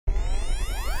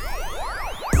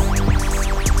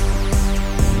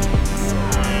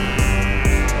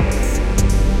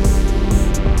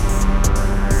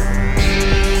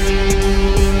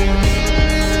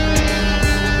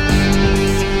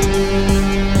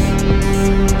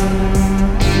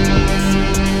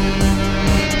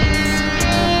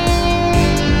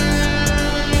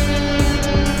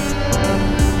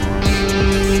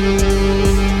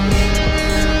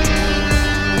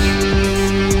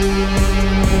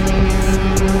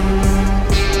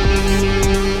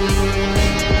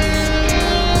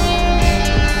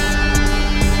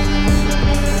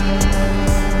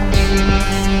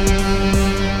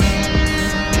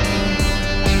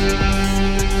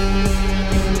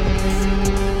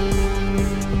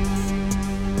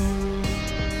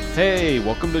Hey,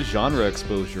 welcome to Genre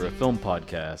Exposure, a film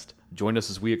podcast. Join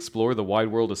us as we explore the wide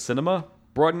world of cinema,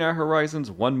 broaden our horizons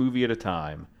one movie at a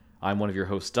time. I'm one of your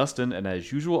hosts, Dustin, and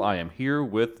as usual, I am here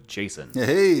with Jason.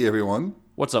 Hey, everyone.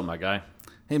 What's up, my guy?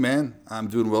 Hey, man. I'm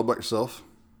doing well by yourself.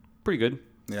 Pretty good.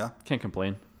 Yeah. Can't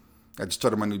complain. I just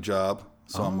started my new job,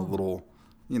 so I'm a little,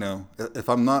 if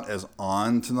I'm not as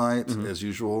on tonight as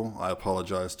usual, I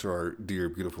apologize to our dear,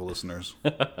 beautiful listeners.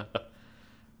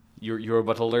 You're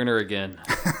but a learner again.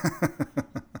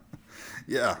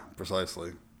 Yeah,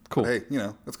 precisely. Cool. But hey,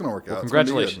 it's going to work out.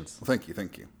 Congratulations. Well, thank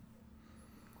you.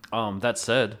 That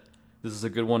said, this is a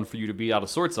good one for you to be out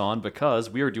of sorts on because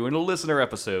we are doing a listener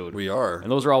episode. We are. And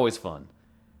those are always fun.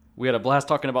 We had a blast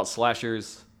talking about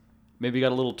slashers. Maybe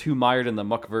got a little too mired in the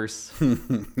muckverse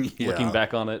Yeah. looking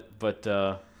back on it. But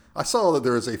I saw that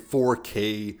there is a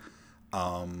 4K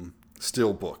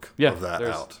still book of that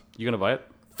out. You going to buy it?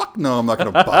 Fuck no, I'm not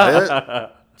going to buy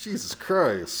it. Jesus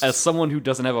Christ. As someone who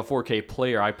doesn't have a 4K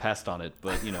player, I passed on it.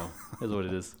 But, is what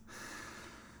it is.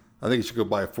 I think you should go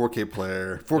buy a 4K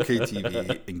player, 4K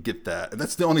TV, and get that. And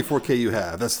that's the only 4K you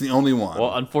have. That's the only one.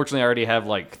 Well, unfortunately, I already have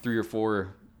like 3 or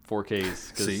 4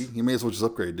 4Ks. See, you may as well just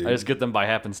upgrade, dude. I just get them by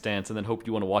happenstance and then hope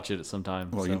you want to watch it at some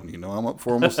time. Well, so. you know I'm up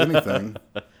for almost anything.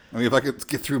 I mean, if I could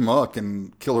get through Muck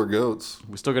and Killer Goats.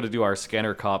 We still got to do our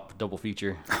Scanner Cop double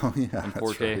feature. Oh, yeah, in that's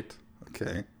 4K. right.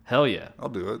 Okay. Hell yeah. I'll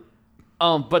do it.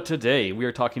 But today we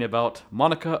are talking about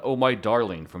Monica, Oh My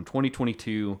Darling from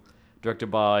 2022, directed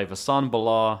by Vasan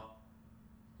Bala.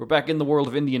 We're back in the world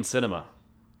of Indian cinema.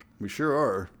 We sure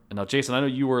are. And now, Jason, I know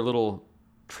you were a little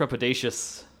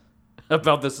trepidatious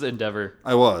about this endeavor.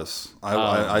 I was.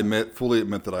 I fully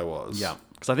admit that I was. Yeah.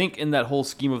 Because I think in that whole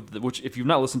scheme of, which if you've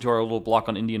not listened to our little block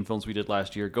on Indian films we did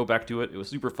last year, go back to it. It was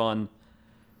super fun.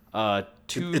 It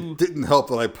didn't help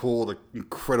that I pulled an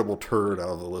incredible turd out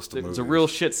of the list of movies. It's a real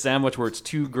shit sandwich where it's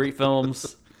 2 great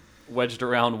films wedged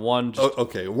around one.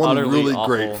 Okay, one really awful.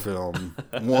 great film,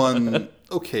 one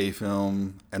okay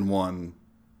film, and one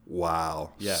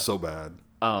so bad.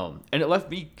 And it left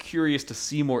me curious to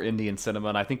see more Indian cinema,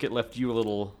 and I think it left you a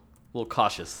little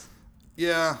cautious.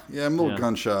 Yeah, I'm a little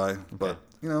gun shy, but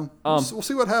we'll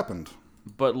see what happened.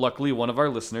 But luckily, one of our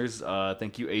listeners,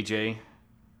 thank you, AJ,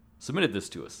 submitted this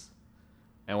to us.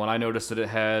 And when I noticed that it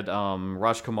had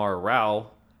Rajkumar Rao,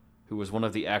 who was one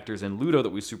of the actors in Ludo that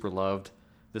we super loved,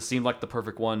 this seemed like the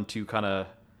perfect one to kind of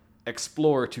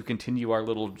explore to continue our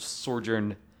little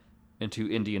sojourn into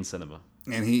Indian cinema.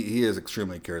 And he is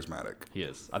extremely charismatic. He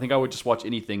is. I think I would just watch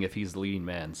anything if he's the leading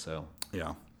man, so.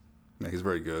 Yeah, he's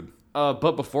very good.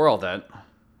 But before all that,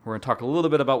 we're going to talk a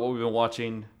little bit about what we've been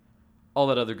watching, all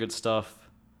that other good stuff.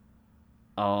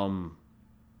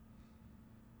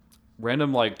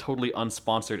 Random, totally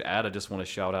unsponsored ad I just want to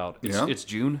shout out. It's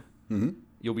June. Mm-hmm.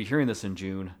 You'll be hearing this in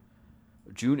June.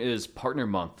 June is Partner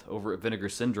Month over at Vinegar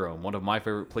Syndrome, one of my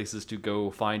favorite places to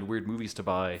go find weird movies to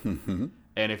buy. Mm-hmm.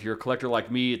 And if you're a collector like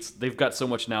me, they've got so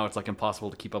much now, it's impossible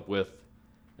to keep up with,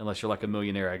 unless you're a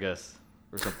millionaire, I guess,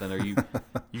 or something. Or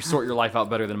you sort your life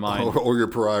out better than mine. Or your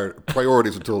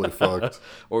priorities are totally fucked.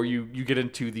 Or you get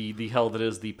into the hell that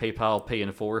is the PayPal Pay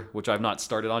in 4, which I've not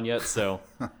started on yet, so...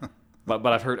 But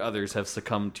I've heard others have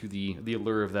succumbed to the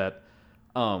allure of that.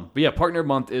 But yeah, Partner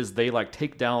Month is they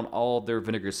take down all their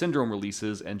Vinegar Syndrome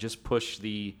releases and just push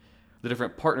the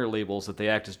different partner labels that they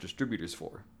act as distributors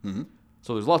for. Mm-hmm.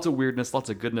 So there's lots of weirdness, lots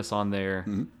of goodness on there.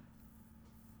 Mm-hmm.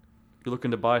 If you're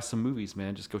looking to buy some movies,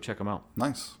 man, just go check them out.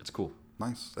 Nice. It's cool.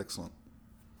 Nice. Excellent.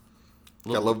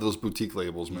 I love those boutique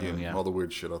labels, man. Yeah. All the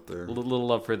weird shit out there. A little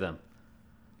love for them.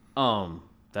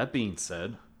 That being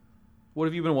said, what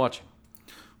have you been watching?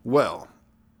 Well,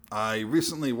 I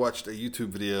recently watched a YouTube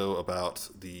video about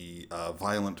the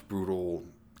violent, brutal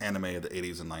anime of the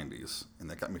 80s and 90s, and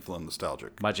that got me feeling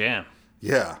nostalgic. My jam.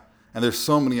 Yeah, and there's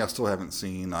so many I still haven't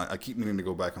seen. I keep meaning to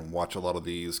go back and watch a lot of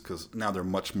these, because now they're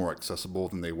much more accessible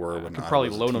than they were when I was a teenager. I could probably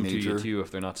loan them to you, too, if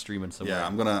they're not streaming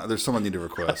somewhere. Yeah, there's some I need to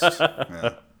request.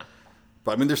 Yeah.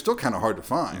 But, they're still kind of hard to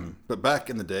find. Mm-hmm. But back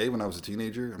in the day when I was a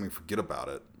teenager, forget about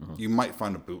it. Mm-hmm. You might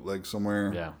find a bootleg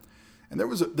somewhere. Yeah. And there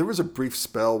was a brief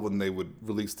spell when they would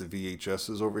release the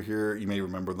VHSs over here. You may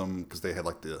remember them because they had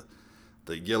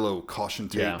the yellow caution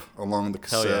tape along the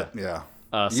cassette. Hell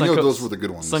yeah. Those were the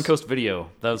good ones. Suncoast Video.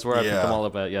 That was where I picked them all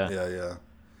up at. Yeah. Yeah.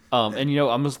 And I'm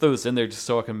gonna throw this in there just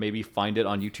so I can maybe find it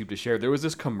on YouTube to share. There was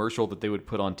this commercial that they would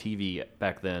put on TV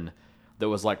back then that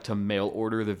was to mail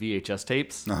order the VHS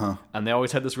tapes. Uh-huh. And they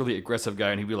always had this really aggressive guy,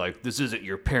 and he'd be like, "This isn't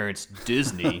your parents'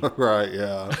 Disney." Right,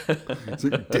 yeah. It's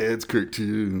Dad's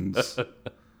cartoons.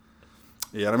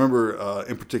 Yeah, and I remember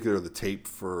in particular the tape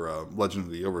for Legend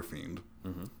of the Overfiend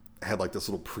had this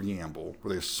little preamble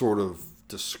where they sort of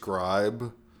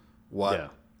describe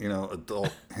what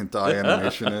adult hentai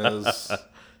animation is.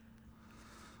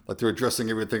 Like they're addressing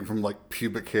everything from like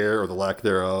pubic hair or the lack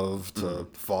thereof to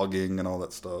fogging and all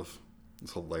that stuff.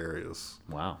 It's hilarious.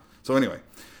 Wow. So anyway,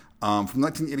 from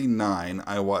 1989,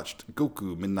 I watched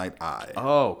Goku Midnight Eye.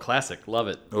 Oh, classic. Love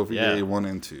it. OVA 1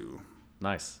 and 2.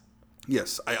 Nice.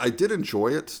 Yes, I did enjoy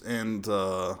it, and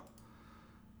I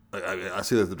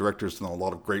see that the director's done a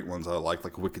lot of great ones I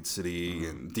like Wicked City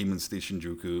and Demon City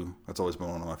Shinjuku. That's always been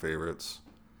one of my favorites.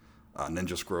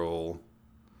 Ninja Scroll,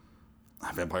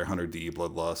 Vampire Hunter D,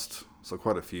 Bloodlust. So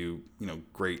quite a few,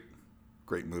 great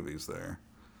movies there.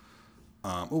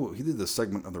 He did this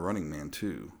segment of The Running Man,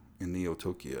 too, in Neo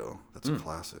Tokyo. That's a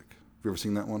classic. Have you ever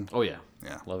seen that one? Oh, yeah.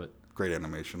 Yeah. Love it. Great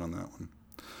animation on that one.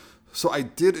 So I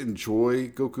did enjoy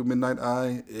Goku Midnight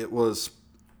Eye. It was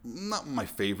not my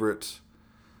favorite.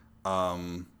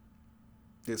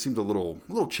 It seemed a little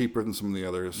cheaper than some of the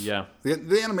others. Yeah.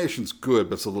 The animation's good,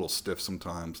 but it's a little stiff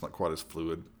sometimes, not quite as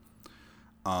fluid.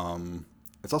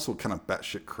 It's also kind of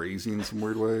batshit crazy in some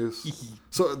weird ways.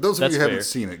 So those of you who haven't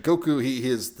seen it, Goku, he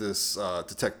is this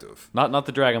detective. Not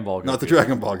the Dragon Ball guy. Not the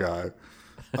Dragon Ball guy.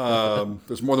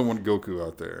 There's more than one Goku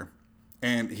out there.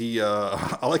 And he,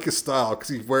 I like his style because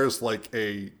he wears like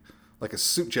a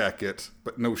suit jacket,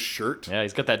 but no shirt. Yeah,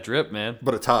 he's got that drip, man.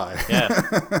 But a tie.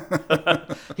 Yeah.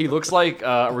 He looks like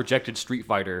a rejected Street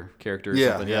Fighter character or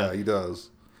something. Yeah, he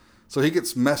does. So he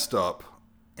gets messed up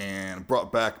and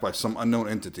brought back by some unknown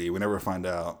entity. We never find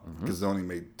out because they only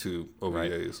made 2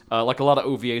 OVAs. Right. Like a lot of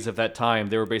OVAs of that time,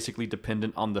 they were basically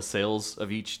dependent on the sales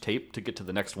of each tape to get to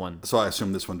the next one. So I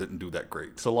assume this one didn't do that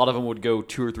great. So a lot of them would go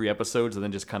 2 or 3 episodes and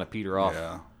then just kind of peter off.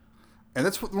 Yeah. And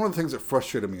that's one of the things that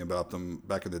frustrated me about them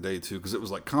back in the day, too, because it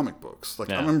was like comic books. Like,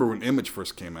 I remember when Image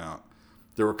first came out,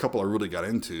 there were a couple I really got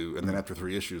into, and then after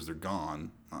 3 issues, they're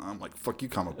gone. I'm like, fuck you,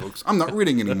 comic books. I'm not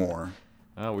reading anymore.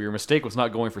 Oh, well, your mistake was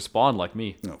not going for Spawn like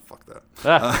me. No, fuck that.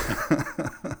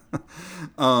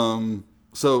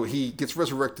 So he gets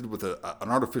resurrected with an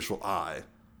artificial eye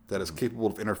that is capable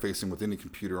of interfacing with any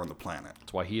computer on the planet.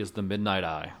 That's why he is the Midnight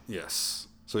Eye. Yes.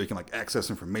 So he can, like, access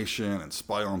information and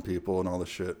spy on people and all this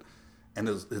shit. And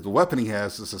the weapon he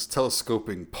has is this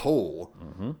telescoping pole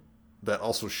that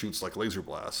also shoots like laser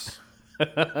blasts.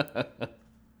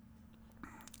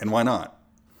 And why not?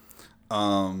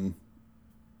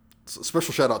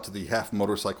 Special shout out to the half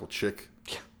motorcycle chick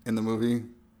in the movie.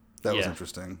 That was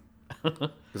interesting.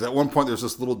 Because at one point there's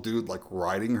this little dude like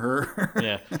riding her.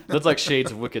 Yeah, that's like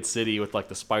shades of Wicked City with like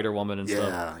the Spider Woman and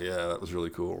stuff. Yeah, that was really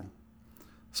cool.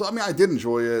 So, I mean, I did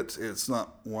enjoy it. It's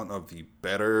not one of the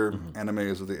better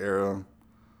animes of the era,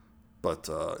 but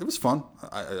it was fun.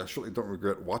 I certainly don't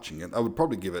regret watching it. I would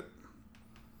probably give it,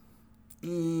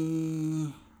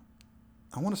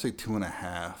 I want to say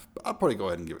 2.5, but I'll probably go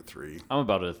ahead and give it 3. I'm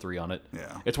about at a 3 on it.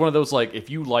 Yeah. It's one of those, like, if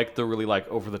you like the really, like,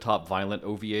 over-the-top violent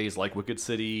OVAs like Wicked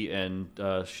City and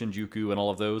Shinjuku and all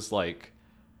of those, like,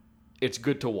 it's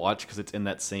good to watch because it's in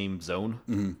that same zone.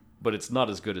 Mm-hmm. But it's not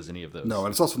as good as any of those. No,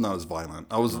 and it's also not as violent.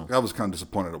 I was kind of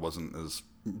disappointed it wasn't as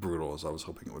brutal as I was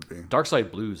hoping it would be. Dark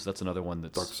Side Blues, that's another one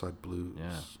that's... Dark Side Blues. Yeah.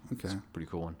 Okay. It's a pretty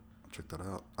cool one. I'll check that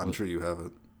out. I'm sure you have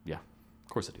it. Yeah. Of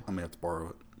course I do. I may have to borrow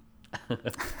it.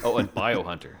 Oh, and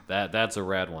Biohunter. That's a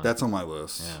rad one. That's on my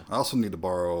list. Yeah. I also need to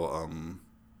borrow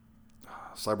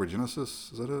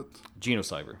Cybergenesis. Is that it?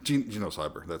 Genocyber.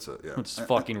 Genocyber. That's it, yeah. It's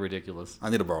fucking ridiculous.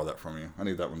 I need to borrow that from you. I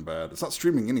need that one bad. It's not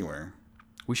streaming anywhere.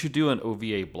 We should do an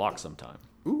OVA block sometime.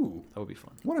 Ooh. That would be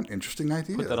fun. What an interesting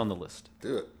idea. Put that on the list.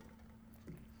 Do it.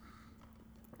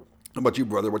 How about you,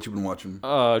 brother? What you been watching?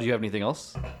 Do you have anything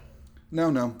else?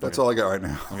 No. That's all I got right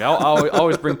now. Okay, I'll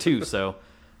always bring 2, so...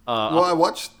 well, I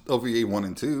watched OVA 1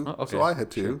 and 2, okay. so I had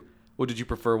 2. Sure. Well, did you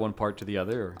prefer one part to the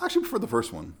other? Or? I actually prefer the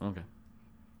first one. Okay.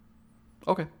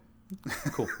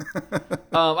 Cool.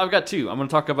 I've got 2. I'm going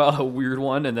to talk about a weird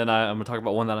one, and then I'm going to talk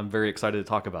about one that I'm very excited to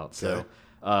talk about. So,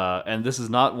 and this is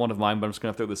not one of mine, but I'm just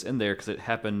going to throw this in there because it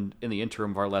happened in the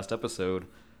interim of our last episode.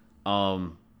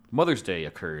 Mother's Day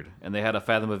occurred, and they had a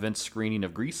Fathom Events screening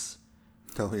of Grease.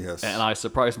 Oh, yes. And I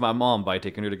surprised my mom by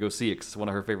taking her to go see it because it's one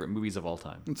of her favorite movies of all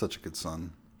time. I'm such a good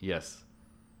son. Yes.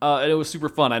 And it was super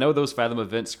fun. I know those Fathom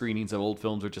Event screenings of old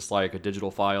films are just like a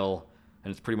digital file, and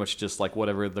it's pretty much just like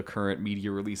whatever the current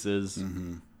media release is.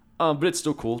 Mm-hmm. But it's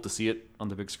still cool to see it on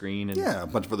the big screen. And, yeah, a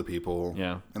bunch of other people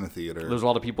in the theater. There's a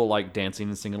lot of people like dancing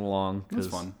and singing along. It was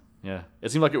fun. Yeah.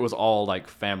 It seemed like it was all like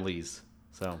families.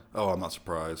 So. Oh, I'm not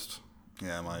surprised.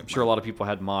 Yeah, I'm sure a lot of people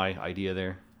had my idea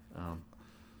there.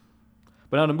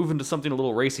 But now to move into something a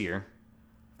little racier.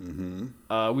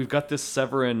 Mm-hmm. We've got this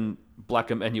Severin Black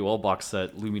Emmanuel box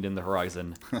set looming in the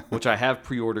horizon, which I have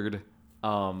pre-ordered.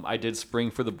 I did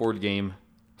spring for the board game.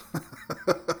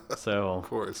 So,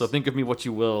 course. so think of me what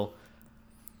you will.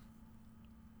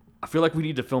 I feel like we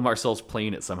need to film ourselves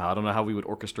playing it somehow. I don't know how we would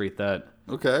orchestrate that.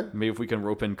 Okay. Maybe if we can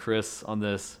rope in Chris on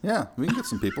this. Yeah, we can get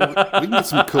some people. We can get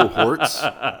some cohorts.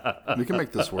 We can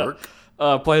make this work.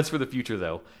 Plans for the future,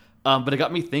 though. But it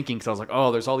got me thinking because I was like,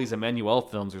 oh, there's all these Emmanuel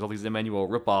films. There's all these Emmanuel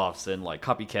ripoffs and like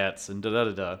copycats and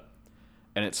da-da-da-da.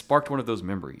 And it sparked one of those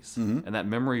memories. Mm-hmm. And that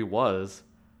memory was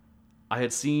I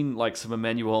had seen like some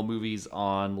Emmanuel movies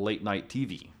on late night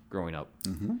TV growing up.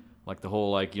 Mm-hmm. Like the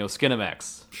whole like,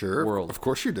 Skinamax world. Of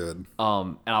course you did.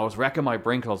 And I was racking my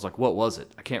brain because I was like, what was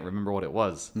it? I can't remember what it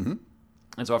was. Mm-hmm.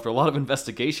 And so after a lot of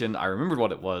investigation, I remembered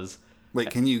what it was. Wait,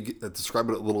 can you describe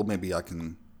it a little? Maybe I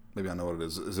know what it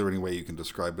is. Is there any way you can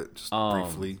describe it just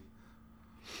briefly?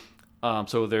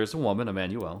 So there's a woman,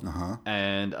 Emmanuel,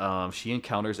 and she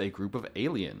encounters a group of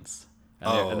aliens.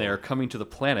 And they are coming to the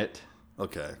planet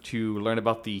to learn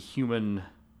about the human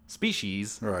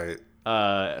species. Right.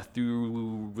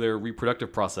 Through their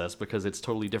reproductive process because it's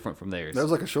totally different from theirs. That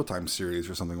was like a Showtime series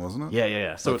or something, wasn't it?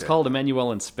 Yeah. So it's called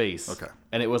Emmanuel in Space. Okay.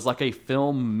 And it was like a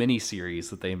film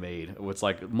miniseries that they made. It was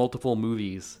like multiple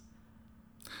movies.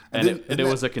 And it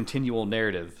was a continual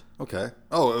narrative. Okay.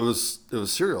 Oh, it was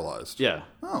serialized. Yeah.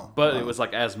 Oh. But it was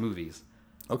like as movies.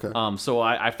 Okay. So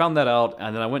I found that out,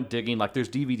 and then I went digging. Like, there's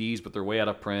DVDs, but they're way out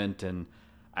of print. And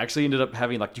I actually ended up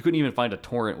having, like, you couldn't even find a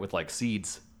torrent with, like,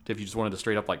 seeds if you just wanted to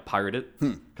straight up, like, pirate it.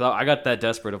 Because I got that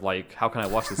desperate of, like, how can I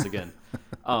watch this again?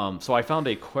 So I found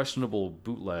a questionable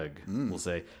bootleg, we'll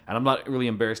say. And I'm not really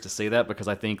embarrassed to say that because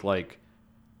I think, like,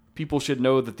 people should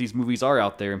know that these movies are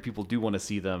out there and people do want to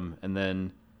see them. And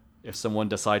then if someone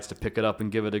decides to pick it up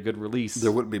and give it a good release,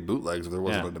 there wouldn't be bootlegs if there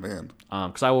wasn't a demand.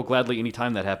 Because I will gladly,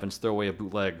 anytime that happens, throw away a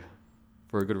bootleg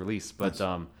for a good release. But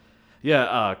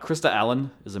Krista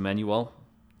Allen is Emmanuel.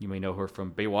 You may know her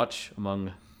from Baywatch,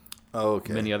 among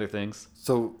many other things.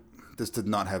 So this did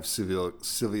not have Sylvia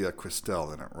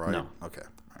Kristel in it, right? No. Okay.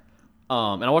 All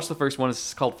right. And I watched the first one.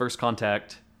 It's called First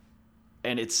Contact,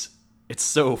 and it's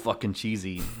so fucking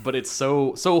cheesy, but it's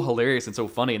so hilarious and so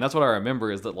funny. And that's what I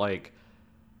remember is that, like,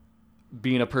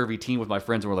 being a pervy teen with my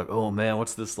friends, and we're like, oh man,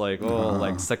 what's this like? Oh,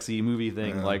 like sexy movie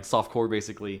thing, like softcore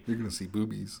basically. You're gonna see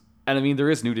boobies. And I mean, there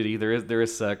is nudity, there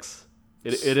is sex.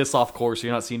 It is softcore, so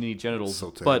you're not seeing any genitals. So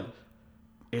tame. But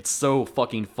it's so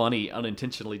fucking funny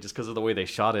unintentionally just because of the way they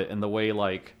shot it and the way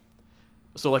like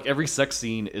every sex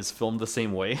scene is filmed the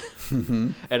same way.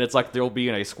 And it's like they'll be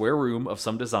in a square room of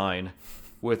some design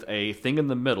with a thing in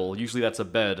the middle. Usually that's a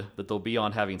bed that they'll be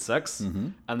on having sex.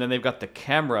 And then they've got the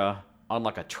camera on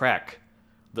like a track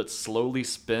that slowly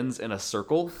spins in a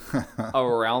circle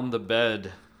around the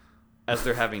bed as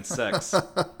they're having sex.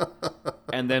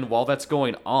 And then while that's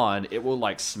going on, it will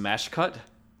like smash cut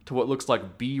to what looks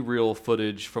like B-reel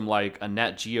footage from like a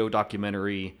Nat Geo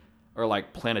documentary or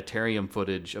like planetarium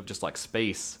footage of just like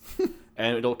space.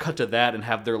 And it'll cut to that and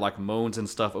have their like moans and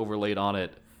stuff overlaid on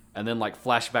it. And then like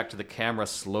flash back to the camera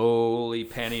slowly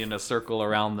panning in a circle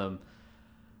around them.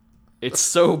 It's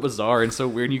so bizarre and so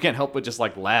weird. And you can't help but just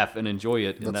like laugh and enjoy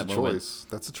it in that moment.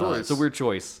 That's a choice. It's a weird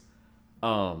choice.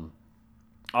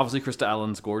 Obviously, Krista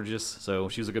Allen's gorgeous, so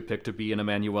she was a good pick to be in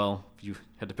Emmanuel if you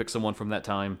had to pick someone from that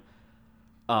time.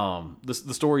 The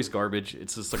story's garbage.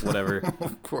 It's just like whatever.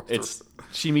 Of course.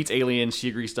 She meets aliens, she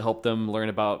agrees to help them learn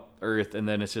about Earth, and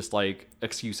then it's just like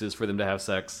excuses for them to have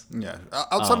sex. Yeah.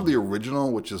 Outside of the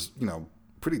original, which is,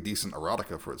 pretty decent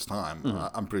erotica for its time,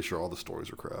 I'm pretty sure all the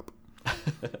stories are crap.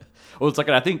 Well, it's like,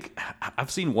 I think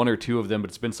I've seen one or two of them,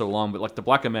 but it's been so long. But like the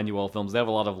Black Emmanuel films, they have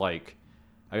a lot of like,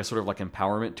 I guess, sort of like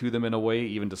empowerment to them in a way,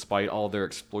 even despite all their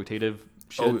exploitative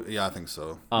shit. Oh, yeah, I think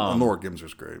so. Nora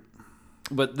Gimser's great.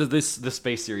 But this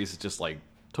space series is just like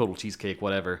total cheesecake,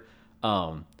 whatever.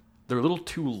 They're a little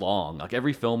too long. Like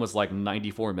every film is like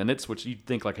 94 minutes, which you'd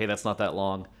think like, hey, that's not that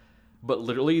long. But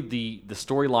literally the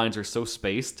storylines are so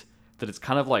spaced that it's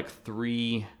kind of like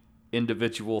 3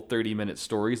 individual 30-minute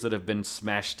stories that have been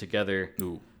smashed together.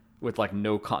 Ooh. With like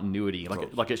no continuity.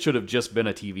 Like it should have just been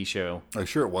a TV show. Are you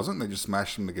sure it wasn't? They just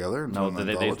smashed them together into an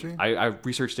anthology? I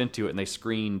researched into it and they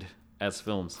screened as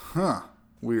films. Huh.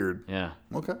 Weird. Yeah.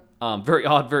 Okay. Very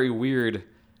odd, very weird.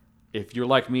 If you're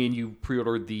like me and you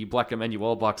pre-ordered the Black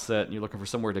Emmanuel box set and you're looking for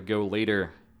somewhere to go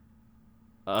later,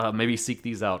 maybe seek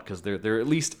these out because they're at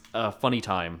least a funny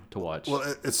time to watch. Well,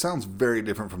 it sounds very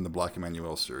different from the Black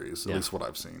Emmanuel series, at least what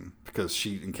I've seen, because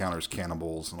she encounters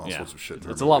cannibals and all sorts of shit.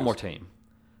 It's a lot more tame.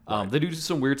 Right. They do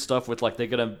some weird stuff with like they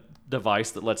get a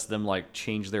device that lets them like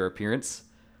change their appearance.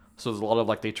 So there's a lot of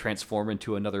like they transform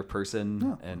into another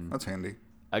person, and that's handy.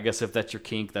 I guess if that's your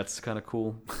kink, that's kind of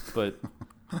cool. But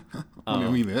I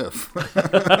mean, if. But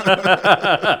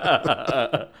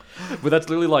that's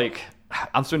literally like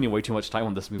I'm spending way too much time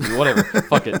on this movie. Whatever.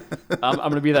 Fuck it. I'm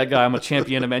going to be that guy. I'm a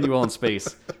champion Emmanuel in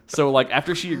space. So, like,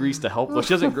 after she agrees to help, well,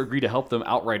 she doesn't agree to help them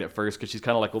outright at first because she's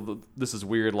kind of like, well, this is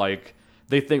weird. Like,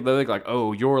 they think like,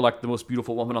 oh, you're like the most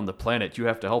beautiful woman on the planet. You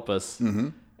have to help us. Mm-hmm.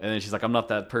 And then she's like, I'm not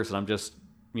that person. I'm just,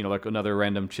 like another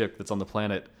random chick that's on the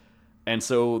planet. And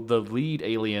so the lead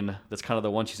alien, that's kind of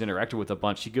the one she's interacted with a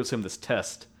bunch, she gives him this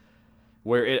test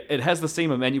where it has the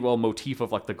same Emmanuel motif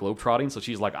of like the globetrotting. So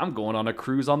she's like, I'm going on a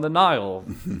cruise on the Nile,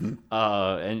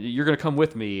 and you're going to come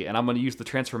with me, and I'm going to use the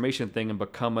transformation thing and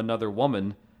become another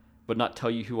woman, but not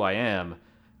tell you who I am.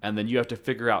 And then you have to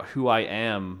figure out who I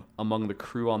am among the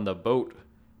crew on the boat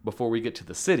before we get to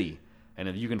the city. And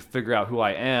if you can figure out who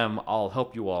I am, I'll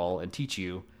help you all and teach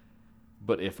you.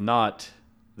 But if not,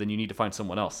 then you need to find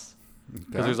someone else.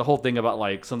 Because there's a whole thing about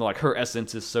like something like her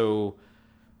essence is so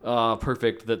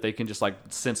perfect that they can just like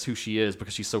sense who she is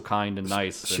because she's so kind and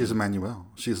nice. She's Emmanuel.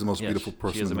 She's the most beautiful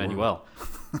person. She is in the Emmanuel.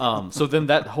 So then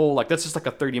that whole like that's just like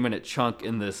a 30-minute chunk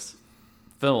in this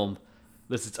film.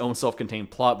 This is its own self-contained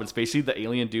plot, but it's basically the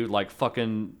alien dude like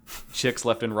fucking chicks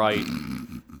left and right.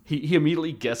 He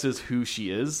immediately guesses who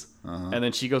she is, and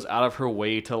then she goes out of her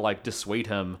way to like dissuade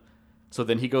him. So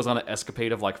then he goes on an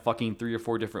escapade of like fucking 3 or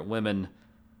 4 different women,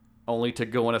 only to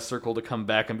go in a circle to come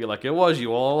back and be like, it was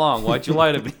you all along. Why'd you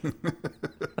lie to me?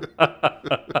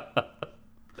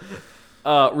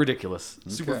 Ridiculous. Okay.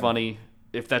 Super funny.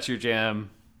 If that's your jam,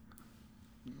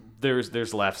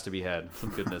 there's laughs to be had. Some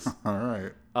goodness. All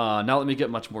right. Now let me get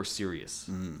much more serious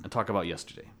and talk about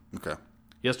yesterday. Okay.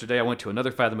 Yesterday I went to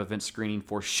another Fathom event screening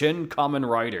for Shin Kamen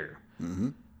Rider,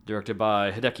 directed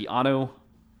by Hideki Anno,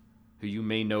 who you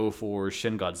may know for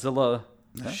Shin Godzilla,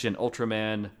 Shin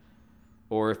Ultraman,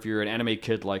 or if you're an anime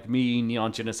kid like me,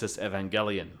 Neon Genesis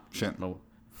Evangelion. Shin. No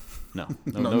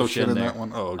Shin in there. that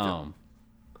one? Oh, okay.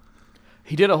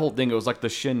 He did a whole thing. It was like the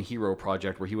Shin Hero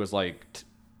Project where he was like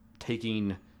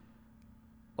taking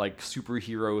like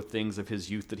superhero things of his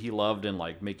youth that he loved and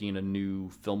like making a new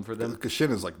film for them. Because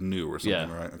Shin is like new or something,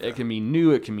 right? Okay. It can mean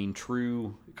new, it can mean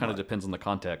true. It kind of depends on the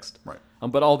context. Right.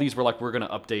 But all these were like, we're going to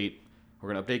update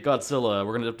Godzilla,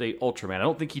 we're going to update Ultraman. I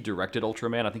don't think he directed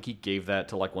Ultraman. I think he gave that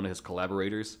to like one of his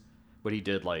collaborators, but he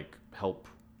did like help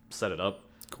set it up.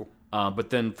 Cool.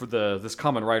 But then for this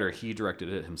Kamen Rider, he directed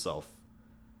it himself.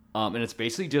 And it's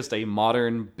basically just a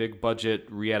modern, big-budget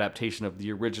readaptation of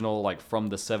the original, like, from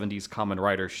the 70s Kamen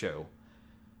Rider show.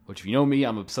 Which, if you know me,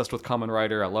 I'm obsessed with Kamen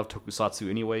Rider. I love tokusatsu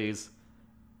anyways.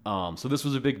 So this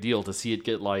was a big deal to see it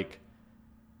get, like...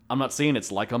 I'm not saying it's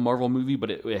like a Marvel movie,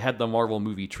 but it had the Marvel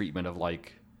movie treatment of,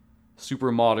 like, super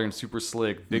modern, super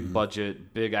slick, big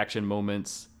budget, big action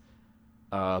moments,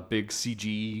 big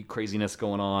CG craziness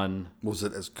going on. Was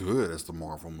it as good as the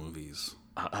Marvel movies?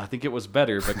 I think it was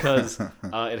better because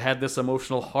it had this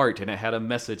emotional heart and it had a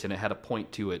message and it had a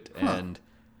point to it. And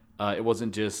it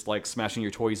wasn't just like smashing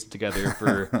your toys together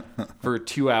for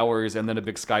 2 hours and then a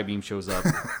big sky beam shows up.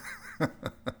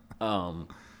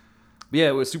 Yeah,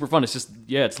 it was super fun. It's just,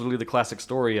 it's literally the classic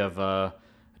story of a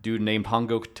dude named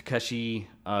Hongo Takeshi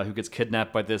who gets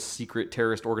kidnapped by this secret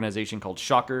terrorist organization called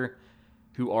Shocker,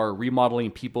 who are remodeling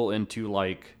people into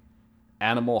like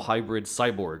animal hybrid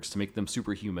cyborgs to make them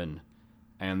superhuman.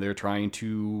 And they're trying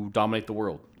to dominate the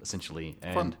world, essentially.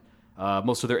 And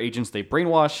most of their agents, they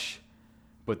brainwash,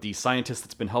 but the scientist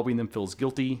that's been helping them feels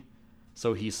guilty.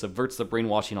 So he subverts the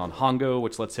brainwashing on Hongo,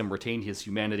 which lets him retain his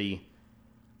humanity.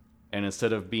 And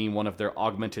instead of being one of their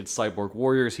augmented cyborg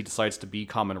warriors, he decides to be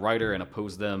Kamen Rider and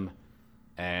oppose them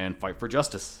and fight for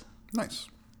justice. Nice.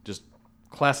 Just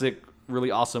classic, really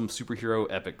awesome superhero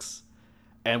epics.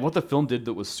 And what the film did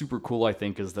that was super cool, I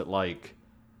think, is that, like...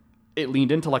 it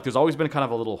leaned into, like, there's always been kind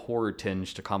of a little horror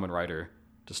tinge to Kamen Rider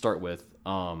to start with.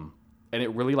 And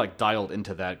it really, like, dialed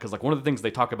into that. Because, like, one of the things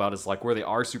they talk about is, like, where they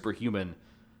are superhuman,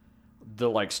 the,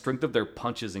 like, strength of their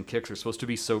punches and kicks are supposed to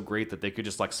be so great that they could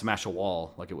just, like, smash a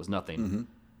wall like it was nothing.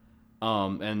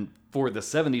 And for the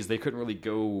 70s, they couldn't really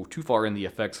go too far in the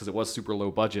effects because it was super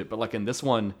low budget. But, like, in this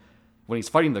one, when he's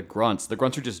fighting the grunts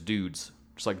are just dudes.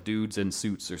 Just, like, dudes in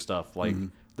suits or stuff. Like,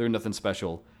 they're nothing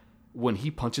special. When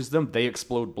he punches them, they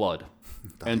explode blood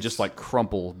and just like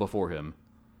crumple before him.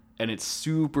 And it's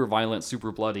super violent,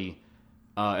 super bloody.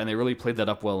 And they really played that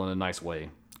up well in a nice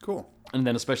way. Cool. And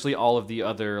then especially all of the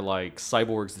other like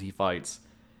cyborgs that he fights,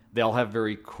 they all have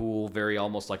very cool, very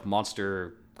almost like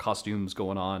monster costumes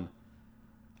going on.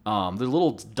 There's a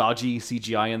little dodgy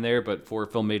CGI in there, but for a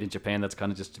film made in Japan, that's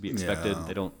kind of just to be expected.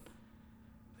 Yeah.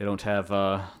 They don't have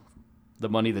the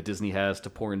money that Disney has to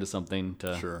pour into something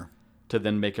to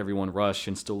then make everyone rush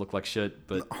and still look like shit.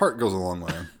 But heart goes a long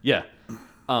way. Yeah.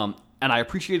 And I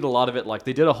appreciated a lot of it. Like,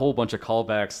 they did a whole bunch of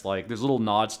callbacks. Like, there's little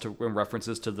nods to and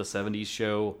references to the 70s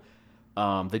show.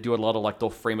 They do a lot of, like, they'll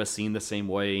frame a scene the same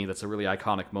way. That's a really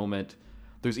iconic moment.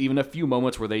 There's even a few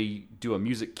moments where they do a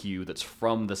music cue that's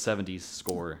from the 70s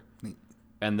score. Neat.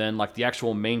 And then, like, the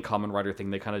actual main Kamen Rider thing,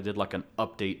 they kind of did, like, an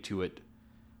update to it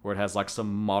where it has, like,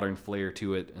 some modern flair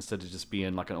to it instead of just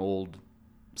being, like, an old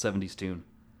 70s tune.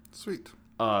 Sweet.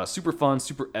 Super fun,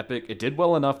 super epic. It did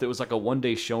well enough that it was, like, a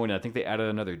one-day showing. I think they added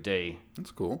another day.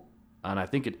 That's cool. And I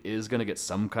think it is going to get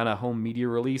some kind of home media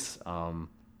release.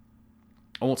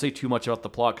 I won't say too much about the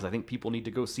plot because I think people need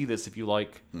to go see this if you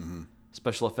like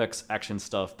special effects action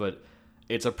stuff, but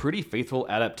it's a pretty faithful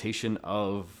adaptation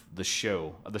of the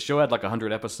show. The show had like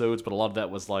 100 episodes, but a lot of that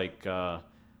was like,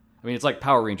 it's like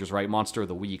Power Rangers, right? Monster of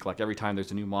the Week. Like every time there's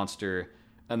a new monster,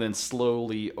 and then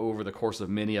slowly over the course of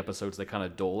many episodes, they kind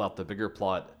of dole out the bigger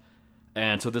plot.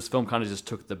 And so this film kind of just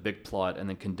took the big plot and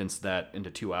then condensed that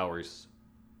into 2 hours.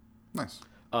 Nice.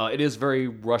 It is very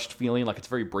rushed feeling, like it's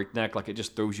very breakneck, like it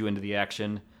just throws you into the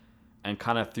action, and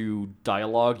kind of through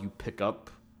dialogue you pick up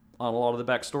on a lot of the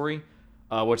backstory,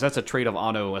 which that's a trait of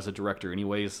Anno as a director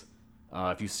anyways.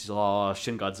 If you saw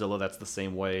Shin Godzilla, that's the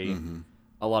same way.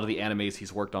 A lot of the animes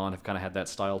he's worked on have kind of had that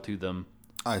style to them.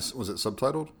 Was it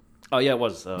subtitled? Oh yeah, it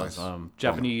was. Nice.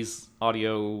 Japanese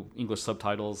audio, English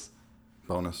subtitles.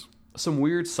 Bonus. Some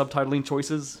weird subtitling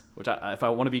choices, which if I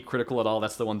want to be critical at all,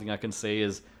 that's the one thing I can say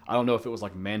is I don't know if it was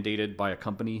like mandated by a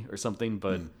company or something,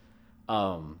 but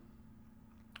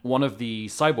one of the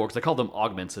cyborgs, they call them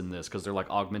augments in this because they're like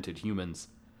augmented humans.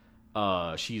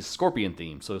 She's scorpion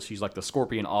themed, so she's like the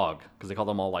scorpion Aug because they call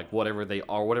them all like whatever they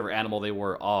are, whatever animal they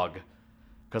were Aug.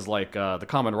 Because like the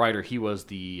Kamen Rider, he was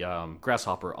the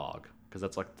grasshopper Aug because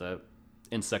that's like the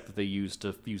insect that they use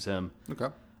to fuse him. Okay.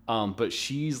 But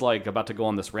she's like about to go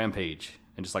on this rampage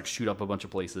and just like shoot up a bunch of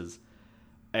places.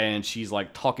 And she's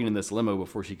like talking in this limo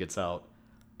before she gets out.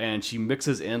 And she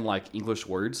mixes in like English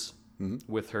words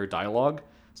with her dialogue.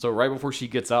 So right before she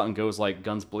gets out and goes like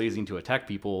guns blazing to attack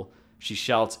people, she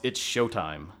shouts, "It's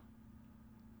showtime."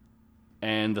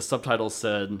 And the subtitles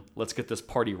said, "Let's get this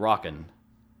party rockin'."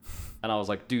 And I was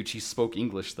like, dude, she spoke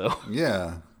English though.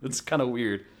 Yeah. It's kind of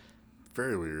weird.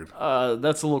 Very weird.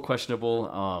 That's a little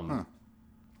questionable.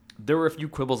 There were a few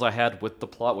quibbles I had with the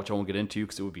plot, which I won't get into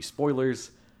because it would be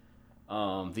spoilers.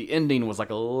 The ending was like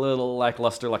a little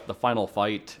lackluster, like the final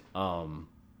fight. I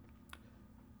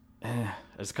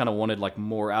just kind of wanted like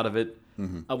more out of it.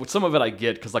 With some of it I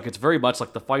get because like it's very much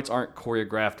like the fights aren't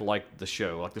choreographed like the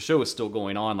show. Like the show is still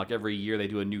going on. Like every year they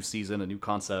do a new season, a new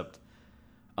concept.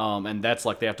 And that's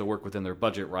like they have to work within their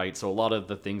budget, right? So a lot of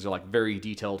the things are like very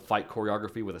detailed fight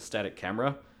choreography with a static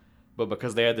camera. But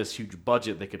because they had this huge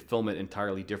budget, they could film it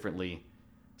entirely differently.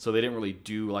 So they didn't really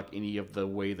do like any of the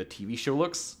way the TV show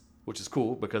looks, which is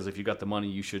cool because if you got the money,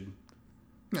 you should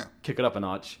kick it up a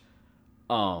notch.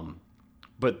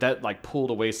 But that like pulled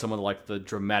away some of like the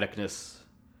dramaticness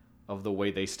of the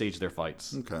way they stage their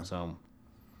fights. Okay. So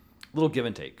a little give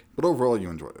and take. But overall,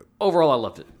 you enjoyed it. Overall, I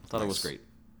loved it. Thought Nice. it was great.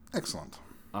 Excellent.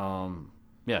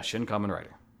 Shin Kamen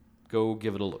Rider. Go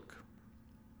give it a look.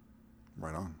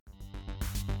 Right on.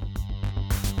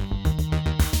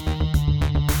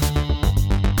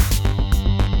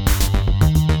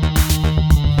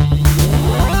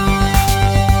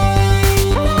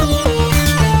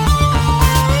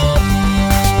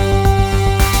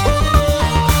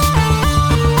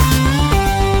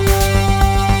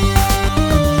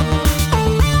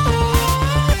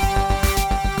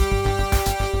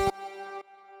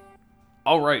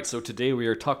 Alright, so today we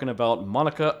are talking about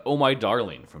Monica, Oh My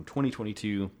Darling from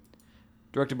 2022,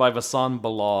 directed by Vassan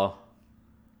Bala,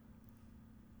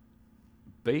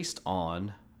 based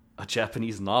on a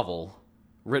Japanese novel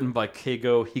written by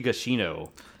Keigo Higashino.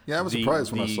 Yeah, I was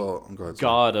surprised when I saw. Go ahead. Sorry.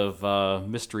 God of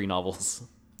mystery novels,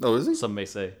 Oh, is he? some may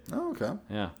say. Oh, okay.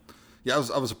 Yeah. Yeah,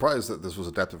 I was surprised that this was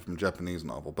adapted from a Japanese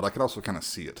novel, but I could also kind of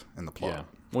see it in the plot. Yeah.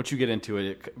 Once you get into it,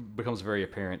 it becomes very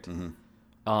apparent.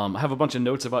 I have a bunch of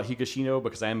notes about Higashino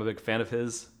because I am a big fan of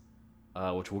his,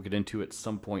 which we'll get into at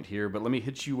some point here. But let me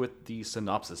hit you with the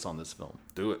synopsis on this film.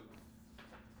 Do it.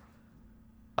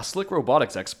 A slick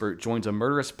robotics expert joins a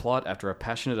murderous plot after a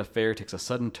passionate affair takes a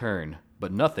sudden turn,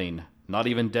 but nothing, not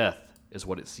even death, is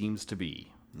what it seems to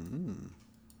be.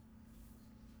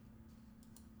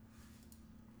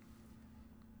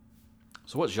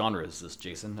 So what genre is this,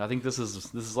 Jason? I think this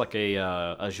is like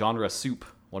a genre soup,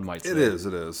 one might say. It is.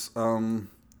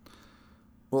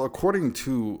 Well, according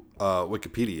to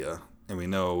Wikipedia, and we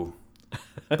know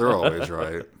they're always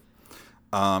right,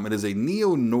 it is a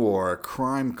neo-noir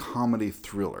crime comedy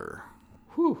thriller.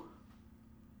 Whew.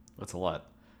 That's a lot.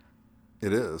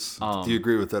 It is. Do you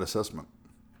agree with that assessment?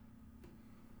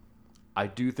 I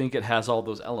do think it has all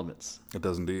those elements. It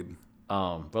does indeed.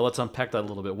 But let's unpack that a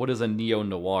little bit. What is a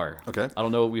neo-noir? Okay. I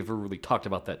don't know if we've ever really talked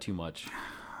about that too much.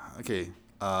 Okay.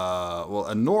 Well,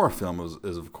 a noir film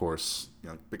is of course,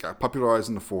 got popularized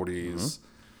in the 40s.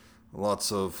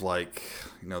 Lots of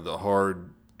the hard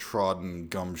trodden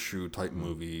gumshoe type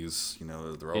movies.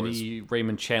 They're always Any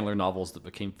Raymond Chandler novels that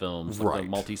became films, like Right. the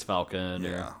Maltese Falcon.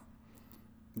 yeah.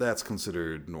 That's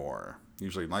considered noir.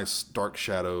 Usually nice dark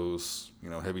shadows,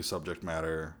 heavy subject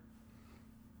matter.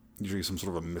 Usually some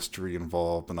sort of a mystery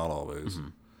involved, but not always.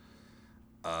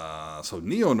 So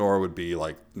neo-noir would be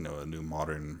a new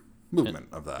modern movement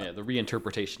of that. Yeah, the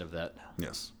reinterpretation of that.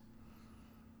 Yes.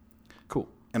 Cool.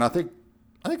 And I think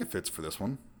it fits for this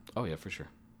one. Oh, yeah, for sure.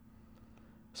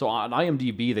 So on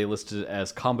IMDb, they listed it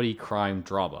as comedy, crime,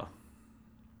 drama.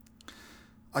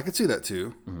 I could see that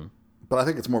too. But I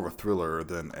think it's more of a thriller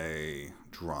than a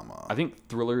drama. I think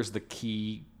thriller is the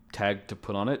key tag to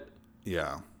put on it.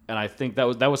 Yeah. And I think that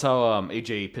was how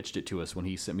AJ pitched it to us when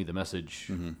he sent me the message.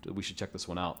 That we should check this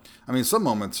one out. I mean, some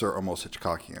moments are almost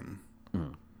Hitchcockian.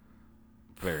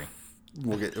 Very.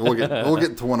 We'll get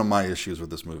to one of my issues with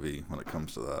this movie when it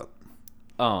comes to that.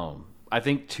 I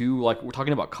think too, like we're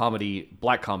talking about comedy,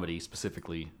 black comedy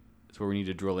specifically, is where we need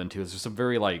to drill into. There's some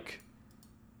very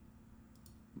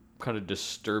kind of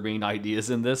disturbing ideas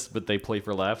in this, but they play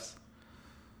for laughs.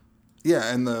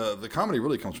 Yeah, and the comedy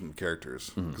really comes from the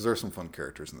characters because there are some fun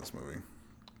characters in this movie.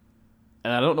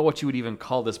 And I don't know what you would even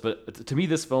call this, but to me,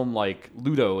 this film,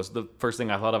 Ludo, is the first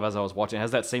thing I thought of as I was watching. It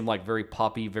has that same very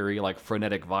poppy, very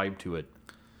frenetic vibe to it.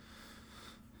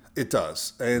 It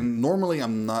does, and normally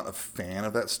I'm not a fan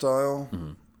of that style,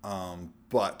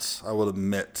 but I will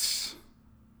admit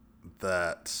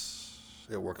that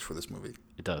it works for this movie.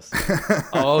 It does.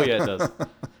 Oh yeah, it does.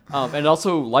 And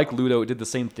also, like Ludo, it did the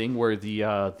same thing where the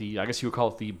I guess you would call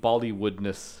it the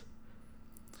Bollywoodness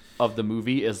of the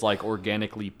movie is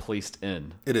organically placed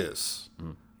in. It is,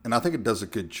 and I think it does a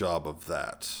good job of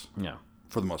that. Yeah.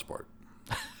 For the most part.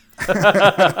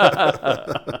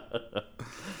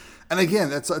 And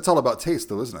again, it's all about taste,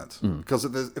 though, isn't it? Because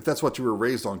if that's what you were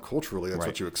raised on culturally, that's Right.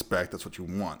 what you expect, that's what you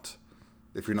want.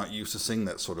 If you're not used to seeing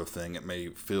that sort of thing, it may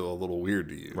feel a little weird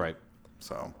to you. Right.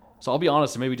 So I'll be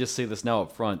honest and maybe just say this now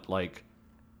up front,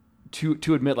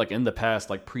 to admit, in the past,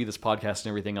 pre this podcast and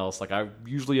everything else, I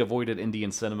usually avoided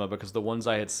Indian cinema because the ones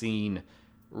I had seen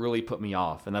really put me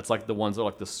off, and that's the ones that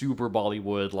are the super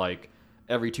Bollywood,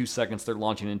 every 2 seconds they're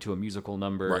launching into a musical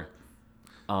number. Right.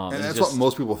 And that's what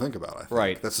most people think about, I think.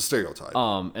 Right. That's a stereotype.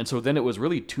 And so then it was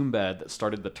really Toombad that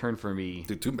started the turn for me.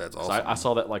 Dude, Toombad's awesome. So I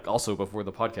saw that also before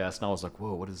the podcast, and I was like,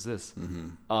 "Whoa, what is this?"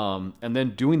 And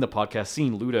then doing the podcast,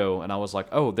 seeing Ludo, and I was like,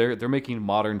 "Oh, they're making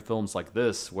modern films like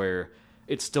this where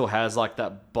it still has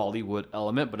that Bollywood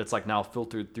element, but it's now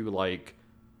filtered through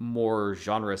more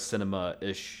genre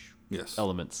cinema-ish Yes.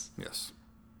 elements." Yes.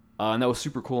 And that was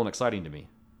super cool and exciting to me.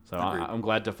 So Agreed. I'm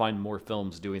glad to find more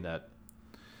films doing that.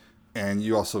 And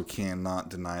you also cannot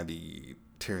deny the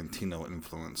Tarantino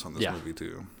influence on this Yeah. movie,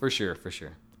 too. For sure.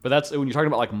 But that's when you're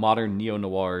talking about modern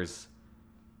neo-noirs,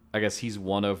 I guess he's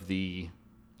one of the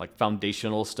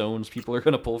foundational stones people are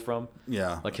going to pull from.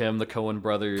 Yeah. Him, the Coen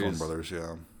brothers. Coen Brothers,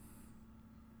 yeah.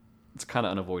 It's kind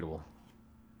of unavoidable.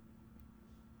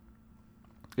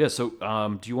 Yeah, so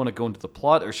do you want to go into the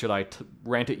plot, or should I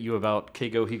rant at you about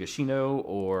Keigo Higashino,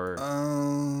 or...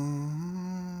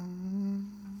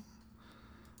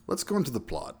 Let's go into the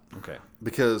plot. Okay.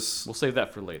 Because... We'll save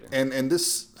that for later. And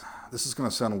this is going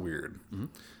to sound weird.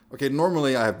 Okay,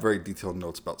 normally I have very detailed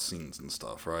notes about scenes and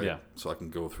stuff, right? Yeah. So I can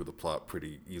go through the plot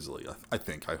pretty easily,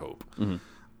 I hope. I'm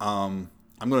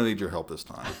going to need your help this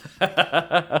time.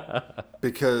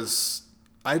 Because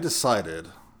I decided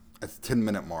at the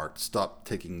 10-minute mark to stop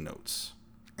taking notes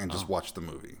and just watch the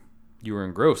movie. You were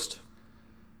engrossed.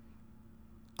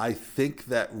 I think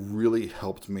that really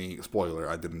helped me. Spoiler,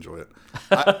 I did enjoy it.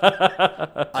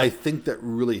 I think that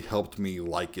really helped me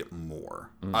like it more.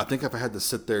 I think if I had to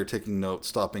sit there taking notes,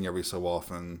 stopping every so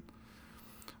often,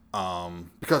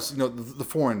 because the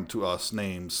foreign to us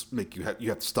names make you have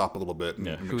to stop a little bit and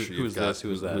make sure who's this?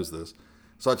 Who's that? Who's this?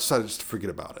 So I decided just to forget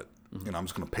about it. I'm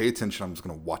just going to pay attention. I'm just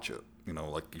going to watch it.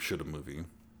 Like you should a movie.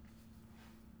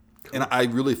 Cool. And I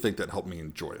really think that helped me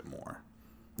enjoy it more.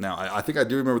 Now, I think I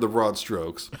do remember the broad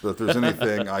strokes, but if there's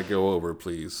anything I go over,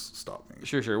 please stop me.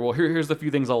 Sure. Well, here's the few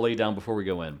things I'll lay down before we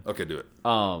go in. Okay, do it.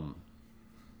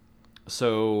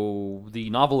 So the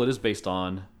novel it is based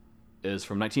on is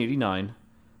from 1989,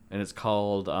 and it's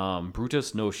called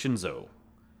Brutus no Shinzo,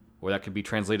 or that could be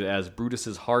translated as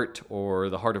Brutus's Heart or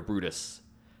The Heart of Brutus.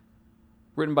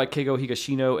 Written by Keigo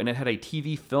Higashino, and it had a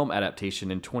TV film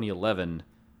adaptation in 2011,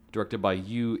 directed by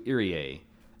Yu Irie.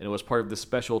 and it was part of this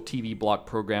special TV block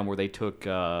program where they took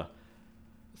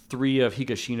 3 of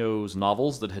Higashino's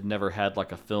novels that had never had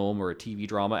like a film or a TV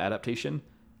drama adaptation,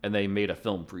 and they made a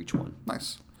film for each one.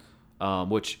 Nice.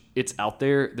 Which it's out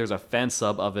there. There's a fan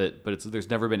sub of it, but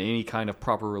there's never been any kind of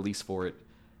proper release for it.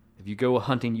 If you go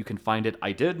hunting, you can find it.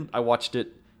 I did. I watched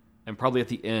it, and probably at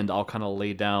the end, I'll kind of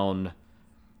lay down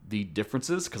the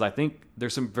differences, because I think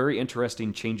there's some very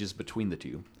interesting changes between the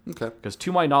two. Okay. Because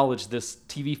to my knowledge, this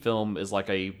TV film is like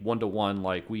a 1-to-1,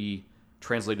 like we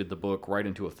translated the book right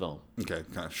into a film. Okay,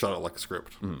 kind of shot it like a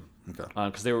script. Okay.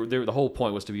 Because the whole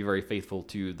point was to be very faithful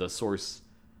to the source.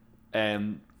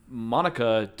 And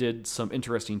Monica did some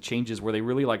interesting changes where they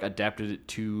really like adapted it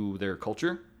to their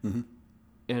culture in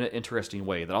an interesting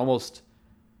way that almost,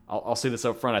 I'll say this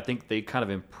up front, I think they kind of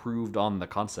improved on the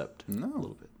concept a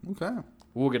little bit. Okay.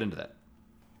 We'll get into that.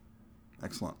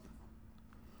 Excellent.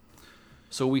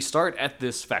 So we start at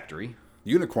this factory.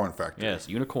 Unicorn Factory. Yes,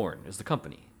 Unicorn is the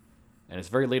company. And it's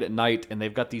very late at night, and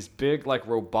they've got these big like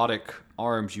robotic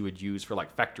arms you would use for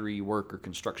like factory work or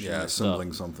construction. Yeah, or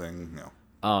assembling stuff. something.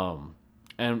 Yeah.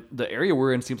 And the area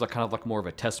we're in seems like kind of like more of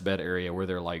a test bed area where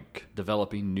they're like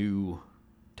developing new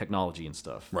technology and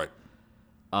stuff. Right.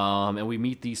 And we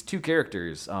meet these 2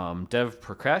 characters, Dev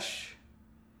Prakash,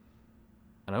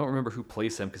 and I don't remember who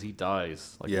plays him because he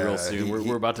dies like real soon.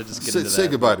 We're about to just get into that. Say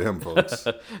goodbye to him, folks.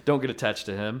 Don't get attached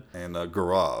to him. And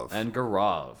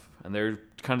Gaurav. And they're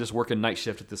kind of just working night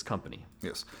shift at this company.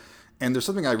 Yes. And there's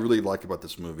something I really like about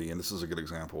this movie, and this is a good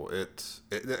example.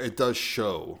 It does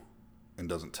show and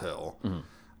doesn't tell.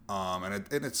 And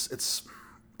it's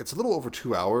a little over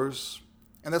 2 hours,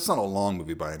 and that's not a long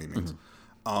movie by any means.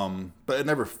 But it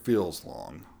never feels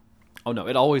long. Oh no,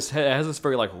 it always has this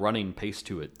very like running pace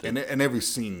to it. And every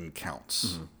scene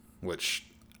counts, which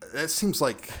that seems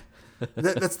like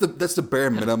that's the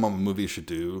bare minimum a movie should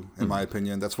do, in my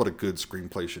opinion. That's what a good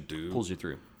screenplay should do. Pulls you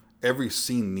through. Every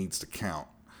scene needs to count.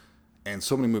 And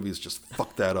so many movies just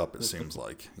fuck that up, it seems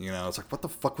like. You know, it's like, what the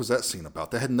fuck was that scene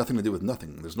about? That had nothing to do with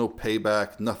nothing. There's no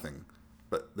payback, nothing.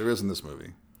 But there is in this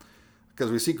movie. Because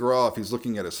we see Gaurav, he's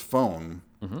looking at his phone,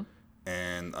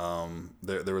 and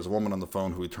there was a woman on the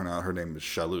phone who we turn out, her name is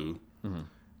Shalu.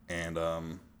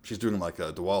 And she's doing like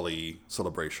a Diwali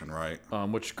celebration, right?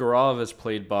 Which Gaurav is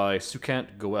played by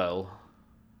Sukant Goel.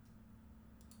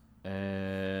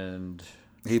 And...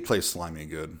 he plays Slimy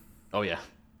good. Oh yeah,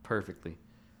 perfectly.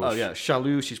 Oh yeah,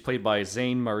 Shalu, she's played by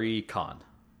Zayn Marie Khan.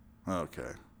 Okay.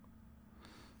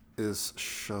 Is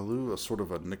Shalu a sort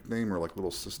of a nickname or like little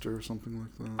sister or something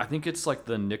like that? I think it's like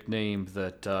the nickname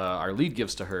that our lead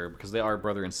gives to her because they are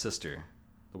brother and sister,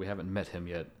 but we haven't met him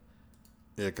yet.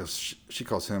 Yeah, because she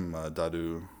calls him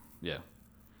Dadu. Yeah.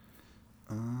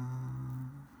 Huh.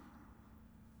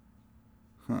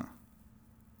 I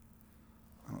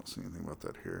don't see anything about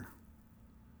that here.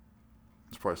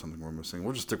 It's probably something we're missing.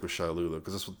 We'll just stick with Shalu though,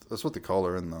 because that's what they call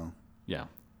her in though. Yeah.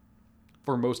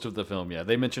 For most of the film, yeah.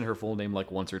 They mention her full name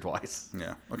like once or twice.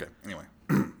 Yeah. Okay. Anyway.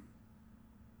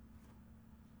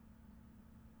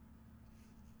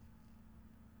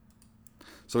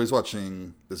 So he's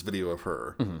watching this video of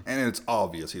her, and it's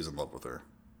obvious he's in love with her.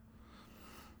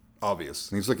 Obvious.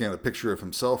 And he's looking at a picture of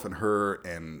himself and her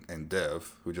and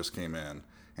Dev, who just came in,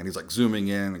 and he's like zooming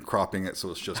in and cropping it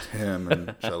so it's just him and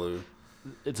Shalu.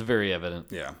 It's very evident.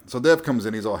 Yeah. So Dev comes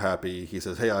in, he's all happy. He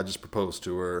says, "Hey, I just proposed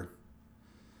to her."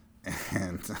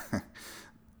 And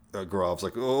Gaurav's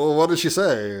like, "Oh, what did she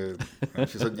say?" And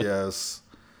she said, "Yes."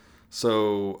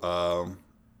 So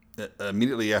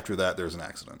immediately after that, there's an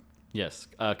accident. Yes.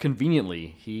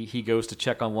 Conveniently, he goes to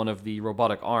check on one of the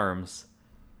robotic arms.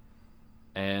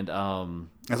 And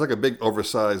it's like a big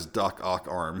oversized Doc Ock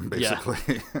arm,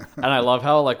 basically. Yeah. And I love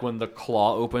how like when the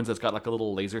claw opens, it's got like a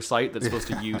little laser sight that's supposed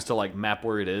to use to like map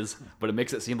where it is, but it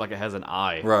makes it seem like it has an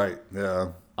eye. Right. Yeah.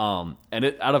 And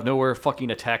it out of nowhere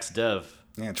fucking attacks Dev.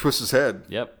 Yeah. Twists his head.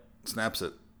 Yep. Snaps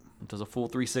it. It does a full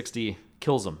 360,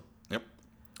 kills him. Yep.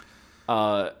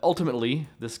 Ultimately,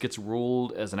 this gets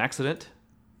ruled as an accident.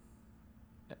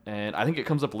 And I think it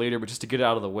comes up later, but just to get it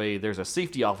out of the way, there's a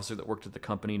safety officer that worked at the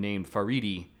company named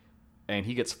Faridi, and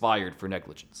he gets fired for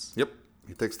negligence. Yep,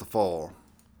 he takes the fall.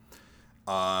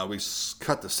 We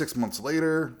cut to 6 months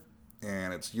later,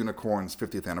 and it's Unicorn's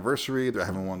 50th anniversary. They're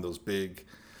having one of those big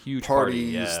huge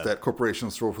parties party, yeah. that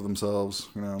corporations throw for themselves,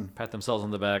 you know. Pat themselves on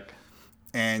the back.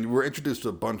 And we're introduced to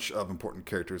a bunch of important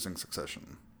characters in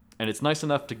succession. And it's nice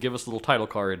enough to give us little title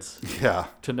cards. Yeah.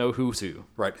 To know who's who.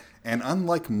 Right. And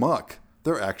unlike Muck,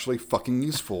 they're actually fucking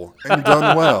useful and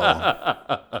done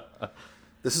well.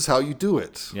 This is how you do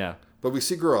it. Yeah. But we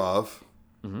see Gaurav.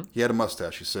 Mm-hmm. He had a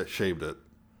mustache. He shaved it,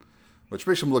 which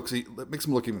makes him look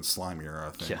even slimier,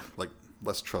 I think. Yeah. Like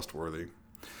less trustworthy.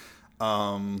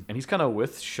 And he's kind of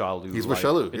with Shalu. He's with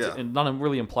Shalu, yeah. And not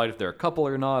really implied if they're a couple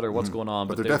or not, or what's going on.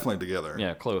 But they're definitely together.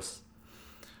 Yeah, close.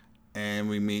 And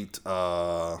we meet,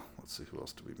 let's see, who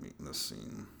else do we meet in this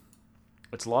scene?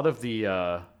 It's a lot of the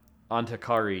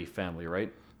Antakari family,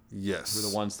 right? Yes. Who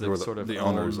are the ones that sort of the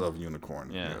owners of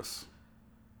Unicorn. Yeah. Yes.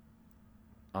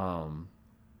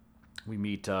 We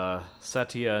meet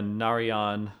Satya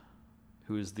Narayan,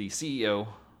 who is the CEO.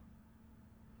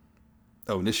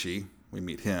 Oh, Nishi. We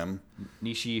meet him.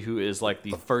 Nishi, who is like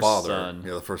the first father. son.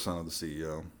 Yeah, the first son of the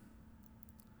CEO.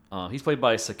 He's played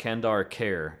by Sikandar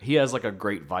Kher. He has like a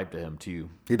great vibe to him too.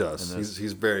 He does.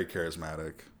 He's very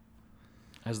charismatic.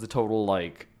 Has the total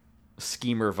like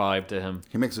schemer vibe to him.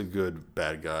 He makes a good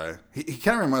bad guy. He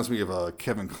kind of reminds me of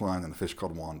Kevin Kline in A Fish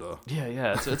Called Wanda.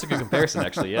 Yeah. It's a good comparison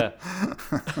actually. Yeah.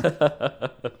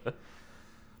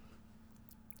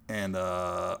 And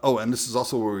and this is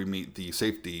also where we meet the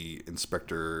safety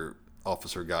inspector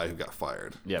officer guy who got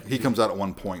fired. Yeah. He comes out at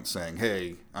one point saying,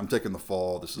 "Hey, I'm taking the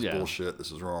fall. This is Yeah. bullshit.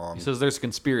 This is wrong." He says there's a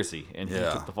conspiracy, and he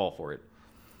Yeah. took the fall for it.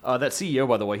 That CEO,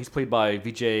 by the way, he's played by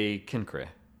Vijay Kinkre.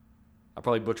 I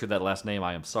probably butchered that last name.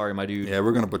 I am sorry, my dude. Yeah,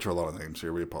 we're gonna butcher a lot of names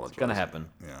here. We apologize. It's gonna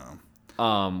happen.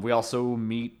 Yeah. We also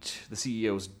meet the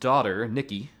CEO's daughter,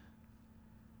 Nikki,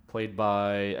 played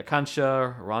by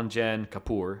Akansha Ranjan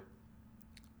Kapoor.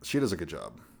 She does a good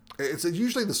job. It's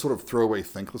usually the sort of throwaway,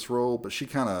 thankless role, but she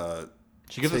kind of...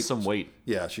 She gives us some weight.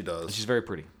 Yeah, she does. She's very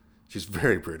pretty. She's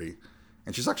very pretty.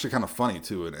 And she's actually kind of funny,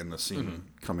 too, in the scene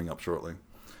coming up shortly.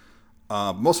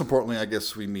 Most importantly, I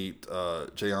guess we meet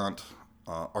Jayant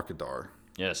Arkadar.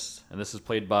 Yes, and this is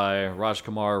played by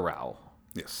Rajkumar Rao.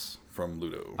 Yes, from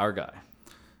Ludo. Our guy.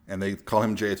 And they call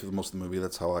him Jay through most of the movie.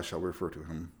 That's how I shall refer to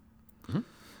him.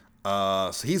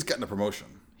 So he's getting a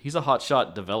promotion. He's a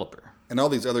hotshot developer. And all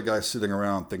these other guys sitting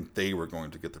around think they were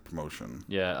going to get the promotion.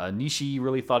 Yeah, Nishi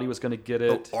really thought he was going to get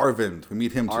it. Oh, Arvind. We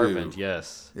meet him, too. Arvind,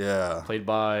 yes. Yeah. Played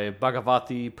by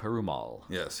Bhagavathi Perumal.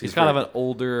 Yes. He's kind of an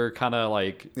older, kind of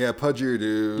like... Yeah, pudgier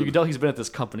dude. You can tell he's been at this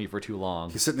company for too long.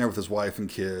 He's sitting there with his wife and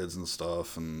kids and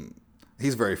stuff, and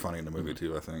he's very funny in the movie,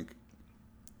 too, I think.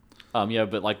 Yeah,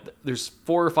 but like, there's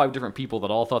 4 or 5 different people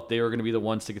that all thought they were going to be the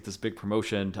ones to get this big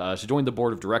promotion to join the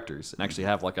board of directors and actually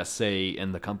have like a say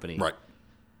in the company. Right.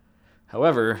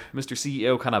 However, Mr.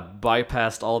 CEO kind of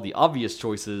bypassed all the obvious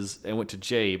choices and went to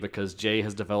Jay because Jay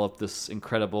has developed this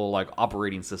incredible like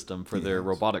operating system for their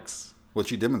robotics. Which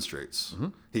he demonstrates.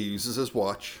 He uses his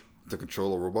watch to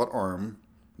control a robot arm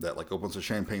that like opens a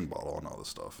champagne bottle and all this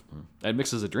stuff. And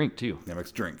mixes a drink too. Yeah,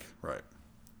 makes drink, right.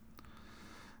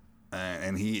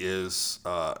 And he is,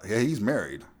 he's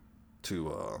married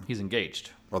to... He's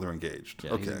engaged. Well, they're engaged.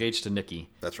 Yeah, okay. he's engaged to Nikki.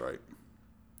 That's right.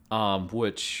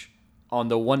 Which... On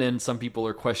the one end, some people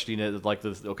are questioning it, like,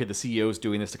 the CEO's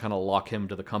doing this to kind of lock him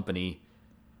to the company.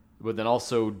 But then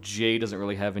also, Jay doesn't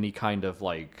really have any kind of,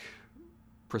 like,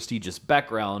 prestigious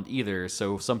background either.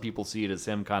 So some people see it as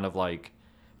him kind of, like,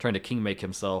 trying to king-make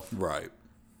himself. Right.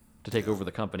 To take over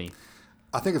the company.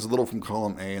 I think it's a little from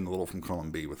column A and a little from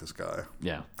column B with this guy.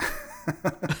 Yeah.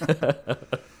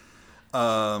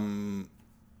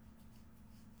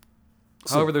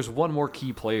 However, there's one more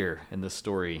key player in this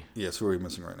story. Yes, who are we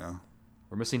missing right now?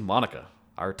 We're missing Monica,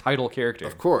 our title character.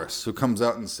 Of course, who comes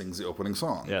out and sings the opening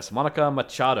song. Yes, Monica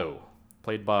Machado,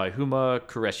 played by Huma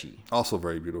Qureshi. Also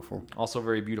very beautiful. Also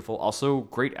very beautiful. Also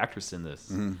great actress in this.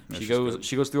 Yeah,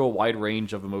 she goes through a wide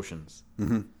range of emotions.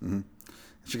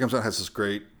 She comes out, has this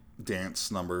great dance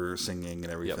number, singing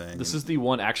and everything. Yep. This is the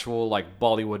one actual like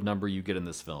Bollywood number you get in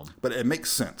this film. But it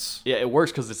makes sense. Yeah, it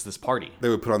works because it's this party. They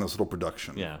would put on this little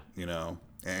production. Yeah. You know,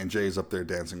 and Jay's up there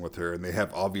dancing with her, and they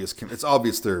have obvious. It's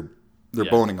obvious they're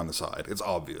boning on the side. It's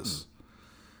obvious.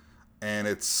 And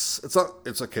it's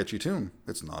a catchy tune.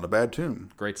 It's not a bad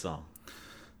tune. Great song.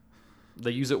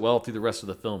 They use it well through the rest of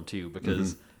the film too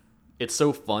because it's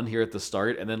so fun here at the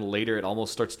start, and then later it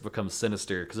almost starts to become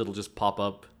sinister because it'll just pop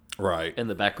up right in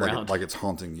the background, like it's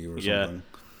haunting you or something.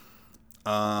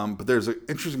 But there's an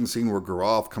interesting scene where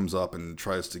Gaurav comes up and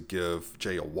tries to give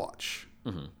Jay a watch.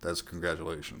 That's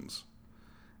congratulations.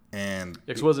 And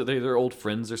was it they're old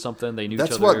friends or something? They knew each other.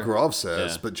 That's what Gaurav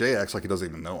says, but Jay acts like he doesn't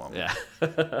even know him. Yeah.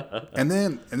 and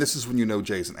this is when you know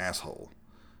Jay's an asshole.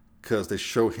 Because they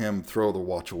show him throw the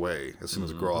watch away as soon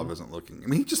as Gaurav isn't looking. I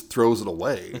mean, he just throws it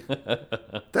away.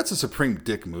 That's a supreme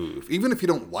dick move. Even if you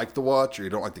don't like the watch or you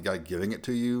don't like the guy giving it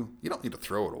to you, you don't need to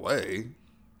throw it away.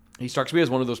 He strikes me as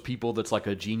one of those people that's like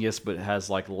a genius but has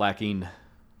like lacking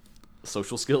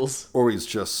social skills. Or he's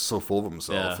just so full of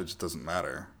himself, Yeah. it just doesn't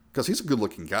matter. Because he's a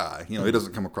good-looking guy. You know, he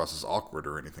doesn't come across as awkward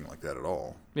or anything like that at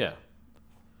all. Yeah.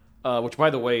 Which,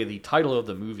 by the way, the title of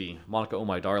the movie, Monica Oh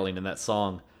My Darling, and that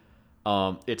song,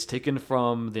 It's taken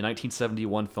from the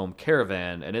 1971 film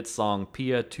Caravan and its song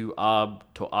Pia tu Ab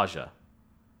to Aja.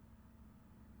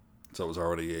 So it was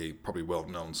already a probably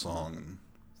well-known song and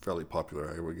fairly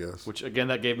popular, I would guess. Which, again,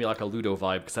 that gave me like a Ludo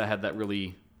vibe because I had that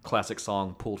really classic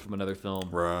song pulled from another film.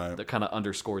 Right. That kind of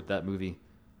underscored that movie.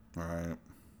 Right.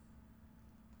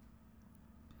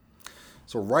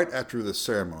 So right after the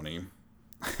ceremony,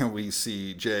 we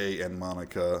see Jay and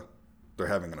Monica. They're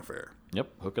having an affair. Yep,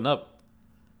 hooking up.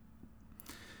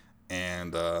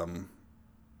 And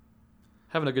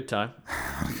having a good time.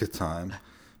 having a good time.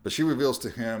 But she reveals to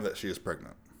him that she is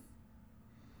pregnant.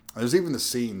 There's even the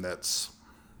scene that's...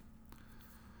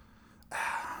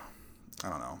 I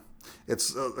don't know.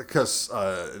 It's because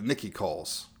Nikki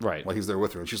calls. Right. While he's there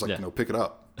with her. And she's like, Yeah. pick it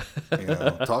up.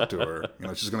 Talk to her.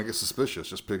 She's going to get suspicious.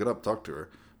 Just pick it up, talk to her.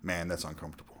 Man, that's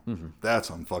uncomfortable. Mm-hmm. That's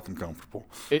unfucking comfortable.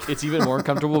 It's even more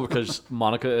uncomfortable because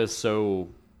Monica is so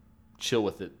chill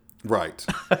with it. Right.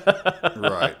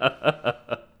 Right.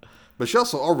 But she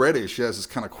also has this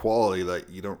kind of quality that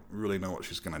you don't really know what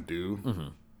she's going to do. Mm-hmm.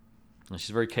 And she's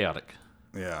very chaotic.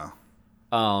 Yeah.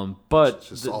 But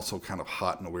she's also kind of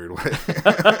hot in a weird way.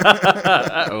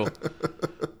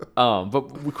 Uh-oh.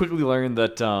 But we quickly learned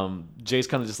that Jay's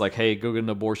kind of just like, hey, go get an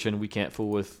abortion. We can't fool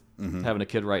with having a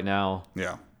kid right now.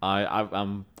 Yeah.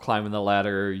 I'm climbing the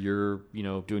ladder. You're,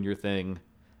 doing your thing.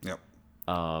 Yep.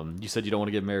 You said you don't want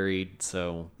to get married,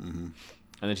 so. Mm-hmm. And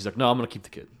then she's like, no, I'm going to keep the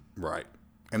kid. Right.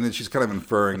 And then she's kind of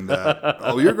inferring that,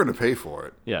 you're going to pay for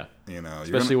it. Yeah.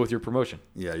 Especially with your promotion.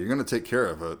 Yeah, you're going to take care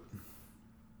of it.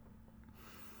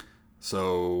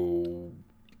 So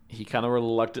he kind of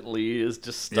reluctantly is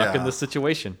just stuck in this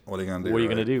situation. What are you going to do? What are you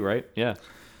going to do, right? Yeah.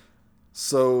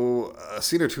 So a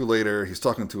scene or two later, he's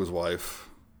talking to his wife,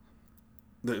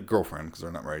 the girlfriend, because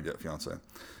they're not married yet, fiance.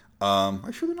 Are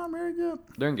you sure they're not married yet?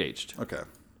 They're engaged. Okay.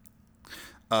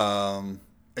 And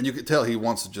you can tell he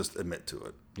wants to just admit to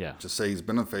it. Yeah. Just say he's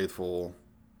been unfaithful.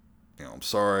 I'm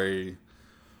sorry.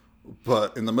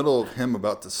 But in the middle of him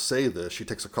about to say this, she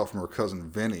takes a call from her cousin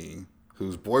Vinny,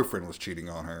 whose boyfriend was cheating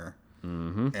on her.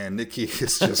 Mm-hmm. And Nikki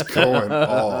is just going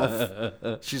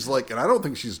off. She's like, and I don't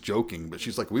think she's joking, but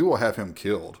she's like, we will have him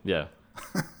killed. Yeah.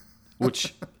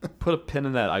 Which, put a pin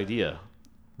in that idea.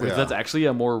 Because Yeah. that's actually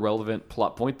a more relevant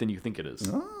plot point than you think it is.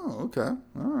 Oh, okay.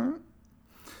 All right.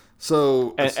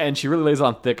 So. And she really lays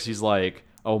on thick. She's like,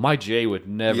 oh, my Jay would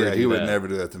never do that. Yeah, he would never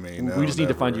do that to me. No, we just need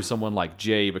to find never. you someone like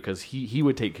Jay because he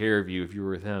would take care of you if you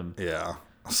were with him. Yeah.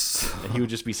 And he would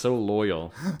just be so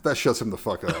loyal. That shuts him the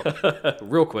fuck up.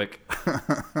 Real quick.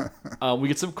 We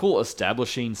get some cool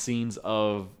establishing scenes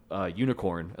of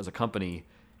Unicorn as a company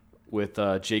with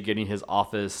Jay getting his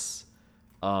office.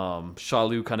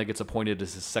 Shalu kind of gets appointed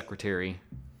as his secretary.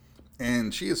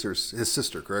 And she is his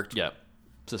sister, correct? Yeah,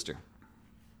 sister.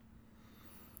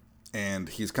 And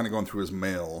he's kind of going through his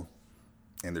mail,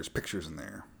 and there's pictures in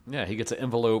there. Yeah, he gets an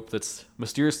envelope that's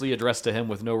mysteriously addressed to him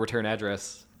with no return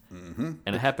address. Mm-hmm.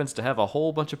 And it happens to have a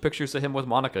whole bunch of pictures of him with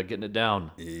Monica getting it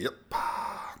down. Yep.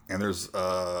 And there's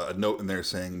a note in there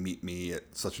saying, meet me at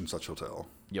such and such hotel.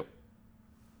 Yep.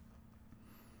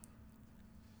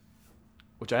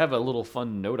 Which I have a little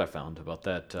fun note I found about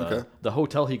that. Okay. The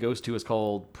hotel he goes to is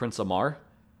called Prince Amar.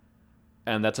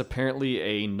 And that's apparently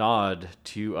a nod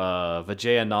to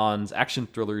Vijay Anand's action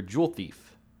thriller Jewel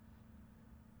Thief.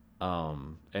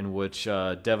 In which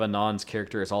Deva Anand's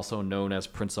character is also known as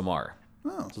Prince Amar.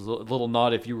 Oh. So a little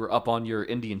nod, if you were up on your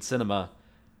Indian cinema,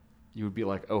 you would be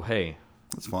like, oh, hey.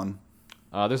 That's fun.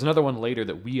 There's another one later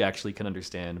that we actually can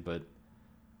understand, but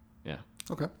yeah.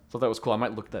 Okay. So that was cool. I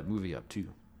might look that movie up, too.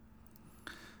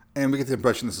 And we get the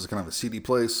impression this is kind of a seedy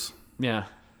place. Yeah.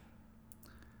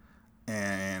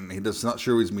 And he does not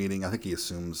sure who he's meeting. I think he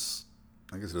assumes,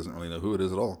 I guess he doesn't really know who it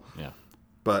is at all. Yeah.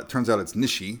 But it turns out it's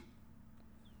Nishi,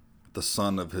 the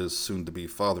son of his soon-to-be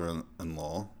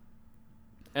father-in-law.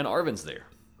 And Arvin's there.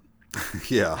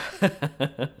 Yeah.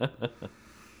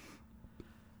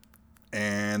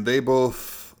 And they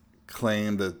both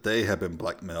claim that they have been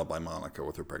blackmailed by Monica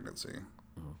with her pregnancy.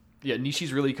 Yeah,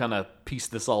 Nishi's really kind of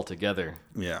pieced this all together.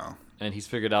 Yeah. And he's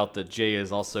figured out that Jay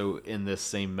is also in this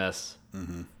same mess.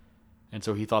 Mm-hmm. And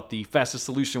so he thought the fastest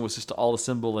solution was just to all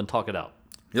assemble and talk it out.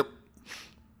 Yep.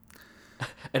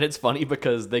 And it's funny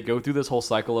because they go through this whole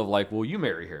cycle of like, well, you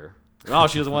marry her. Oh,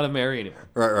 she doesn't want to marry anymore.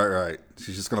 Right.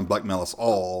 She's just going to blackmail us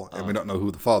all, and we don't know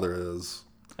who the father is.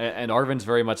 And Arvin's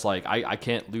very much like, I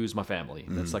can't lose my family.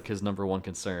 That's like his number one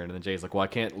concern. And then Jay's like, well, I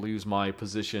can't lose my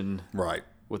position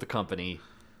with the company.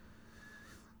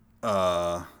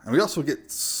 And we also get,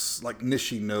 like,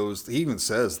 Nishi knows, he even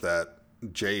says that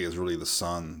Jay is really the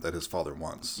son that his father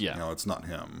wants. Yeah. It's not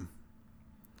him.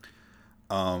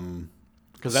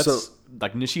 Because that's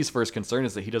like Nishi's first concern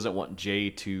is that he doesn't want Jay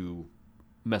to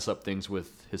mess up things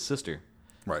with his sister.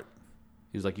 Right.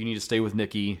 He's like, you need to stay with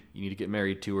Nikki. You need to get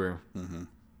married to her. Mm-hmm.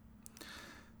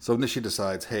 So Nishi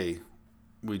decides, hey,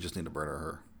 we just need to murder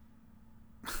her.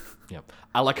 Yeah.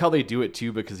 I like how they do it,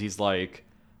 too, because he's like,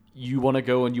 you want to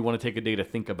go and you want to take a day to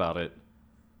think about it.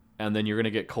 And then you're going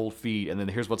to get cold feet. And then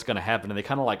here's what's going to happen. And they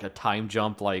kind of like a time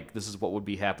jump, like, this is what would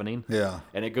be happening. Yeah.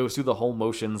 And it goes through the whole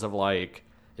motions of, like,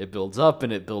 it builds up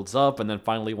and it builds up. And then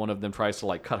finally one of them tries to,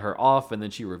 like, cut her off. And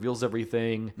then she reveals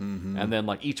everything. Mm-hmm. And then,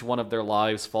 like, each one of their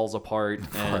lives falls apart.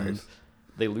 And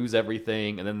they lose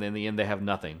everything. And then in the end, they have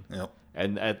nothing. Yep.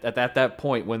 And at that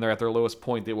point, when they're at their lowest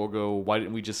point, they will go, why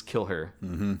didn't we just kill her?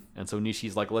 Mm-hmm. And so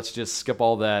Nishi's like, let's just skip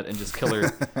all that and just kill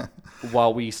her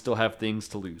while we still have things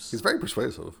to lose. He's very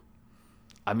persuasive.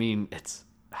 I mean, it's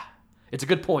a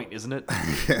good point, isn't it?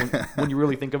 when you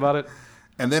really think about it.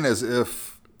 And then as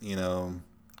if, the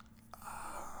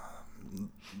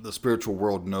spiritual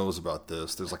world knows about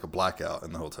this, there's like a blackout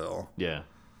in the hotel. Yeah.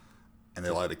 And they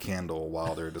light a candle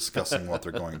while they're discussing what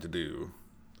they're going to do.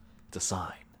 It's a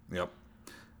sign. Yep.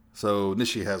 So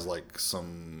Nishi has like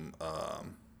some...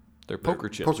 they're poker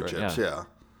chips, Poker right? chips, yeah.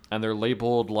 And they're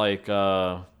labeled like...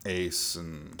 Ace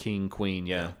and... King, Queen,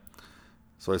 yeah.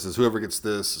 So he says, whoever gets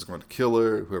this is going to kill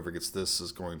her. Whoever gets this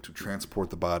is going to transport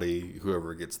the body.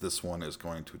 Whoever gets this one is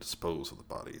going to dispose of the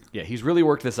body. Yeah, he's really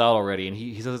worked this out already, and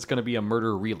he says it's going to be a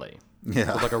murder relay. Yeah.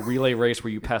 So it's like a relay race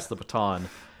where you pass the baton,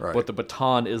 right. But the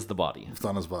baton is the body. It's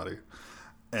on his body.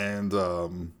 And he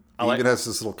even has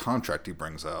this little contract he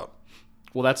brings out.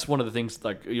 Well, that's one of the things,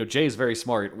 like, Jay is very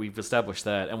smart. We've established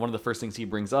that. And one of the first things he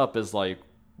brings up is like,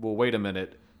 well, wait a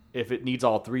minute. If it needs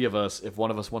all three of us, if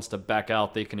one of us wants to back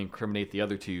out, they can incriminate the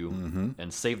other two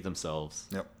and save themselves.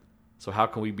 Yep. So how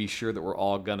can we be sure that we're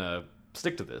all going to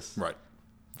stick to this? Right.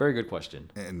 Very good question.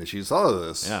 And Nishi's thought of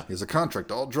this. Yeah. He has a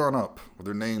contract all drawn up with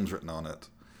their names written on it,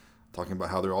 talking about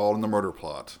how they're all in the murder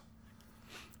plot.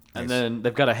 And then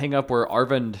they've got a hang up where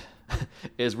Arvind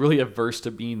is really averse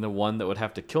to being the one that would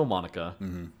have to kill Monica.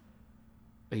 Mm-hmm.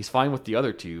 He's fine with the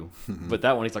other two, but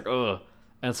that one he's like, ugh.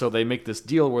 And so they make this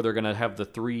deal where they're going to have the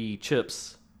 3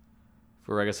 chips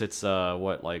for, I guess it's,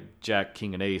 Jack,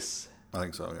 King, and Ace. I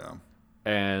think so, yeah.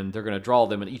 And they're going to draw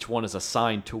them, and each one is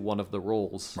assigned to one of the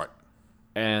roles. Right.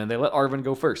 And they let Arvind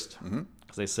go first.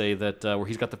 Because they say that where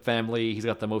he's got the family, he's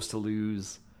got the most to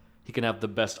lose, he can have the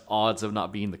best odds of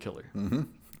not being the killer.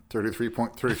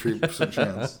 33.33%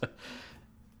 chance.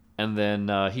 And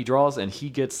then he draws, and he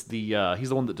gets he's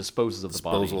the one that disposes of the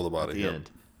body. Disposal of the body, at the yep.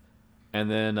 end. And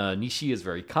then Nishi is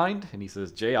very kind, and he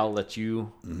says, Jay, I'll let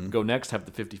you go next, have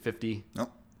the 50-50.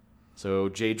 Yep. So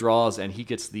Jay draws, and he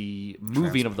gets the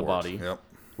moving of the body, Yep.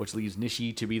 which leaves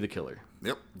Nishi to be the killer.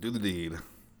 Yep. Do the deed.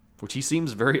 Which he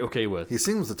seems very okay with. He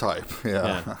seems the type,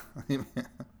 yeah.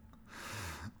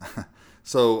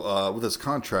 So with his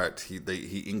contract,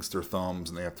 he inks their thumbs,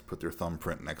 and they have to put their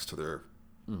thumbprint next to their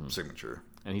signature.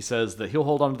 And he says that he'll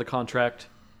hold on to the contract,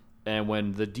 and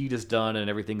when the deed is done and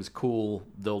everything's cool,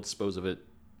 they'll dispose of it,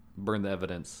 burn the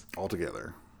evidence. All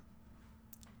together.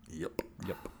 Yep.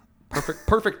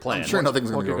 Perfect plan. I'm sure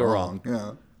nothing's going to What go could wrong.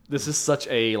 Yeah. This is such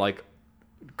a,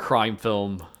 crime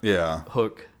film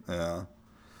hook. Yeah.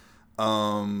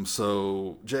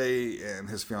 So Jay and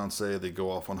his fiance, they go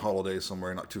off on holiday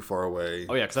somewhere not too far away.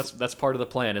 Oh yeah, because that's part of the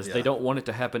plan is they don't want it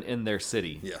to happen in their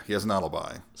city. Yeah, he has an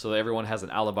alibi. So everyone has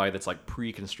an alibi that's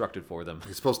pre-constructed for them.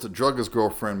 He's supposed to drug his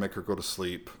girlfriend, make her go to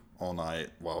sleep all night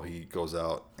while he goes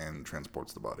out and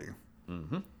transports the body.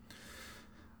 Mm-hmm.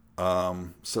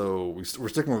 So we're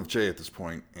sticking with Jay at this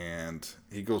point, and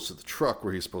he goes to the truck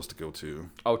where he's supposed to go to.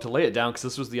 Oh, to lay it down, because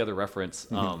this was the other reference.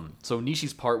 So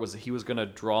Nishi's part was that he was going to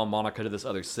draw Monica to this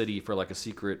other city for a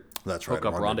secret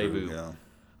hookup rendezvous.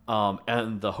 Yeah.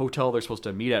 And the hotel they're supposed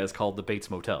to meet at is called the Bates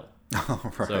Motel.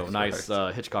 Right, so nice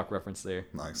Hitchcock reference there.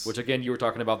 Nice. Which again, you were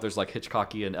talking about. There's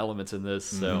Hitchcockian elements in this,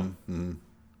 so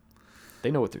they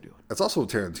know what they're doing. It's also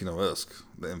Tarantino-esque,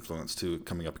 the influence too,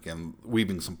 coming up again,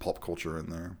 weaving some pulp culture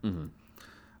in there.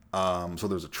 So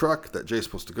there's a truck that Jay's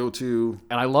supposed to go to.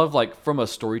 And I love, from a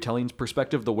storytelling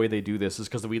perspective, the way they do this is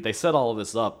because they set all of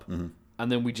this up,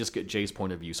 and then we just get Jay's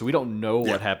point of view. So we don't know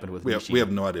what happened with Nishi. We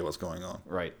have no idea what's going on.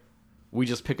 Right. We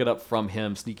just pick it up from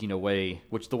him sneaking away,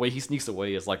 which the way he sneaks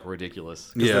away is,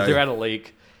 ridiculous. Yeah. They're at a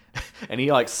lake, and he,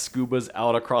 scubas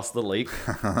out across the lake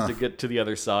to get to the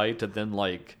other side to then,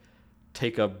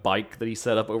 take a bike that he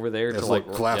set up over there. It's a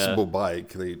collapsible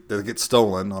bike. They get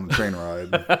stolen on a train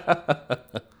ride.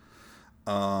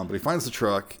 But he finds the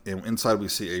truck, and inside we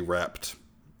see a wrapped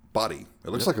body. It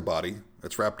looks like a body.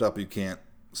 It's wrapped up. You can't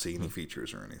see any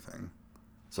features or anything.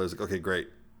 So he's like, okay, great.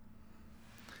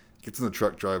 Gets in the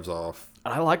truck, drives off.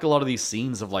 And I like a lot of these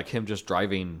scenes of like him just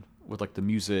driving with like the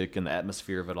music and the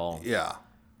atmosphere of it all. Yeah.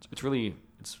 It's really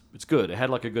it's good. It had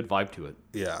like a good vibe to it.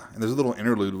 Yeah. And there's a little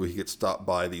interlude where he gets stopped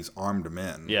by these armed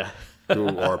men. Yeah.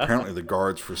 Who are apparently the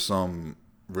guards for some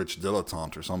rich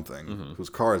dilettante or something, whose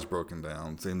car is broken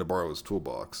down, saying to borrow his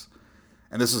toolbox.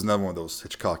 And this is another one of those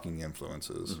Hitchcocking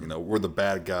influences, where the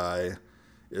bad guy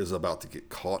is about to get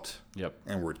caught. Yep.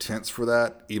 And we're tense for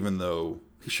that, even though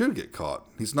he should get caught.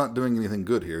 He's not doing anything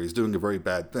good here. He's doing a very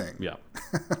bad thing. Yeah.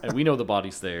 And we know the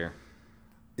body's there.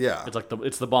 Yeah.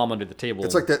 It's the bomb under the table.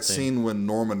 It's like that scene when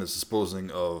Norman is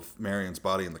disposing of Marion's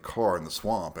body in the car in the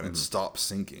swamp, and it stops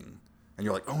sinking. And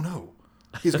you're like, oh no,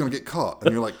 he's going to get caught.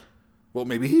 And you're like, well,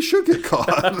 maybe he should get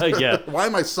caught. Yeah. Why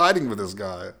am I siding with this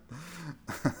guy?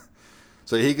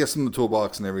 So he gets in the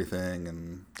toolbox and everything,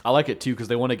 and I like it too because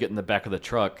they want to get in the back of the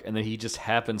truck, and then he just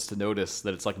happens to notice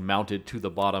that it's like mounted to the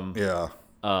bottom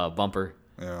bumper.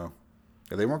 Yeah,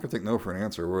 they weren't gonna take no for an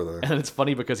answer, were they? And it's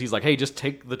funny because he's like, "Hey, just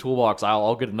take the toolbox.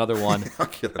 I'll get another one."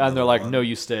 And they're like, "No,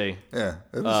 you stay. Yeah.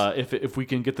 If we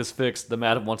can get this fixed, the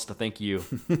madam wants to thank you."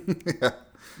 Yeah.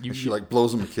 She like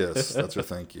blows him a kiss. That's her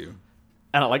thank you.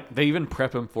 And I like they even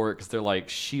prep him for it because they're like,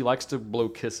 she likes to blow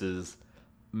kisses.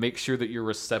 Make sure that you're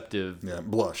receptive. Yeah,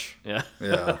 blush. Yeah.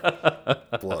 Yeah.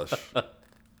 Blush.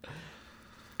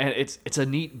 And it's a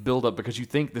neat build-up because you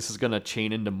think this is going to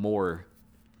chain into more.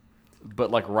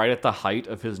 But like right at the height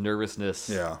of his nervousness,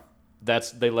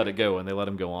 they let it go and they let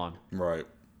him go on. Right.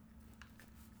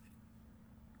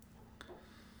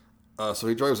 So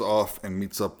he drives off and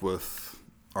meets up with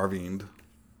Arvind,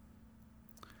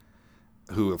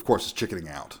 who, of course, is chickening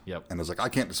out. Yep. And is like, I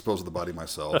can't dispose of the body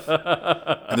myself.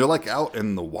 And they're like out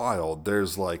in the wild.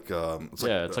 There's like...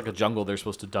 it's like a jungle they're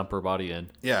supposed to dump her body in.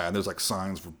 Yeah, and there's like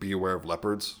signs for be aware of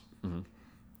leopards. Mm-hmm.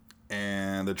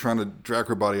 And they're trying to drag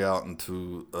her body out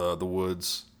into the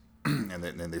woods. And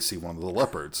then they see one of the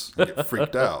leopards and get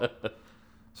freaked out.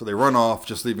 So they run off,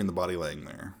 just leaving the body laying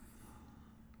there.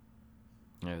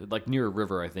 Yeah, like near a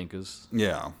river, I think, is...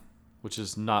 Yeah. Which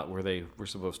is not where they were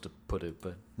supposed to put it,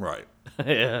 but... Right.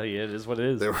 yeah, it is what it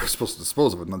is. They were supposed to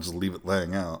dispose of it, not just leave it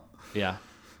laying out. Yeah.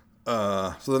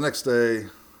 So the next day,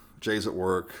 Jay's at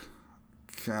work,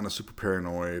 kind of super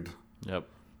paranoid. Yep.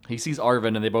 He sees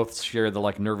Arvind, and they both share the,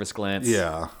 like, nervous glance.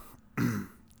 Yeah. And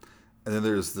then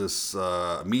there's this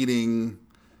meeting,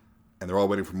 and they're all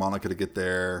waiting for Monica to get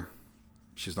there.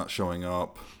 She's not showing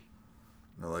up.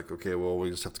 They're like, okay, well,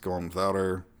 we just have to go on without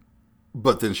her.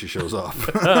 But then she shows up.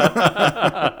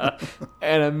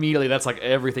 And immediately that's like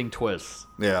everything twists.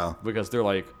 Yeah. Because they're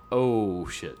like, oh,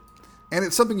 shit. And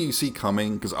it's something you see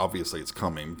coming, because obviously it's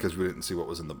coming, because we didn't see what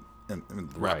was in the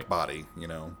wrapped body,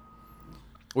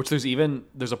 Which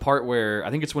there's a part where, I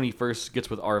think it's when he first gets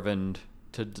with Arvind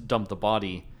to dump the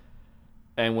body.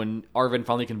 And when Arvind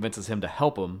finally convinces him to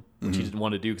help him, which he didn't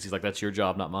want to do because he's like, that's your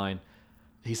job, not mine.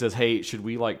 He says, hey, should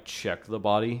we, like, check the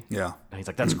body? Yeah. And he's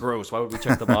like, that's gross. Why would we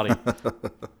check the body?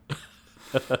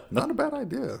 Not a bad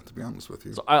idea, to be honest with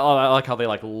you. So I like how they,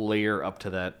 like, layer up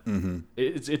to that. Mm-hmm.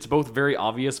 It's both very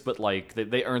obvious, but, like,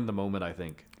 they earn the moment, I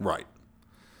think. Right.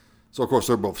 So, of course,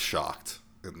 they're both shocked.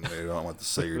 And they don't know what to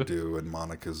say or do. And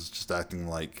Monica's just acting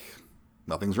like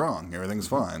nothing's wrong. Everything's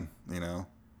fine,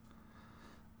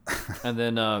 And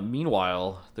then,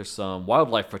 meanwhile, there's some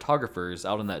wildlife photographers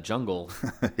out in that jungle.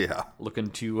 Yeah. Looking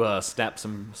to snap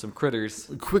some critters.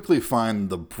 We quickly find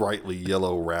the brightly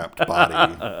yellow wrapped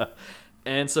body.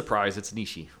 And surprise, it's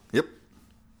Nishi. Yep.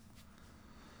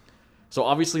 So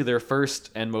obviously their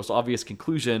first and most obvious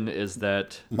conclusion is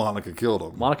that Monica killed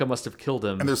him. Monica must have killed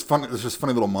him. And there's just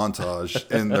funny little montage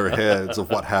in their heads of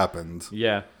what happened.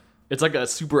 Yeah. It's like a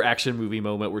super action movie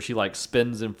moment where she like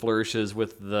spins and flourishes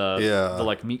with the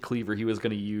like meat cleaver he was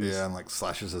going to use. Yeah, and like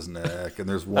slashes his neck. And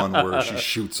there's one where she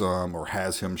shoots him or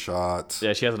has him shot.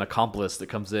 Yeah, she has an accomplice that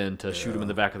comes in to shoot him in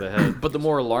the back of the head. But the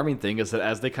more alarming thing is that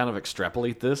as they kind of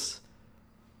extrapolate this,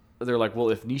 they're like, well,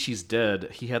 if Nishi's dead,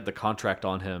 he had the contract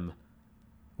on him.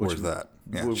 Where's that?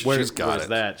 Yeah, she's got where's it.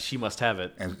 that? She must have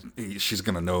it. And she's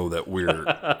going to know that we're...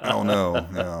 oh, no.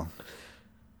 Yeah.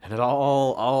 And it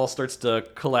all starts to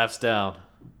collapse down.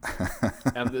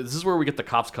 And this is where we get the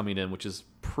cops coming in, which is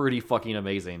pretty fucking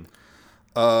amazing.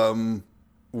 One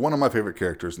of my favorite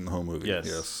characters in the whole movie.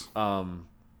 Yes. Vijay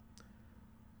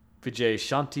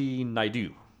Shanti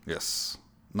Naidu. Yes.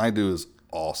 Naidu is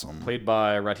awesome. Played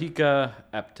by Radhika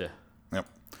Apte. Yep.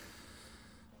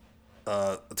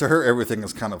 To her, everything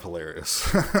is kind of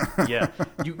hilarious. Yeah.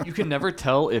 You can never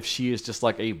tell if she is just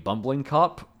like a bumbling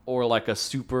cop or like a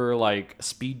super like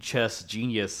speed chess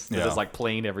genius that is like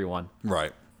playing everyone.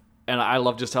 Right. And I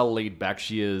love just how laid back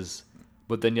she is,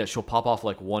 but then yet she'll pop off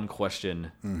like one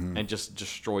question and just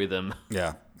destroy them.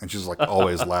 Yeah, and she's like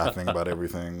always laughing about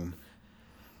everything.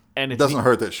 And It doesn't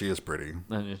hurt that she is pretty.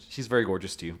 and she's very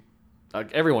gorgeous too.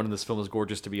 Like, everyone in this film is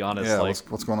gorgeous, to be honest. Yeah, like,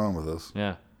 what's going on with this?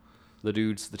 yeah, the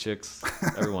dudes, the chicks,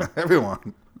 everyone.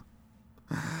 Everyone.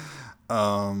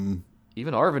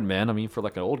 Even Arvin, man. I mean, for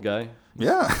like an old guy.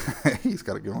 Yeah, he's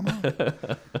got it going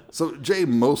on. So Jay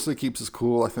mostly keeps his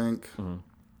cool, I think.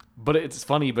 But it's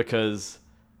funny because,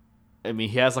 I mean,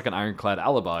 he has like an ironclad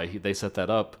alibi. They set that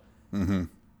up. Mm-hmm.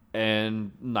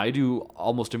 And Naidu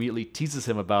almost immediately teases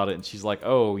him about it. And she's like,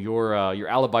 oh, your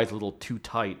alibi's a little too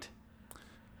tight.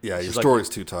 Yeah, your She's like- story's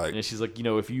too tight. And she's like,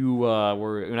 if you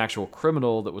were an actual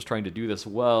criminal that was trying to do this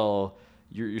well,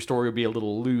 your story would be a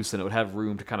little loose and it would have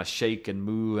room to kind of shake and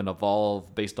move and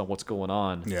evolve based on what's going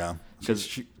on. Yeah,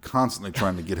 she's constantly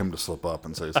trying to get him to slip up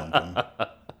and say something.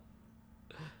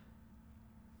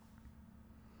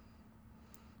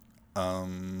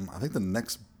 I think the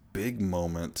next big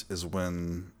moment is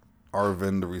when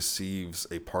Arvind receives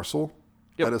a parcel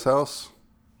at his house.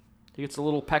 He gets a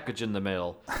little package in the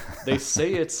mail. They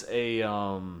say it's it's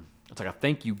like a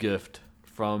thank you gift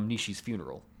from Nishi's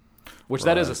funeral, which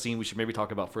that is a scene we should maybe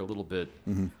talk about for a little bit.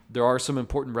 Mm-hmm. There are some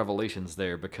important revelations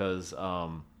there because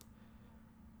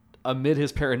amid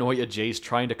his paranoia, Jay's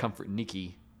trying to comfort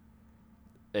Nikki,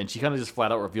 and she kind of just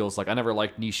flat out reveals, like, I never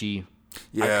liked Nishi.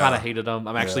 Yeah. I kind of hated him.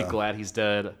 I'm actually glad he's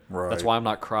dead. Right. That's why I'm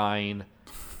not crying.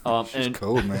 She's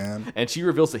cold, man. And she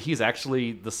reveals that he's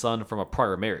actually the son from a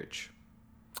prior marriage.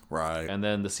 Right. And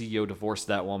then the CEO divorced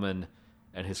that woman,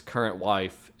 and his current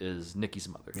wife is Nikki's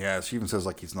mother. Yeah, she even says,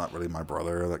 like, he's not really my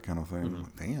brother, that kind of thing. Mm-hmm.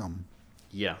 Like, damn.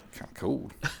 Yeah. Kind of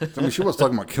cold. I mean, she was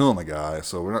talking about killing the guy,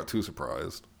 so we're not too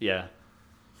surprised. Yeah.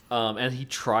 And he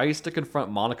tries to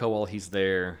confront Monica while he's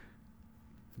there,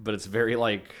 but it's very,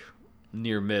 like,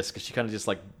 near miss, because she kind of just,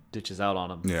 like, ditches out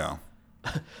on him. Yeah.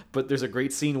 But there's a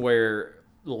great scene where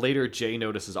later Jay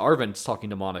notices Arvind's talking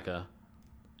to Monica,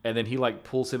 and then he, like,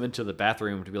 pulls him into the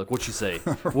bathroom to be like, what'd you say?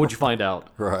 What'd you find out?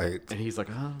 Right. And he's like,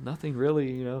 nothing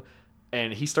really,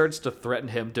 And he starts to threaten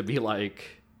him to be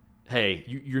like, hey,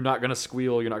 you're not going to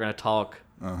squeal, you're not going to talk.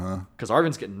 Because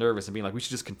Arvin's getting nervous and being like, we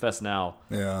should just confess now.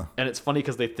 Yeah. And it's funny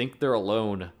because they think they're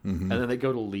alone, and then they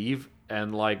go to leave,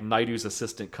 and, like, Naidu's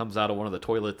assistant comes out of one of the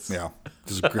toilets. Yeah.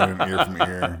 Just grinning ear from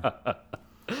ear.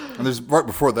 And there's right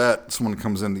before that, someone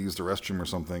comes in to use the restroom or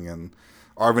something, and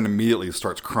Arvin immediately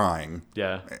starts crying.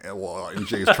 Yeah. And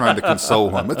Jay's trying to console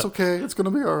him. It's okay. It's going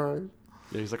to be all right.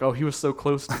 Yeah, he's like, oh, he was so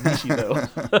close to Nishi,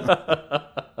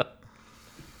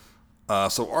 though.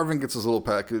 So Arvin gets his little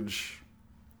package,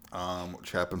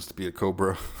 which happens to be a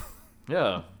cobra.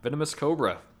 Yeah, venomous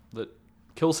cobra that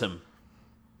kills him.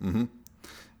 Mm-hmm.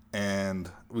 And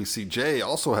we see Jay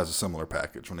also has a similar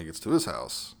package when he gets to his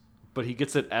house. But he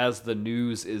gets it as the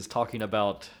news is talking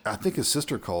about... I think his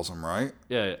sister calls him, right?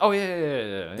 Yeah. Oh,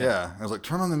 yeah. Yeah. I was like,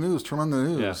 turn on the news.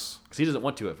 Yeah, because he doesn't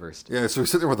want to at first. Yeah, so he's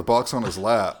sitting there with the box on his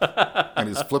lap, and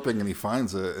he's flipping, and he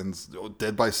finds it, and it's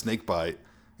dead by snake bite.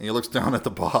 And he looks down at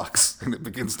the box, and it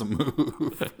begins to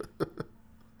move.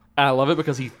 And I love it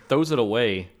because he throws it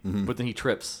away, but then he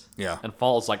trips. Yeah. And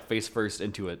falls, like, face first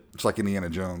into it. It's like Indiana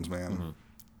Jones, man.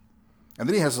 And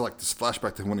then he has, like, this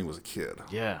flashback to when he was a kid.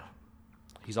 Yeah.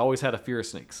 He's always had a fear of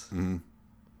snakes. And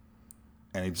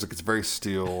he just gets very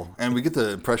still. And we get the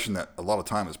impression that a lot of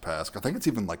time has passed. I think it's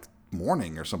even, like,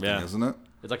 morning or something, isn't it?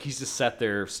 It's like he's just sat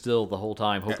there still the whole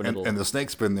time, hoping it'll... And the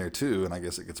snake's been there, too, and I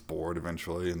guess it gets bored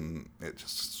eventually, and it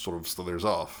just sort of slithers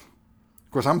off.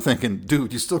 Of course, I'm thinking,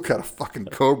 dude, you still got a fucking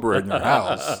cobra in your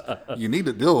house. You need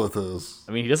to deal with this.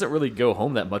 I mean, he doesn't really go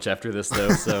home that much after this,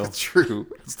 though, so... It's true.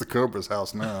 It's the cobra's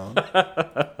house now.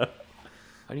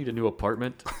 I need a new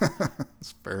apartment.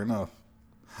 It's fair enough.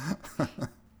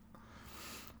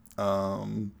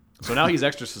 So now he's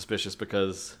extra suspicious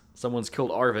because someone's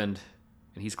killed Arvind,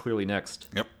 and he's clearly next.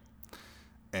 Yep.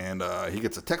 And he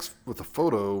gets a text with a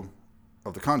photo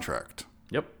of the contract.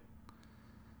 Yep.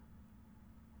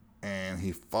 And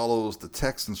he follows the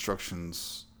text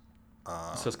instructions.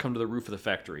 It says, come to the roof of the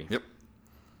factory. Yep.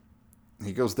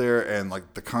 He goes there, and,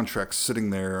 like, the contract's sitting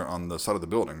there on the side of the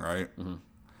building, right?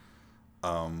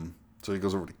 So he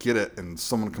goes over to get it, and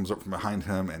someone comes up from behind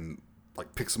him and,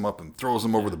 like, picks him up and throws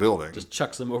him over the building. Just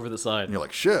chucks him over the side. And you're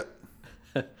like, shit.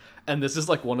 And this is,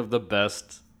 like, one of the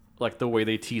best, like, the way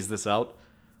they tease this out.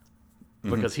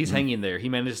 Because he's hanging there. He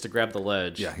manages to grab the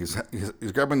ledge. Yeah, he's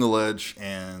grabbing the ledge,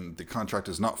 and the contract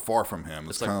is not far from him.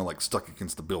 It's kind of like stuck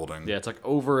against the building. Yeah, it's like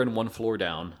over and one floor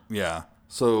down. Yeah.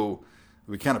 So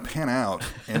we kind of pan out,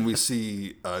 and we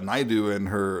see Naidu and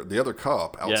the other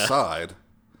cop outside. Yeah.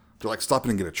 They're like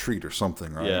stopping to get a treat or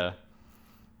something, right?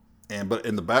 Yeah. But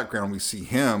in the background, we see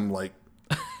him like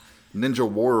ninja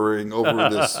warring over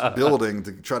this building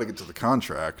to try to get to the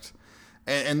contract.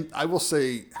 And I will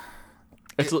say,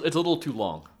 it's a little too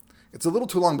long. it's a little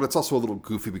too long, but it's also a little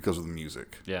goofy because of the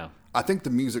music. Yeah. I think the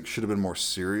music should have been more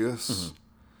serious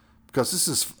because this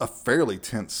is a fairly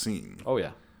tense scene. Oh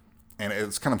yeah. And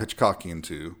it's kind of Hitchcockian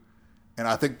too. And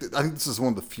I think this is one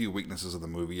of the few weaknesses of the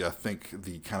movie. I think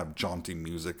the kind of jaunty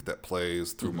music that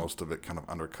plays through most of it kind of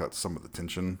undercuts some of the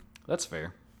tension. That's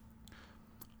fair.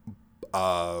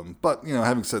 But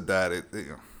having said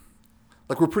that,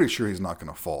 like we're pretty sure he's not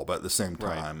going to fall. But at the same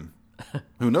time,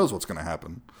 who knows what's going to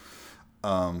happen?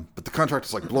 But the contract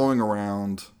is like blowing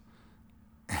around,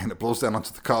 and it blows down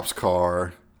onto the cop's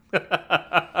car.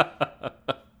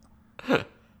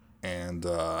 And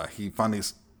he finally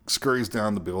scurries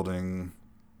down the building,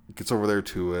 gets over there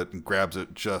to it, and grabs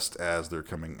it just as they're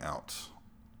coming out.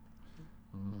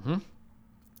 Mm-hmm.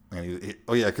 And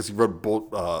because he wrote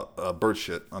bird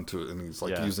shit onto it, and he's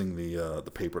like using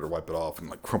the paper to wipe it off and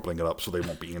like crumpling it up so they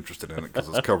won't be interested in it because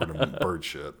it's covered in bird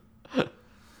shit.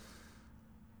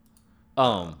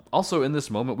 Also, in this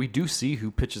moment, we do see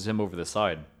who pitches him over the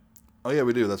side. Oh yeah,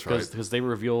 we do. That's right. Because they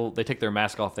take their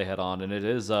mask off they had on, and it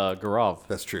is Gaurav.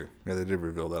 That's true. Yeah, they did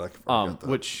reveal that. I forgot that.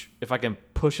 Which, if I can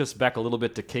push us back a little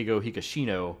bit to Keigo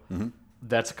Higashino,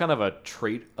 that's kind of a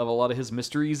trait of a lot of his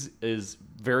mysteries. Is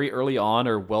very early on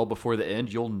or well before the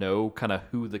end, you'll know kind of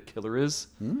who the killer is,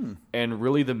 and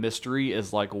really the mystery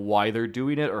is like why they're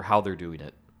doing it or how they're doing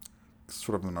it.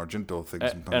 Sort of an Argento thing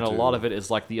sometimes. And a lot of it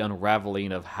is like the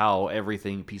unraveling of how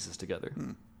everything pieces together.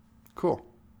 Cool.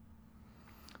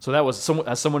 So that was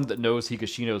as someone that knows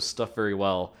Higashino's stuff very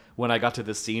well. When I got to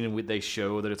this scene and they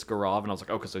show that it's Gaurav, and I was like,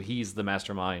 okay, so he's the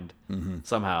mastermind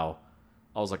somehow.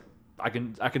 I was like, I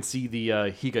can see the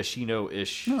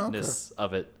Higashino-ishness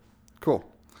of it. Cool.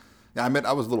 Yeah,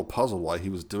 I was a little puzzled why he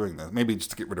was doing that. Maybe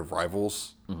just to get rid of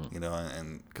rivals,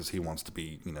 and because he wants to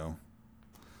be,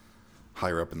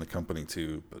 higher up in the company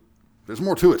too. But there's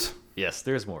more to it. Yes,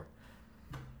 there's more.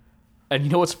 And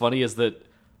you know what's funny is that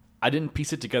I didn't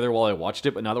piece it together while I watched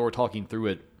it, but now that we're talking through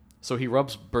it, so he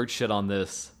rubs bird shit on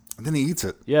this. And then he eats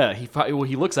it. Yeah,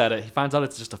 he looks at it. He finds out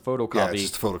it's just a photocopy. Yeah, it's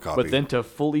just a photocopy. But then to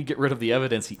fully get rid of the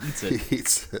evidence, he eats it. He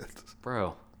eats it.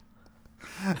 Bro.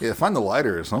 Yeah, find the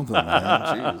lighter or something,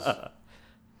 man. Jeez.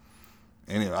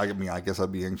 Anyway, I guess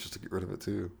I'd be anxious to get rid of it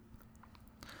too.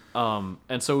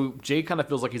 And so Jay kind of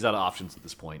feels like he's out of options at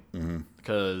this point.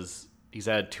 Because he's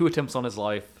had 2 attempts on his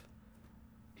life.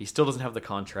 He still doesn't have the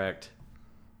contract.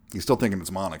 He's still thinking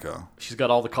it's Monica. She's got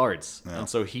all the cards. Yeah. And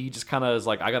so he just kind of is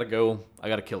like, I got to go. I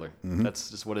got to kill her.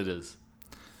 That's just what it is.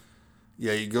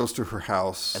 Yeah, he goes to her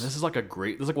house. And this is like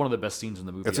one of the best scenes in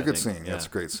the movie. It's a good scene. Yeah, it's a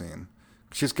great scene.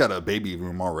 She's got a baby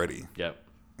room already. Yep.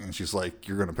 And she's like,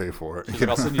 you're going to pay for it. She's like,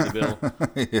 I'll send you the bill.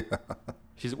 Yeah.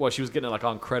 She was getting it like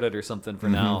on credit or something for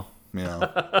now.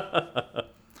 Yeah.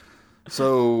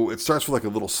 So it starts with like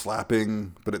a little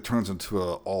slapping, but it turns into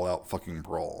a all-out fucking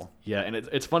brawl. Yeah, and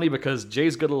it's funny because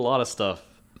Jay's good at a lot of stuff.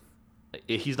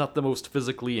 He's not the most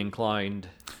physically inclined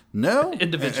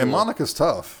individual. And Monica's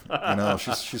tough.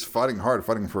 She's fighting hard,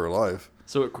 fighting for her life.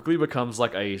 So it quickly becomes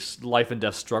like a life and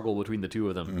death struggle between the two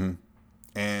of them.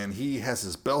 And he has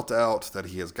his belt out that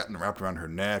he has gotten wrapped around her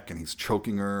neck, and he's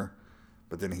choking her.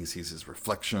 But then he sees his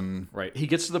reflection. Right. He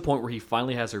gets to the point where he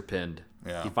finally has her pinned.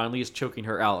 Yeah. He finally is choking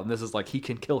her out, and this is like he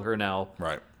can kill her now.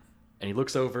 Right. And he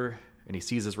looks over, and he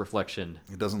sees his reflection.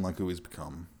 He doesn't like who he's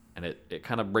become. And it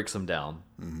kind of breaks him down.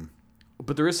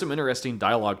 But there is some interesting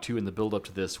dialogue, too, in the build-up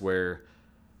to this where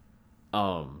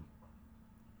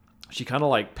she kind of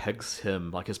like pegs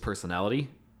him, like his personality.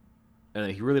 And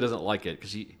he really doesn't like it,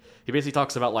 because he basically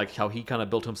talks about like how he kind of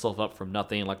built himself up from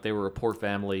nothing, like they were a poor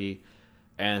family,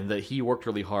 and that he worked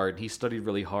really hard, he studied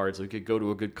really hard so he could go to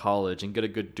a good college and get a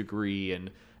good degree and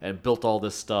built all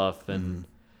this stuff and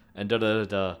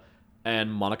da-da-da-da.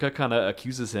 And Monica kind of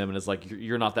accuses him and is like,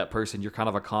 you're not that person. You're kind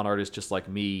of a con artist just like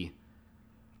me.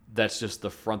 That's just the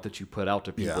front that you put out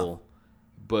to people. Yeah.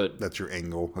 But that's your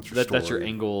angle. That's your story. That's your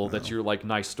angle. Yeah. That's your like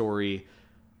nice story.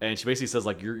 And she basically says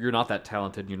like, you're not that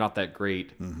talented. You're not that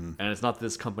great. And it's not that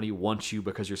this company wants you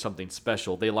because you're something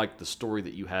special. They like the story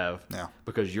that you have. Yeah.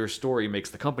 Because your story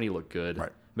makes the company look good.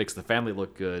 Right. Makes the family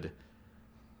look good.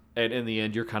 And in the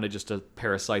end, you're kind of just a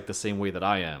parasite the same way that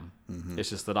I am. It's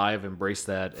just that I have embraced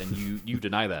that, and you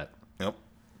deny that. Yep.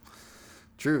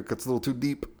 True. It gets a little too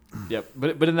deep. Yep.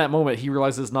 But in that moment, he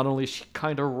realizes not only is she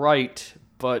kind of right,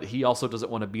 but he also doesn't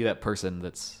want to be that person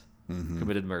that's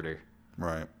committed murder.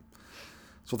 Right.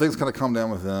 So things kind of calm down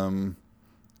with them,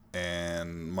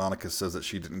 and Monica says that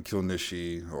she didn't kill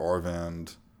Nishi or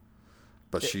Arvind,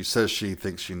 but she says she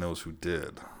thinks she knows who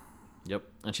did. Yep.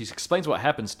 And she explains what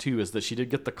happens, too, is that she did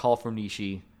get the call from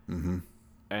Nishi,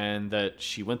 and that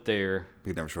she went there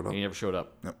He never showed up. and he never showed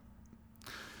up. Yep.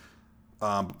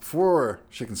 Before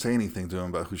she can say anything to him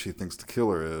about who she thinks the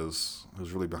killer is,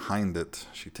 who's really behind it,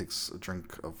 she takes a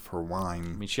drink of her I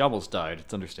wine. mean, she almost died.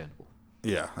 It's understandable.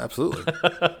 Yeah, absolutely.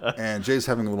 And Jay's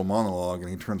having a little monologue, and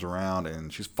he turns around,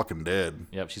 and she's fucking dead.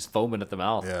 Yep, she's foaming at the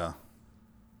mouth. Yeah.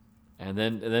 And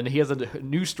then he has a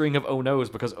new string of oh no's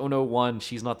because oh no 1,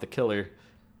 she's not the killer.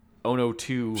 Oh no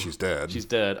 2, She's dead. She's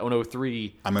dead. Oh no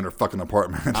 3, I'm in her fucking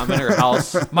apartment. I'm in her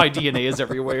house. My DNA is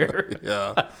everywhere.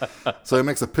 Yeah. So he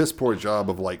makes a piss poor job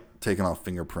of like taking off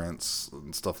fingerprints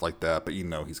and stuff like that, but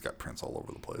he's got prints all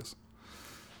over the place.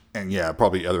 And yeah,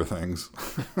 probably other things.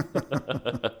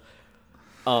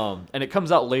 And it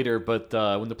comes out later, but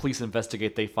when the police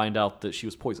investigate, they find out that she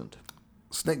was poisoned.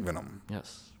 Snake venom,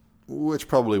 Yes. which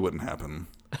probably wouldn't happen.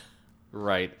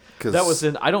 Right. 'Cause- That was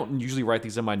I don't usually write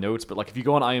these in my notes, but like if you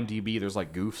go on IMDb, there's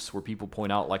like goofs where people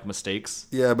point out like mistakes.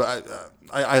 Yeah, but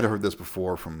I had heard this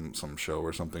before from some show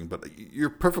or something, but you're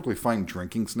perfectly fine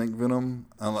drinking snake venom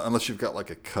unless you've got like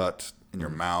a cut in your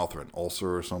mouth or an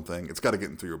ulcer or something. It's got to get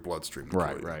into your bloodstream. to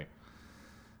kill you. Right.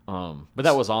 But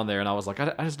that was on there, and I was like,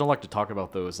 I just don't like to talk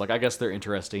about those. Like, I guess they're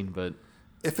interesting, but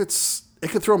It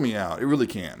could throw me out. It really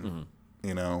can.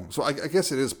 So I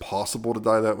guess it is possible to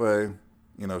die that way.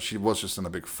 She was just in a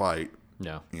big fight.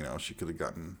 yeah, She could have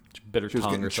gotten bitter she was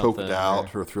tongue getting or choked something. out.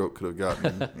 Her throat could have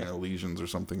gotten lesions or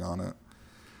something on it.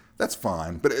 That's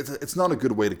fine, but it's not a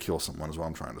good way to kill someone. Is what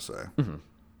I'm trying to say. It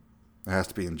has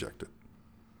to be injected.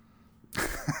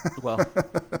 Well,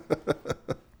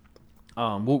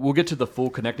 we'll get to the full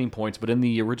connecting points, but in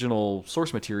the original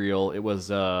source material, it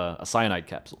was a cyanide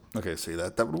capsule. Okay, see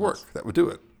that would work. That would do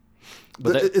it.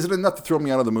 But Is it enough to throw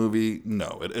me out of the movie?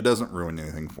 No, it doesn't ruin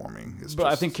anything for me. It's But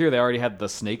I just- think here they already had the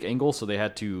snake angle, so they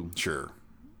had to sure,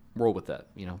 roll with that,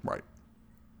 right.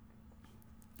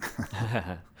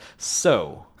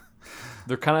 So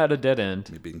they're kind of at a dead end.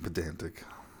 Me being pedantic.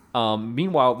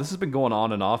 Meanwhile, this has been going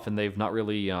on and off, and they've not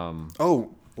really. Oh, well,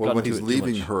 Got when into he's it too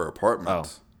leaving much. her apartment,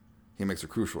 Oh. he makes a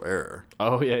crucial error.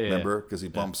 Oh yeah. Remember? Because he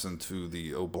bumps into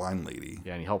the blind lady,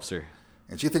 Yeah, and he helps her.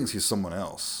 and she thinks he's someone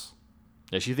else.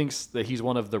 Yeah, she thinks that he's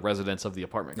one of the residents of the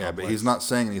apartment Yeah, complex. but he's not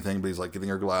saying anything, but he's like getting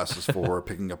her glasses for her,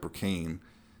 picking up her cane,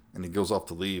 and he goes off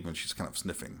to leave, and she's kind of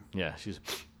sniffing. Yeah, she's.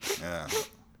 Yeah.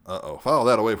 Uh-oh. File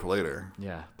that away for later.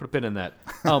 Yeah, put a pin in that.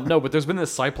 No, but there's been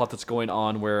this side plot that's going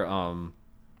on where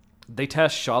they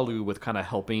task Shalu with kind of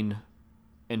helping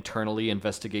internally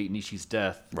investigate Nishi's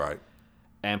death. Right.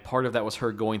 And part of that was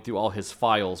her going through all his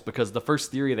files, because the first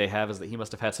theory they have is that he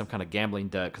must have had some kind of gambling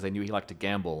debt because they knew he liked to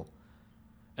gamble.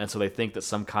 And so they think that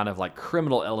some kind of like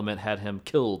criminal element had him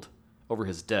killed over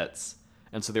his debts.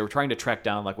 And so they were trying to track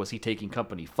down, like, was he taking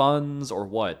company funds or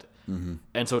what? Mm-hmm.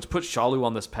 And so it's put Shalu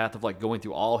on this path of like going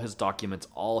through all his documents,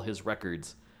 all his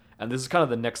records. And this is kind of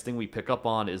the next thing we pick up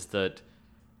on, is that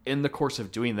in the course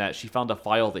of doing that, she found a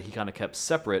file that he kind of kept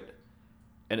separate.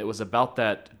 And it was about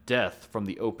that death from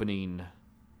the opening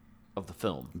of the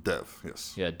film. Dev,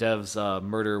 yes. Yeah, Dev's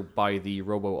murder by the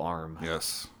robo-arm.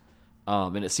 Yes.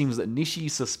 And it seems that Nishi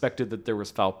suspected that there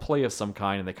was foul play of some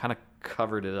kind, and they kind of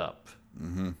covered it up.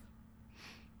 Mm-hmm.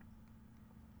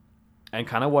 And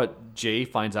kind of what Jay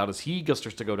finds out is he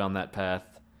starts to go down that path.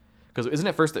 Because isn't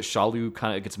it first that Shalu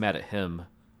kind of gets mad at him?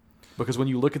 Because when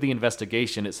you look at the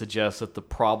investigation, it suggests that the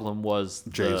problem was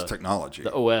Jay's technology.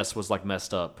 The OS was like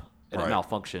messed up and Right. it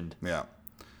malfunctioned. Yeah.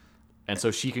 And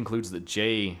so she concludes that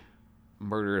Jay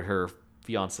murdered her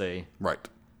fiance Right.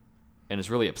 and is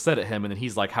really upset at him. And then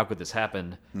he's like, how could this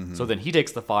happen? So then he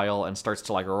takes the file and starts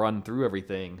to like run through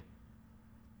everything.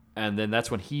 And then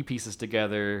that's when he pieces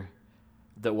together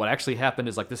that what actually happened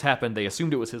is like this happened. They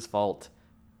assumed it was his fault.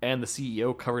 And the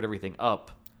CEO covered everything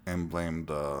up. And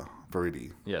blamed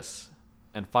Verity. Yes.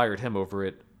 And fired him over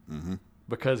it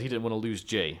because he didn't want to lose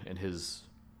Jay and his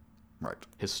Right.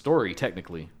 story,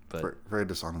 technically. But Very, very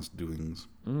dishonest doings.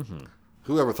 Mm-hmm.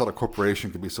 Whoever thought a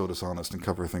corporation could be so dishonest and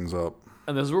cover things up?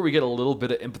 And this is where we get a little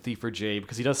bit of empathy for Jay,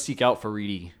 because he does seek out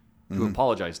Faridi to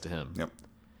apologize to him. Yep.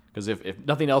 Because if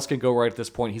nothing else can go right at this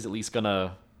point, he's at least going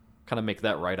to kind of make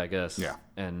that right, I guess. Yeah.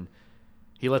 And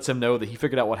he lets him know that he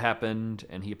figured out what happened,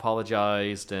 and he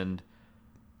apologized, and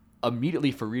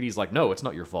immediately Faridi's like, no, it's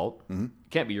not your fault. It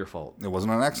can't be your fault. It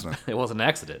wasn't an accident. It wasn't an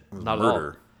accident. It was Not murder.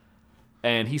 at all.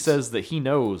 And he says that he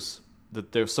knows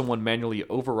that there's someone manually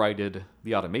overrided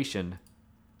the automation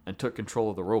and took control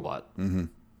of the robot. Mm-hmm.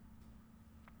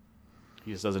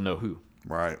 He just doesn't know who.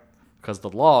 Right. Because the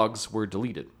logs were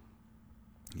deleted.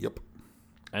 Yep.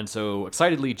 And so,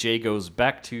 excitedly, Jay goes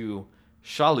back to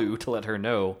Shalu to let her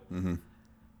know. Mm-hmm.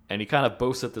 And he kind of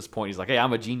boasts at this point. He's like, hey,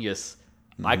 I'm a genius.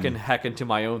 I can hack into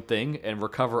my own thing and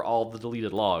recover all the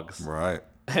deleted logs. Right.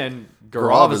 And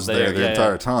Garav Garav is there the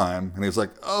entire time, and he's like,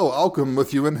 "Oh, I'll come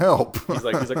with you and help." He's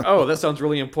like, "Oh, that sounds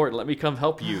really important. Let me come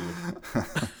help you."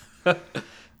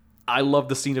 I love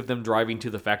the scene of them driving to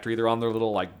the factory. They're on their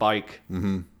little like bike,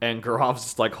 and Garav's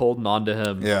just like holding on to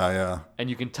him. Yeah. And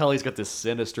you can tell he's got this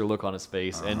sinister look on his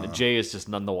face, and Jay is just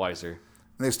none the wiser.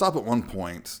 And they stop at one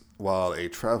point while a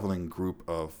traveling group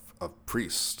of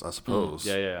priests, I suppose,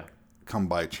 come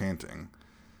by chanting.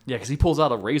 Yeah, because he pulls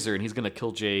out a razor and he's going to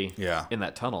kill Jay in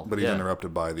that tunnel. But he's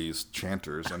interrupted by these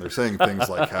chanters, and they're saying things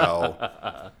like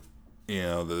how,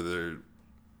 they're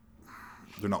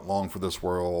not long for this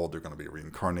world, they're going to be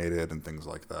reincarnated and things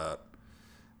like that.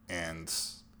 And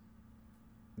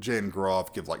Jay and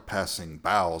Garav give like passing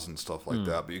bows and stuff like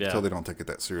that, but you can tell they don't take it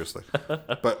that seriously.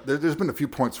 But there's been a few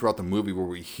points throughout the movie where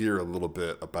we hear a little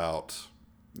bit about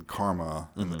karma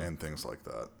and things like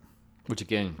that. Which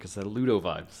again, because the Ludo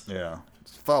vibes. Yeah.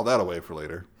 File that away for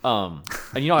later. And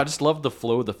I just love the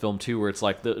flow of the film too, where it's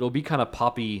like it'll be kind of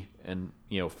poppy and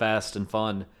fast and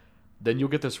fun. Then you'll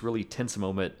get this really tense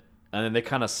moment, and then they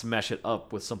kind of smash it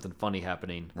up with something funny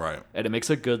happening. Right. And it makes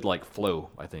a good like flow,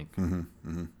 I think.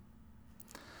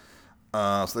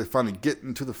 So they finally get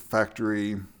into the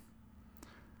factory.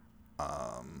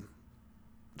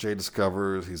 Jay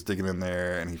discovers he's digging in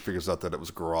there, and he figures out that it was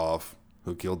Garav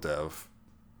who killed Dev.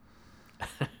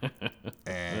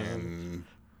 And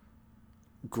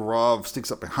Garav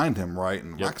sneaks up behind him, right,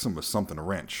 and whacks him with something, a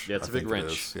wrench. Yeah, it's a big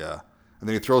wrench. Yeah. And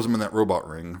then he throws him in that robot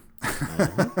ring.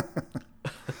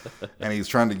 And he's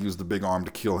trying to use the big arm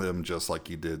to kill him just like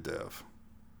he did Dev.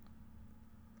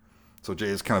 So Jay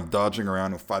is kind of dodging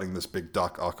around and fighting this big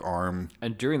Doc Ock arm.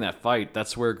 And during that fight,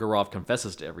 that's where Garav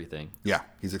confesses to everything. Yeah,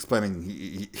 he's explaining,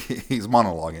 he's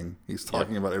monologuing. He's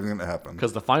talking about everything that happened.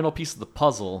 Because the final piece of the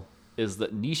puzzle is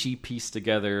that Nishi pieced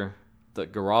together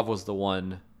that Garav was the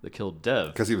one that killed Dev.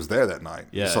 Because he was there that night.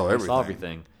 Yeah, he saw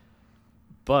everything.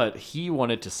 But he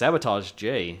wanted to sabotage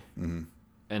Jay,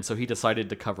 and so he decided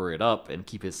to cover it up and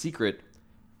keep his secret,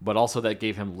 but also that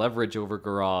gave him leverage over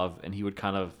Garav, and he would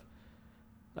kind of,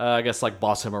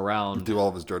 boss him around. Do all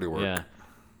of his dirty work. Yeah.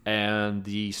 And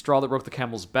the straw that broke the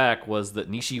camel's back was that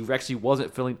Nishi actually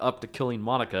wasn't feeling up to killing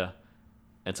Monica,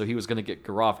 and so he was going to get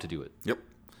Garav to do it. Yep.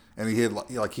 And he had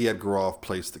Garav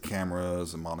place the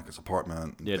cameras in Monica's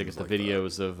apartment. Yeah, to get the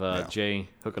videos of Jay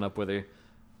hooking up with her.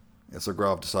 Yeah, so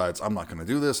Garav decides, I'm not going to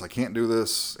do this, I can't do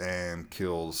this, and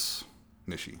kills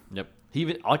Nishi. Yep.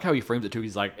 I like how he frames it too.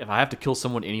 He's like, if I have to kill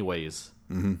someone anyways,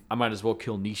 I might as well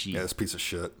kill Nishi. Yeah, this piece of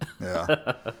shit.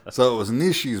 Yeah. So it was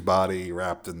Nishi's body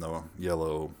wrapped in the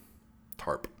yellow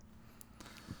tarp.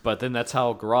 But then that's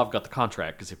how Garav got the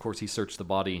contract, because of course he searched the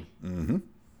body. Mm-hmm.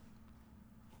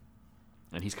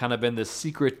 And he's kind of been this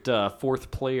secret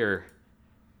fourth player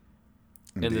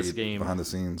in this game. Behind the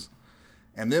scenes.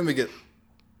 And then we get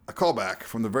a callback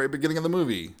from the very beginning of the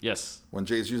movie. Yes. When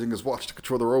Jay's using his watch to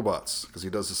control the robots, because he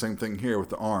does the same thing here with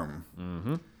the arm.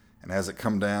 Mm-hmm. And has it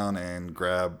come down and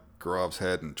grab Garav's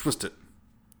head and twist it,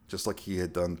 just like he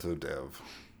had done to Dev.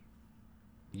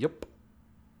 Yep.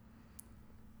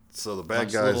 So the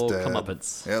bad guy's dead.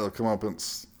 Comeuppance. Yeah, the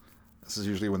comeuppance. This is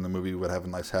usually when the movie would have a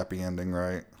nice happy ending,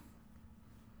 right?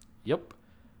 Yep.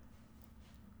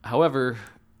 However,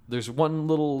 there's one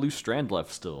little loose strand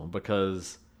left still,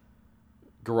 because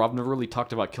Garav never really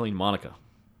talked about killing Monica.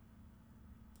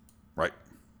 Right.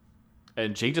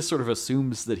 And Jay just sort of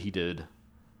assumes that he did.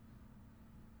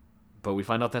 But we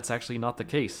find out that's actually not the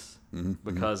case.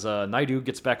 Because Naidu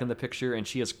gets back in the picture and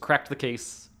she has cracked the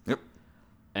case. Yep.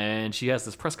 And she has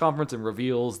this press conference and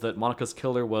reveals that Monica's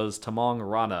killer was Tamang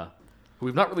Rana, who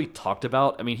we've not really talked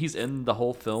about. I mean, he's in the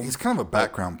whole film. He's kind of a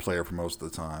background player for most of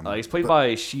the time. He's played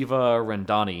by Shiva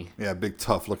Rendani. Yeah, big,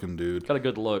 tough-looking dude. Got a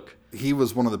good look. He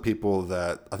was one of the people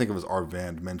that, I think it was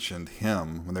Arvand, mentioned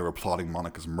him when they were plotting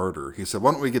Monica's murder. He said,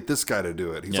 why don't we get this guy to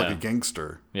do it? He's like a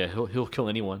gangster. Yeah, he'll kill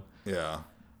anyone. Yeah.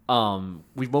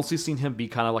 We've mostly seen him be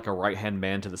kind of like a right-hand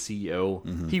man to the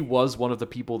CEO. He was one of the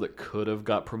people that could have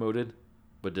got promoted,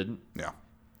 but didn't. Yeah.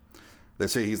 They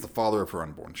say he's the father of her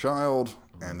unborn child,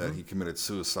 and that he committed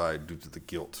suicide due to the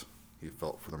guilt he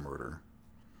felt for the murder.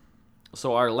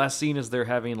 So our last scene is they're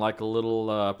having like a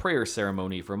little prayer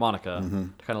ceremony for Monica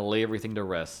to kind of lay everything to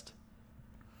rest.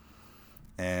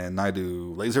 And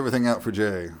Naidu lays everything out for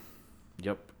Jay.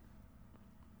 Yep.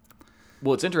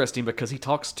 Well, it's interesting because he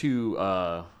talks to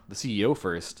the CEO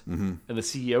first, and the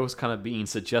CEO is kind of being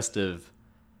suggestive,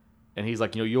 and he's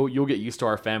like, you'll get used to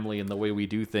our family and the way we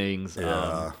do things.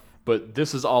 Yeah. But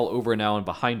this is all over now and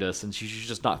behind us, and you should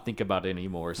just not think about it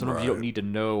anymore. Sometimes you don't need to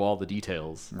know all the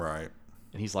details. Right.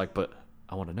 And he's like, but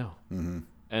I want to know. And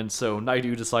And so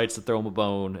Naidu decides to throw him a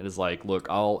bone and is like, look,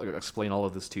 I'll explain all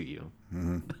of this to you.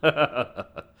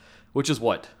 Which is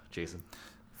what, Jason?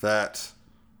 That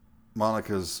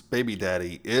Monica's baby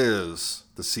daddy is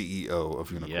the CEO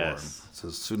of Unicorn. Yes. It's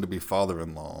his soon-to-be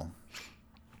father-in-law.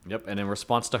 Yep, and in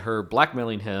response to her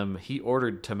blackmailing him, he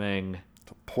ordered Tamang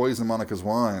To poison Monica's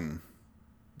wine.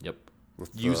 Yep.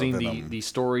 With Using venom. the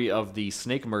story of the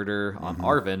snake murder on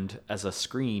Arvind as a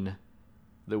screen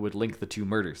that would link the two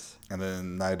murders. And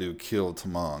then Naidu killed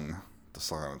Tamang to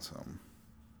silence him.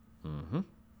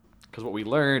 Because what we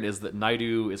learn is that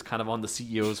Naidu is kind of on the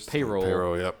CEO's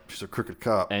payroll. Yep. She's a crooked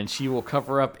cop. And she will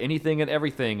cover up anything and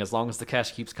everything as long as the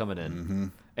cash keeps coming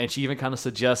in. And she even kind of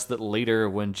suggests that later,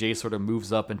 when Jay sort of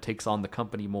moves up and takes on the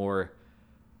company more,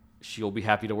 she'll be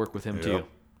happy to work with him too.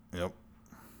 Yep.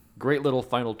 Great little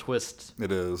final twist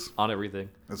It is. on everything.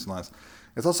 It's nice.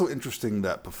 It's also interesting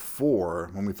that before,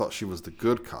 when we thought she was the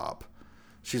good cop,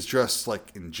 she's dressed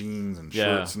like in jeans and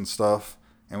shirts and stuff.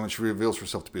 And when she reveals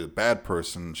herself to be the bad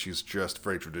person, she's dressed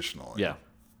very traditionally. Yeah.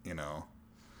 You know?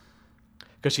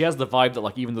 Because she has the vibe that,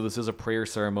 like, even though this is a prayer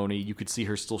ceremony, you could see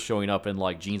her still showing up in,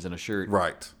 like, jeans and a shirt.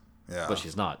 Right. Yeah. But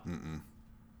she's not.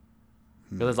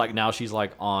 Because it's like now she's,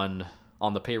 like, on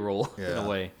the payroll in a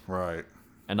way. Right.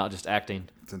 And not just acting.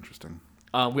 It's interesting.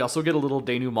 We also get a little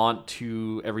denouement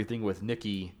to everything with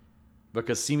Nikki,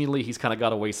 because seemingly he's kind of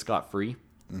got away scot-free.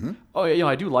 Oh, yeah,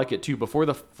 I do like it, too. Before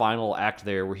the final act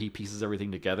there, where he pieces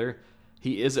everything together,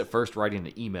 he is at first writing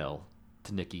an email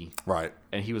to Nikki. Right.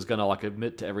 And he was going to, like,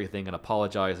 admit to everything and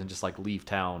apologize and just, like, leave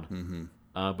town.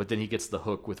 But then he gets the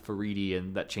hook with Faridi,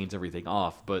 and that chains everything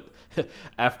off. But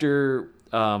after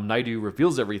Naidu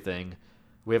reveals everything,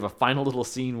 we have a final little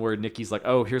scene where Nikki's like,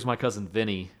 oh, here's my cousin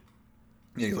Vinny.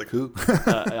 Yeah, he's like, who?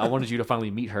 I wanted you to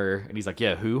finally meet her. And he's like,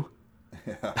 yeah, who?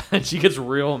 Yeah. And she gets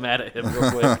real mad at him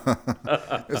real quick.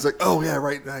 It's like, oh, yeah,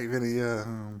 right, Vinny, yeah.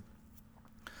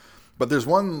 But there's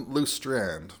one loose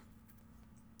strand.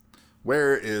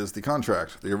 Where is the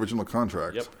contract, the original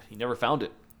contract? Yep, he never found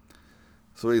it.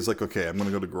 So he's like, okay, I'm going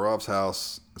to go to Gaurav's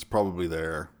house. It's probably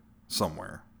there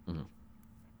somewhere.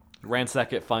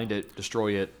 Ransack it, find it,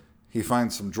 destroy it. He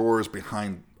finds some drawers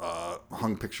behind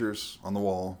hung pictures on the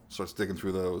wall, starts digging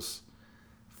through those,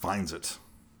 finds it,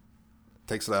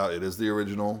 takes it out. It is the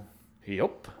original.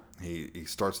 Yep. He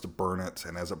starts to burn it,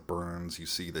 and as it burns, you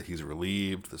see that he's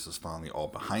relieved. This is finally all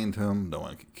behind him. No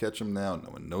one can catch him now. No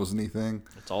one knows anything.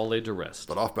 It's all laid to rest.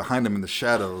 But off behind him in the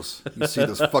shadows, you see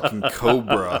this fucking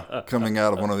cobra coming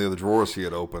out of one of the other drawers he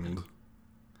had opened.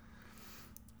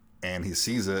 And he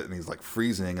sees it, and he's like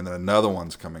freezing, and then another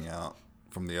one's coming out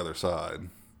from the other side.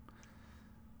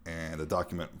 And the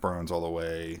document burns all the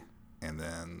way, and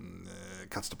then it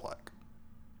cuts to black.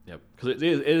 Yep, because it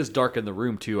is dark in the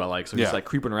room too. I like so he's like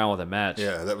creeping around with a match.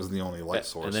 Yeah, that was the only light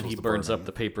source. And then he burns up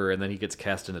the paper, and then he gets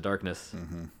cast into darkness.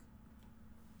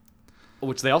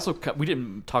 Which they also we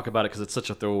didn't talk about it because it's such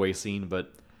a throwaway scene,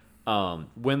 but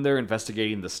when they're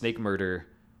investigating the snake murder,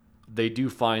 they do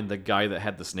find the guy that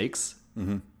had the snakes,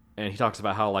 and he talks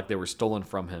about how like they were stolen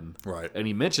from him. Right, and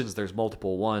he mentions there's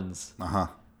multiple ones.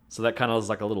 So that kind of is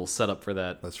like a little setup for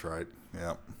that. That's right.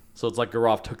 Yeah. So it's like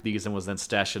Gaurav took these and was then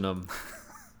stashing them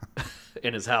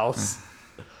in his house.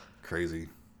 Crazy.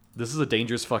 This is a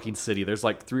dangerous fucking city. There's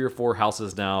like 3 or 4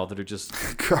 houses now that are just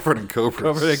covered in cobras.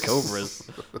 Covered in cobras.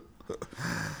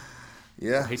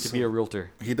 Yeah. I hate to be a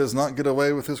realtor. He does not get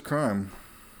away with his crime.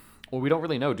 Well, we don't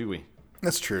really know, do we?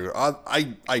 That's true.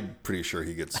 I'm pretty sure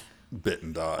he gets bit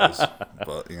and dies.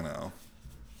 But, you know.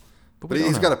 But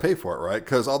he's got to pay for it, right?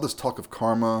 Because all this talk of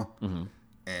karma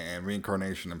and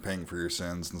reincarnation and paying for your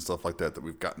sins and stuff like that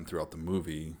we've gotten throughout the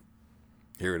movie,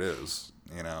 here it is,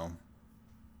 you know.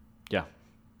 Yeah.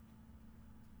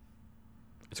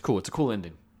 It's cool. It's a cool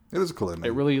ending. It is a cool ending.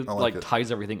 It really like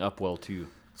ties everything up well too.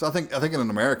 So I think in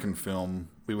an American film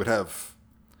we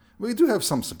do have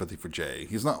some sympathy for Jay.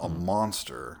 He's not a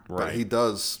monster, but he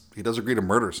does agree to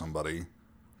murder somebody.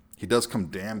 He does come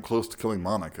damn close to killing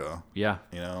Monica. Yeah.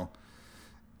 You know.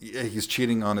 Yeah, he's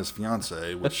cheating on his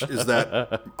fiancée, which is that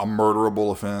a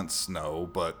murderable offense? No,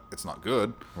 but it's not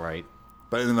good. Right.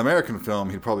 But in an American film,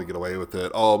 he'd probably get away with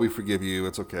it. Oh, we forgive you.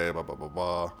 It's okay. Blah, blah, blah,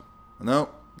 blah. No.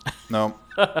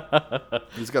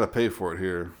 He's got to pay for it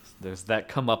here. There's that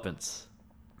comeuppance.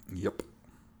 Yep.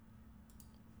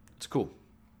 It's cool.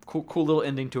 Cool little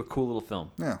ending to a cool little film.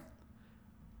 Yeah.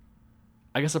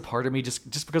 I guess a part of me,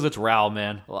 just because it's Rao,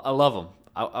 man. I love him.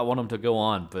 I want him to go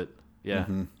on, but yeah,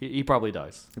 he probably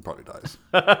dies. He probably dies.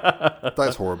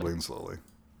 Dies horribly and slowly.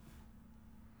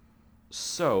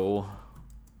 So,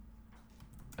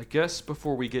 I guess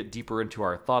before we get deeper into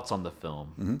our thoughts on the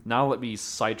film, now let me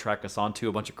sidetrack us onto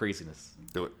a bunch of craziness.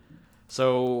 Do it.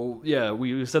 So, yeah,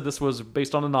 we said this was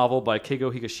based on a novel by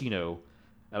Keigo Higashino,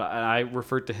 and I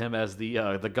referred to him as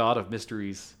the god of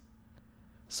mysteries.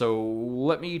 So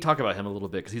let me talk about him a little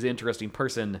bit, because he's an interesting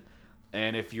person,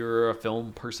 and if you're a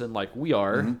film person like we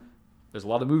are, there's a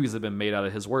lot of movies that have been made out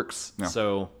of his works. Yeah.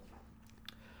 So,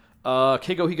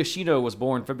 Keigo Higashino was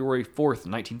born February 4th,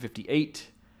 1958.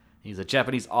 He's a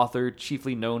Japanese author,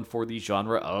 chiefly known for the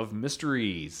genre of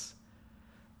mysteries.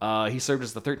 He served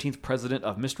as the 13th president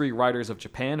of Mystery Writers of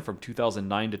Japan from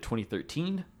 2009 to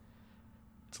 2013.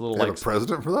 It's a little They like have a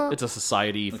president for that? it's a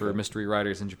society for mystery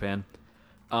writers in Japan.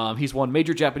 He's won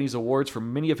major Japanese awards for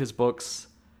many of his books,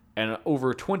 and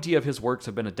over 20 of his works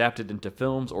have been adapted into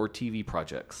films or TV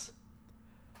projects.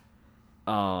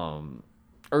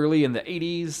 Early in the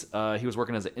 80s, he was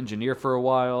working as an engineer for a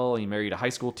while. He married a high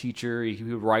school teacher. He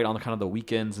would write on kind of the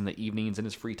weekends and the evenings in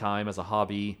his free time as a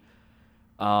hobby.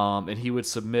 And he would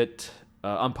submit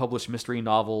unpublished mystery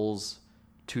novels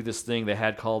to this thing they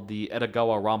had called the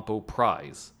Edogawa Rampo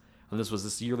Prize. And this was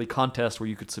this yearly contest where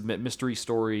you could submit mystery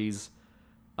stories,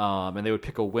 and they would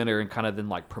pick a winner and kind of then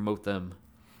like promote them.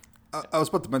 I was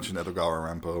about to mention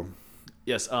Edogawa Rampo.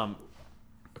 Yes, of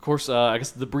course, I guess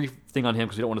the brief thing on him,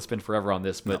 because we don't want to spend forever on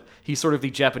this, but he's sort of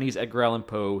the Japanese Edgar Allan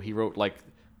Poe. He wrote like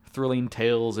thrilling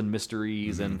tales and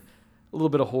mysteries and a little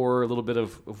bit of horror, a little bit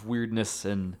of weirdness,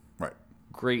 and Right.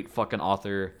 great fucking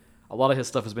author. A lot of his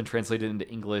stuff has been translated into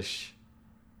English.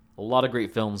 A lot of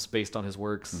great films based on his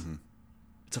works.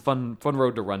 It's a fun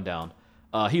road to run down.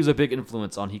 He was a big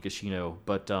influence on Higashino,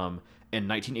 but in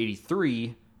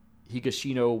 1983,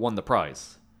 Higashino won the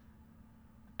prize.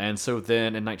 And so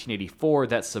then in 1984,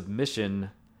 that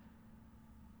submission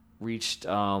reached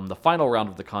the final round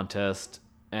of the contest.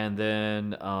 And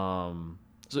then, so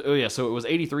it was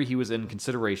 83 he was in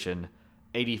consideration.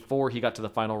 84 he got to the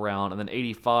final round. And then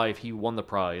 85 he won the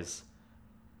prize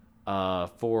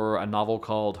for a novel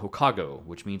called Hokago,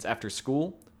 which means after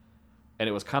school. And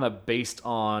it was kind of based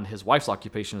on his wife's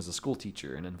occupation as a school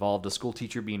teacher, and involved a school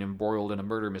teacher being embroiled in a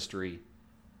murder mystery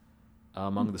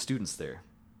among the students there.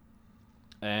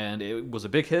 And it was a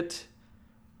big hit,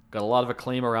 got a lot of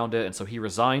acclaim around it, and so he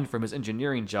resigned from his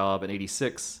engineering job in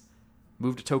 86,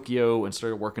 moved to Tokyo, and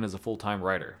started working as a full-time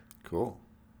writer. Cool.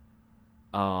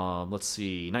 Let's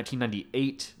see,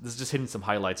 1998, this is just hitting some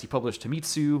highlights. He published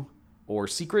Himitsu, or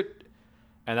Secret,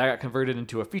 and that got converted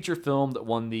into a feature film that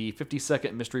won the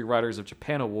 52nd Mystery Writers of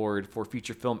Japan Award for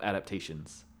feature film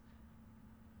adaptations.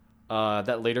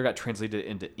 That later got translated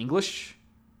into English,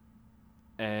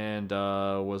 and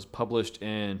was published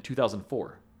in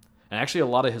 2004. And actually, a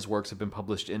lot of his works have been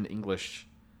published in English.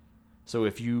 So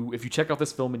if you check out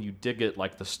this film and you dig it,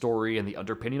 like the story and the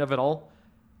underpinning of it all,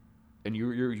 and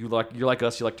you're like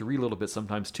us, you like to read a little bit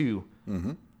sometimes too.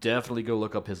 Definitely go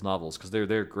look up his novels, because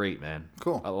they're great, man.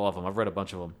 Cool. I love them. I've read a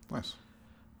bunch of them. Nice.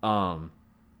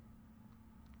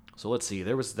 So let's see.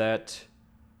 There was that.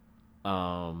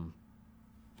 And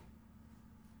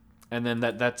then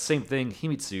that same thing,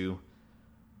 Himitsu.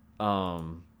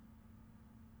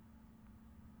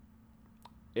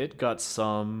 It got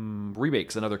some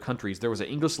remakes in other countries. There was an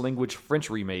English language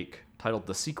French remake titled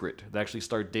The Secret that actually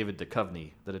starred David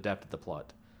Duchovny that adapted the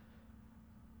plot.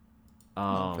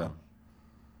 Okay.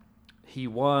 He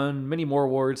won many more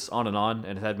awards on,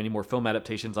 and had many more film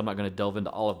adaptations. I'm not going to delve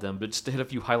into all of them, but just to hit a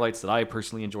few highlights that I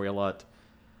personally enjoy a lot.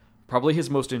 Probably his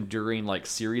most enduring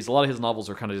series. A lot of his novels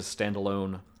are kind of just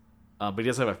standalone, but he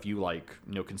does have a few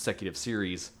consecutive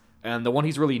series. And the one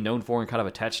he's really known for and kind of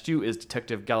attached to is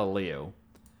Detective Galileo.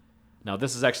 Now,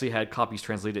 this has actually had copies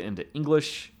translated into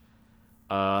English.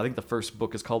 I think the first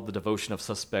book is called The Devotion of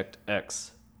Suspect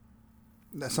X.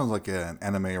 That sounds like an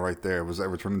anime right there. Was that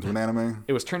ever turned into an anime?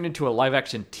 It was turned into a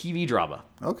live-action TV drama.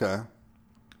 Okay.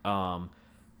 And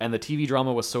the TV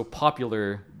drama was so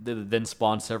popular that it then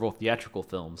spawned several theatrical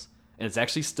films. And it's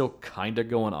actually still kind of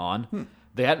going on.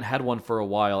 They hadn't had one for a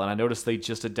while, and I noticed they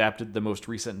just adapted the most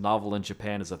recent novel in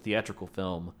Japan as a theatrical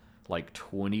film,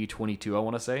 2022, I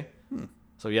want to say.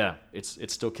 So yeah,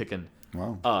 it's still kicking.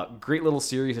 Wow. Great little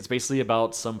series. It's basically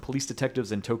about some police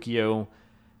detectives in Tokyo,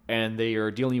 and they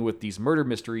are dealing with these murder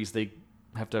mysteries they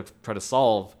have to try to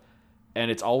solve. And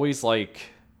it's always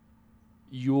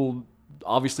you'll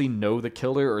obviously know the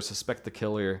killer or suspect the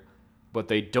killer, but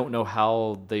they don't know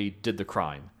how they did the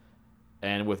crime.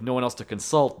 And with no one else to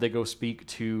consult, they go speak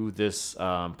to this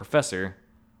professor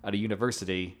at a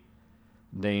university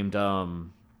named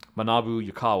Manabu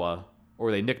Yukawa,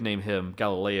 or they nickname him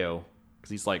Galileo,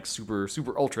 because he's super,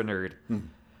 super ultra nerd.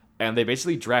 And they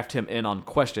basically draft him in on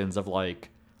questions of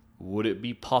would it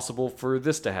be possible for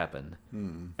this to happen?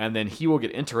 And then he will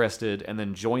get interested and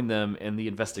then join them in the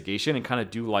investigation and kind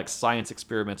of do science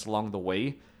experiments along the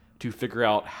way to figure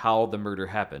out how the murder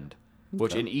happened,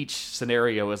 which in each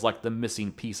scenario is like the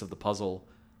missing piece of the puzzle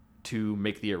to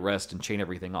make the arrest and chain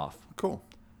everything off. Cool.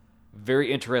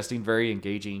 Very interesting, very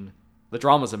engaging. The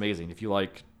drama's amazing. If you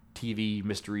like TV,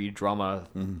 mystery, drama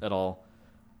at all.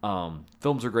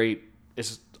 Films are great. It's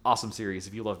just awesome series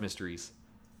if you love mysteries.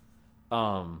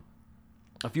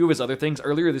 A few of his other things.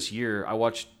 Earlier this year, I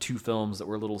watched 2 films that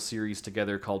were little series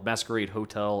together called Masquerade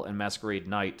Hotel and Masquerade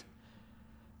Night.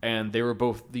 And they were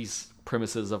both these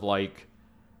premises of like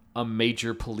a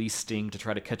major police sting to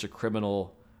try to catch a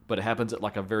criminal, but it happens at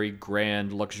like a very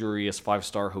grand, luxurious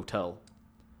 5-star hotel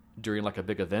during like a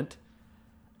big event.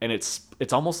 And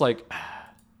it's almost like,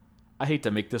 I hate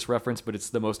to make this reference, but it's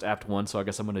the most apt one, so I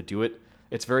guess I'm going to do it.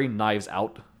 It's very Knives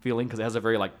Out feeling because it has a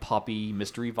very like poppy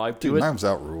mystery vibe to it. Knives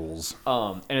Out rules.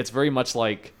 And it's very much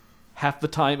like half the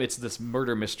time it's this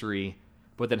murder mystery,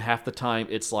 but then half the time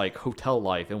it's like hotel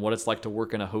life and what it's like to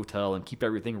work in a hotel and keep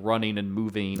everything running and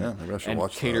moving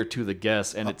and cater to the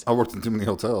guests. And I worked in too many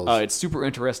hotels. It's super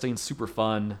interesting, super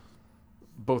fun,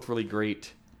 both really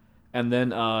great. And then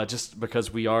just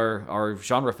because we are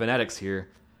genre fanatics here,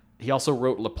 he also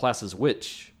wrote Laplace's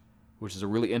Witch, which is a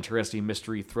really interesting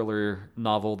mystery thriller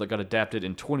novel that got adapted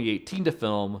in 2018 to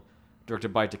film,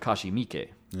 directed by Takashi Miike.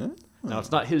 Yeah. Now,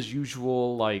 it's not his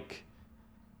usual, like,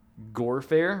 gore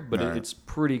fare, but it's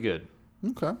pretty good.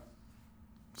 Okay.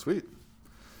 Sweet.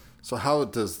 So how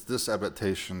does this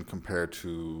adaptation compare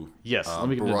to let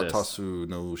me get into this. Buratasu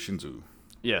no Shinzu?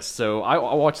 Yes, so I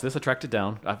watched this. I tracked it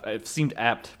down. It seemed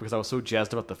apt because I was so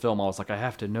jazzed about the film. I was like, I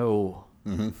have to know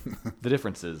the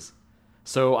differences.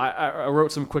 So I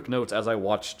wrote some quick notes as I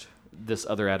watched this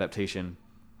other adaptation.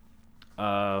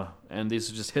 And these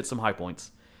just hit some high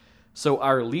points. So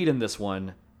our lead in this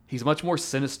one, he's much more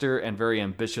sinister and very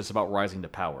ambitious about rising to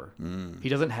power. He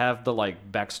doesn't have the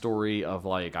like backstory of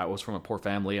like, I was from a poor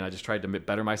family and I just tried to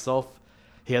better myself.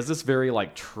 He has this very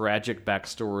like tragic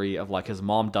backstory of like his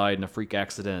mom died in a freak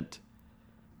accident,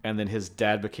 and then his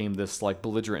dad became this like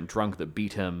belligerent drunk that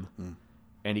beat him,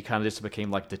 and he kind of just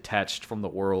became like detached from the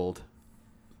world,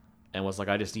 and was like,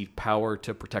 I just need power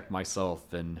to protect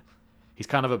myself, and he's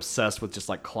kind of obsessed with just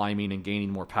like climbing and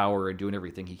gaining more power and doing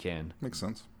everything he can. Makes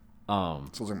sense.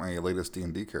 Sounds like my latest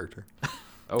D&D character.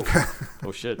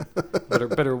 Oh shit!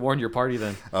 Better warn your party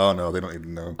then. Oh no, they don't need to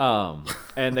know.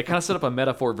 And they kind of set up a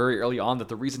metaphor very early on that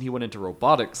the reason he went into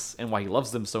robotics and why he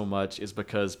loves them so much is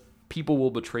because people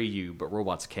will betray you, but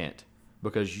robots can't,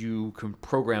 because you can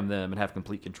program them and have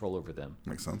complete control over them.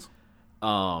 Makes sense.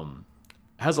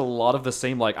 Has a lot of the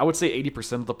same, like I would say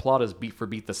 80% of the plot is beat for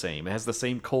beat the same. It has the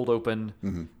same cold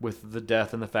open with the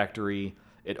death in the factory.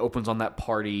 It opens on that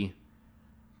party.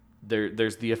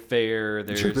 There's the affair.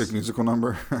 There's a big musical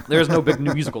number. There's no big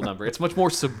musical number. It's much more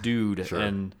subdued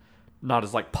and not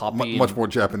as like poppy. Much more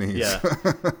Japanese. Yeah.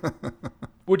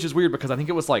 Which is weird because I think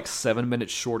it was like 7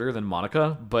 minutes shorter than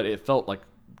Monica, but it felt like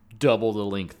double the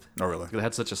length. Oh, really? It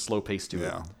had such a slow pace to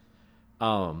it.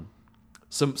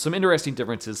 Some interesting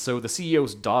differences. So the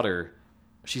CEO's daughter,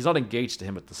 she's not engaged to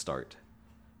him at the start.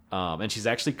 And she's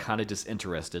actually kind of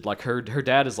disinterested. Like her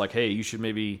dad is like, hey, you should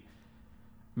maybe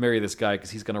marry this guy because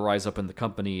he's going to rise up in the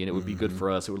company and it would be good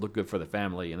for us. It would look good for the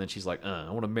family. And then she's like, I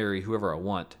want to marry whoever I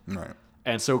want. Right.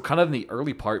 And so kind of in the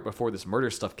early part before this murder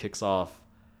stuff kicks off,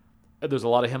 there's a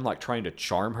lot of him like trying to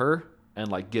charm her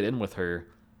and like get in with her,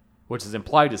 which is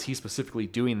implied as he's specifically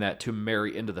doing that to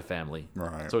marry into the family.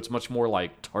 Right. So it's much more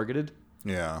like targeted.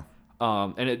 Yeah.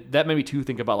 And that made me too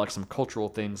think about like some cultural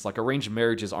things. Like arranged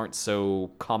marriages aren't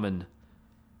so common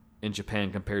in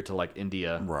Japan compared to like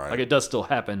India. Right. Like it does still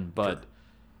happen, but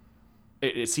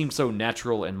it seemed so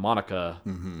natural in Monica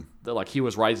that like he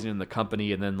was rising in the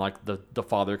company and then like the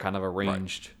father kind of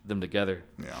arranged them together.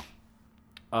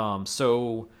 Yeah.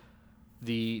 So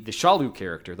the Shalu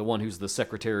character, the one who's the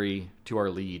secretary to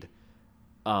our lead,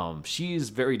 she's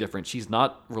very different. She's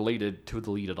not related to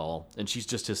the lead at all, and she's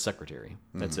just his secretary.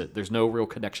 That's it. There's no real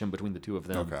connection between the two of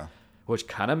them. Okay. Which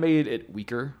kind of made it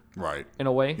weaker. Right. In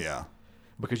a way. Yeah.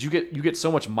 Because you get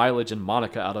so much mileage in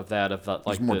Monica out of that. Like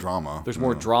there's more drama. There's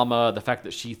more drama. The fact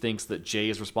that she thinks that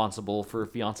Jay is responsible for her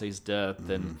fiance's death,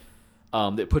 and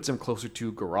it puts him closer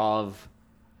to Gaurav,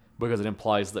 because it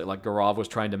implies that like Gaurav was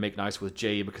trying to make nice with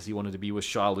Jay because he wanted to be with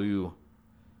Shalu.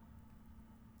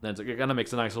 And it kind of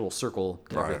makes a nice little circle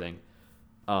and everything.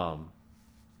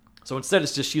 So instead,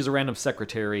 it's just she's a random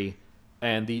secretary,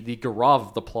 and the Gaurav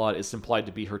of the plot is implied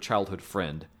to be her childhood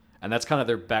friend. And that's kind of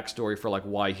their backstory for like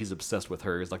why he's obsessed with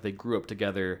her. Is like they grew up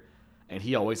together, and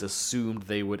he always assumed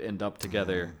they would end up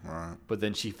together. Right. But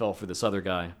then she fell for this other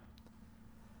guy.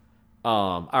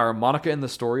 Our Monica in the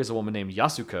story is a woman named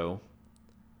Yasuko,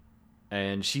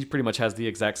 and she pretty much has the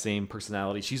exact same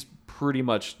personality. She's pretty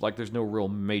much like there's no real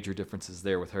major differences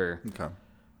there with her. Okay.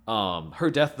 Her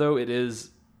death, though, it is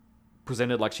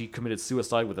presented like she committed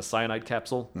suicide with a cyanide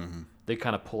capsule. Mm-hmm. They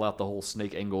kind of pull out the whole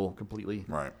snake angle completely.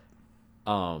 Right.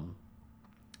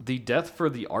 The death for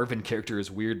the Arvin character is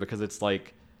weird because it's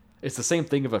like it's the same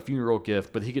thing of a funeral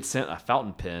gift, but he gets sent a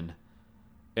fountain pen,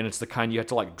 and it's the kind you have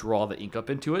to like draw the ink up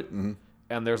into it, and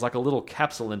there's like a little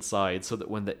capsule inside so that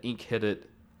when the ink hit it,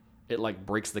 it like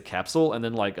breaks the capsule and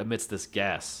then like emits this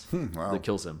gas Wow. that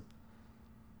kills him.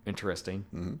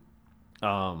 Interesting.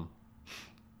 And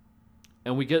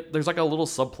there's like a little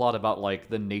subplot about like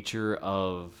the nature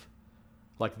of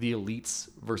like the elites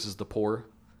versus the poor,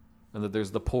 and that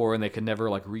there's the poor and they can never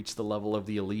like reach the level of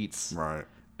the elites. Right.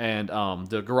 And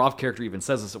the Garov character even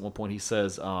says this at one point. He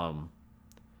says,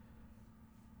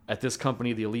 at this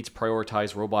company, the elites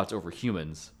prioritize robots over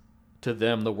humans. To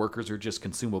them, the workers are just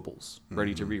consumables,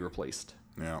 ready to be replaced.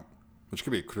 Yeah. Which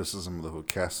could be a criticism of the whole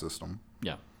caste system.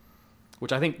 Yeah.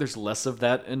 Which I think there's less of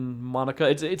that in Monica.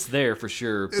 It's there for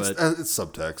sure, but It's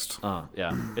subtext.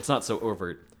 yeah, it's not so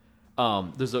overt.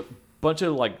 There's a bunch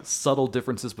of like subtle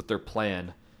differences with their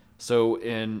plan. So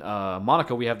in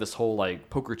Monica, we have this whole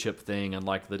like poker chip thing and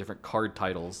like the different card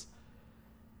titles.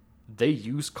 They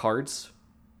use cards,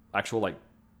 actual like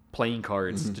playing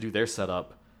cards to do their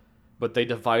setup, but they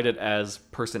divide it as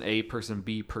person A, person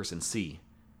B, person C,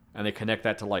 and they connect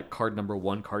that to like card number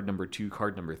 1, card number 2,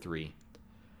 card number 3.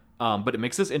 But it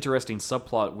makes this interesting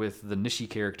subplot with the Nishi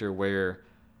character where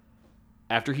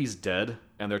after he's dead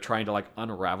and they're trying to like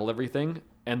unravel everything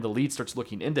and the lead starts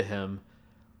looking into him,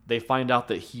 they find out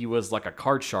that he was like a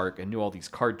card shark and knew all these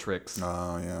card tricks.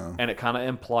 Oh, yeah. And it kind of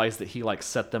implies that he like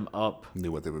set them up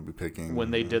Knew what they would be picking.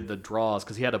 when they did the draws,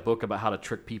 because he had a book about how to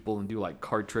trick people and do like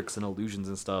card tricks and illusions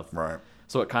and stuff. Right.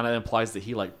 So it kind of implies that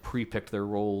he like pre-picked their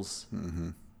roles.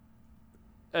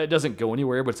 It doesn't go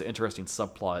anywhere, but it's an interesting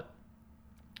subplot.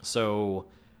 So,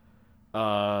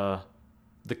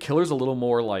 the killer's a little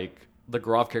more like the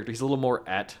Garov character. He's a little more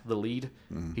at the lead.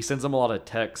 He sends him a lot of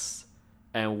texts,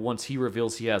 and once he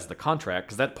reveals he has the contract,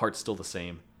 because that part's still the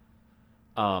same,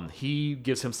 he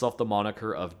gives himself the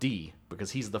moniker of D,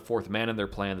 because he's the fourth man in their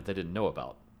plan that they didn't know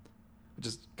about, which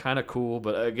is kind of cool.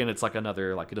 But again, it's like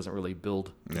another, like, it doesn't really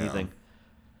build anything.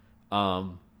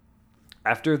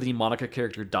 After the Monica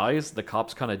character dies, the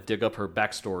cops kind of dig up her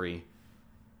backstory.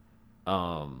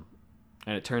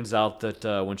 And it turns out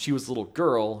that when she was a little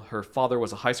girl, her father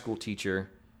was a high school teacher,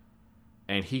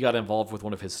 and he got involved with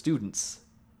one of his students,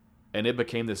 and it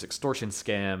became this extortion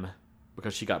scam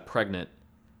because she got pregnant.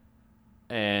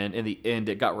 And in the end,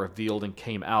 it got revealed and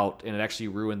came out, and it actually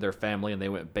ruined their family, and they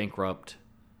went bankrupt.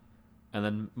 And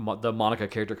then the Monica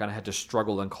character kind of had to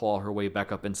struggle and claw her way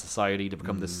back up in society to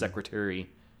become this secretary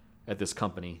at this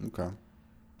company. Okay.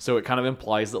 So it kind of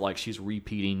implies that like she's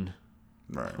repeating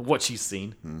what she's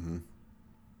seen.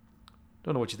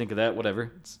 Don't know what you think of that.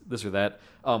 Whatever. It's this or that.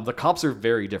 The cops are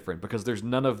very different because there's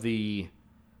none of the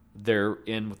they're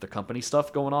in with the company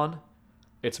stuff going on.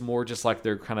 It's more just like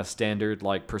they're kind of standard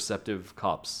like perceptive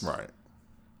cops. Right.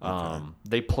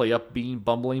 They play up being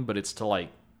bumbling, but it's to like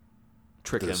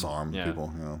trick Disarm him.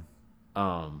 people.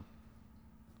 Yeah.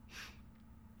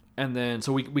 And then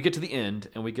so we get to the end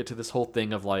and we get to this whole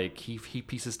thing of like he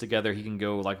pieces together, he can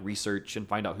go like research and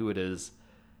find out who it is.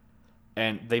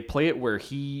 And they play it where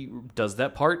he does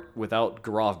that part without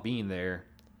Garov being there.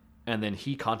 And then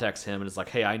he contacts him and is like,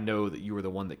 hey, I know that you were the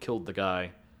one that killed the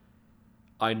guy.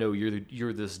 I know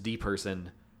you're this D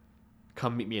person.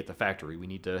 Come meet me at the factory. We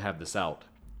need to have this out.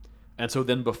 And so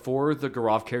then before the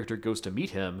Garov character goes to meet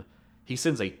him, he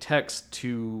sends a text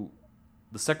to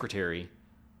the secretary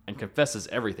and confesses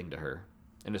everything to her.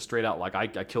 And it's straight out like, I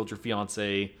killed your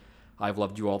fiance. I've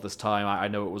loved you all this time. I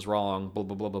know it was wrong. Blah,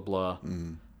 blah, blah, blah, blah.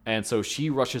 And so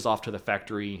she rushes off to the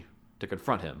factory to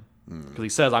confront him. Because he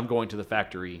says, I'm going to the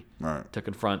factory to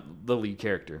confront the lead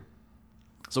character.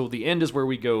 So the end is where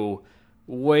we go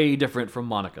way different from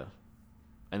Monica.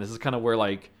 And this is kind of where,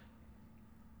 like,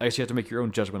 I guess you have to make your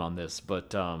own judgment on this.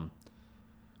 But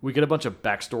we get a bunch of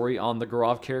backstory on the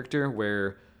Garov character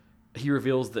where he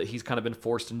reveals that he's kind of been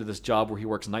forced into this job where he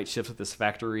works night shifts at this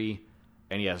factory.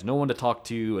 And he has no one to talk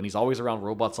to. And he's always around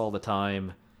robots all the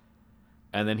time.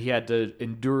 And then he had to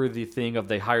endure the thing of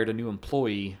they hired a new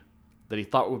employee that he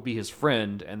thought would be his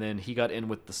friend, and then he got in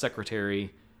with the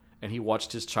secretary, and he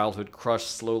watched his childhood crush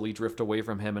slowly drift away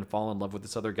from him and fall in love with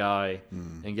this other guy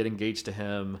and get engaged to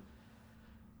him.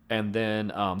 And then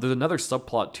there's another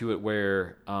subplot to it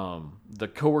where the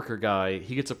coworker guy,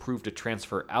 he gets approved to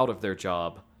transfer out of their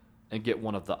job and get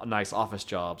one of the nice office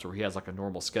jobs where he has like a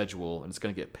normal schedule and it's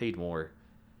going to get paid more.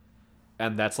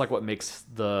 And that's like what makes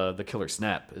the killer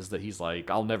snap, is that he's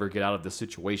like, I'll never get out of this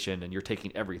situation, and you're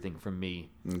taking everything from me.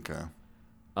 Okay.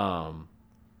 And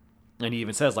he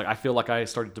even says, like, I feel like I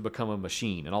started to become a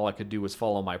machine, and all I could do was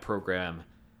follow my program,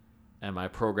 and my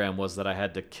program was that I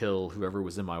had to kill whoever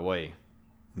was in my way.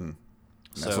 That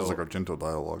sounds like Argento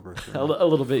dialogue right there. A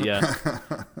little bit, yeah.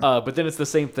 But then it's the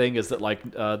same thing, is that like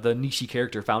the Nishi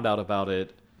character found out about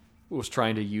it, was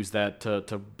trying to use that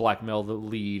to blackmail the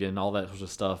lead and all that sort of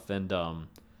stuff, and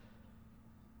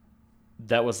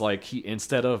that was like he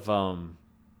instead of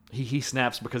he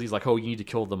snaps because he's like, oh, you need to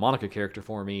kill the Monica character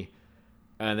for me,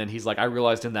 and then he's like, I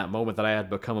realized in that moment that I had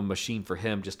become a machine for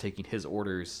him, just taking his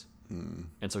orders,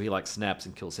 and so he like snaps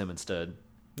and kills him instead.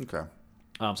 Okay.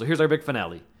 So here's our big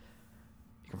finale.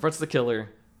 He confronts the killer.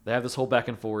 They have this whole back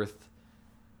and forth.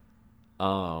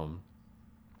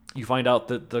 You find out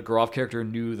that the Garov character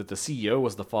knew that the CEO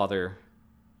was the father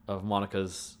of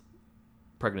Monica's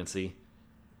pregnancy.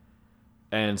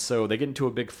 And so they get into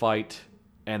a big fight,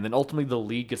 and then ultimately the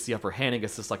lead gets the upper hand and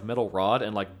gets this like metal rod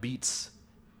and like beats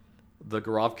the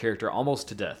Garov character almost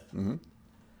to death. Mm-hmm.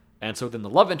 And so then the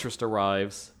love interest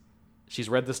arrives. She's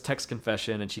read this text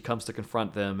confession, and she comes to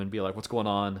confront them and be like, what's going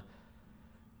on?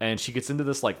 And she gets into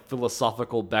this like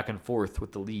philosophical back and forth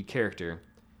with the lead character,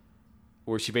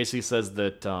 where she basically says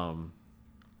that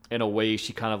in a way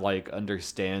she kind of like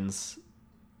understands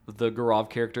the Garov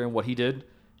character and what he did,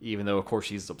 even though of course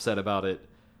she's upset about it.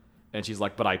 And she's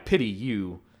like, but I pity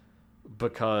you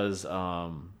because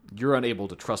you're unable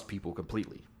to trust people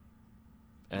completely,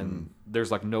 and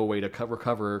there's like no way to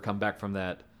recover or come back from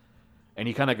that. And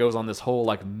he kind of goes on this whole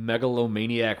like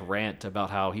megalomaniac rant about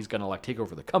how he's gonna like take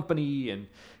over the company and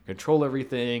control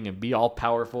everything and be all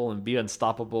powerful and be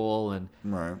unstoppable, and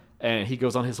Right. and he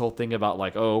goes on his whole thing about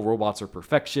like, oh, robots are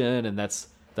perfection, and that's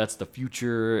the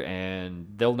future,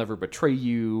 and they'll never betray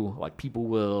you like people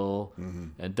will,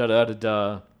 and da da da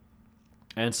da.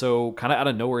 And so kind of out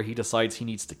of nowhere he decides he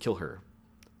needs to kill her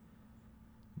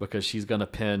because she's gonna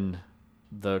pin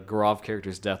the Garov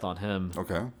character's death on him.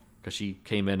 Okay. Because she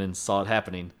came in and saw it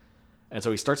happening. And so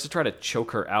he starts to try to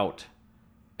choke her out.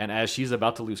 And as she's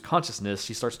about to lose consciousness,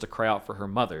 she starts to cry out for her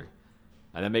mother.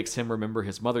 And that makes him remember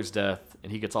his mother's death,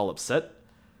 and he gets all upset.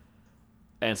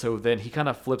 And so then he kind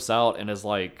of flips out and is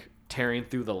like tearing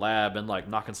through the lab and like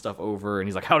knocking stuff over. And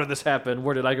he's like, how did this happen?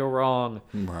 Where did I go wrong?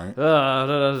 Right. Da,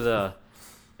 da, da, da.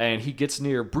 And he gets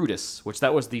near Brutus, which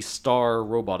that was the star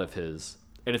robot of his.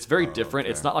 And it's very different.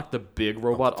 Okay. It's not like the big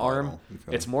robot arm.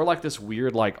 Okay. It's more like this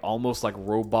weird, like almost like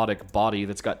robotic body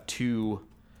that's got two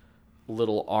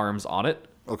little arms on it.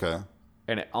 Okay.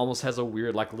 And it almost has a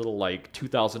weird, like little, like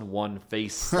 2001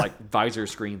 face, like visor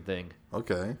screen thing.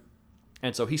 Okay.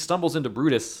 And so he stumbles into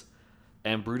Brutus,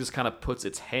 and Brutus kind of puts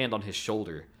its hand on his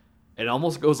shoulder. And it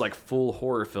almost goes like full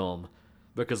horror film,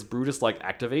 because Brutus like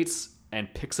activates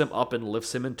and picks him up and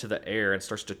lifts him into the air and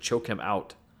starts to choke him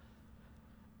out.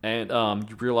 And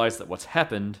you realize that what's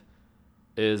happened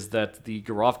is that the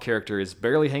Garov character is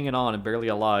barely hanging on and barely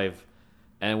alive.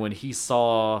 And when he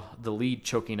saw the lead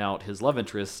choking out his love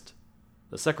interest,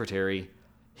 the secretary,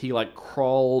 he like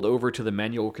crawled over to the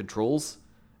manual controls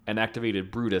and activated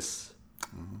Brutus.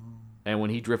 And when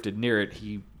he drifted near it,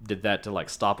 he did that to like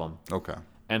stop him. Okay.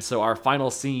 And so our final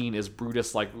scene is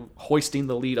Brutus like hoisting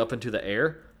the lead up into the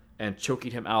air and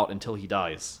choking him out until he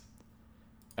dies.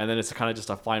 And then it's kind of just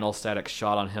a final static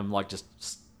shot on him like just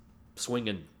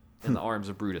swinging in the arms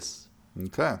of Brutus.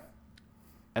 Okay.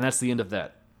 And that's the end of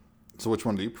that. So which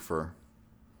one do you prefer?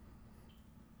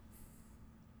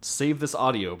 Save this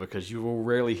audio because you will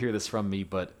rarely hear this from me,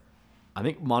 but I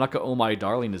think Monica Oh My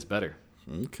Darling is better.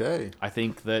 Okay. I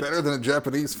think that Better than a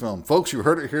Japanese film. Folks, you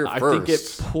heard it here I first. think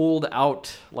it pulled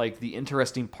out like the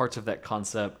interesting parts of that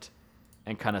concept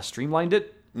and kind of streamlined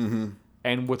it. Mm-hmm.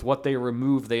 And with what they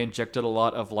removed, they injected a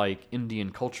lot of like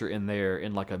Indian culture in there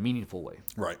in like a meaningful way.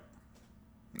 Right.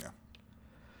 Yeah.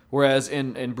 Whereas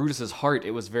in Brutus's heart,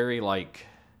 it was very like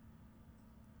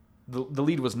the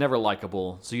lead was never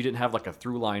likable, so you didn't have like a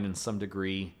through line in some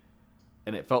degree,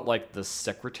 and it felt like the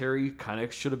secretary kind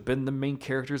of should have been the main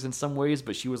characters in some ways,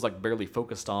 but she was like barely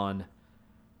focused on,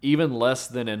 even less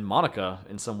than in Monica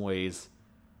in some ways.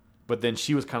 But then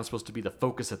she was kind of supposed to be the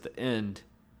focus at the end,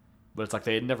 but it's like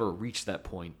they had never reached that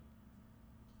point.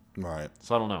 Right.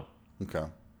 So I don't know. Okay.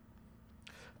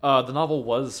 The novel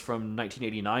was from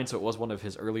 1989, so it was one of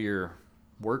his earlier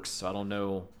works. So I don't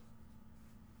know.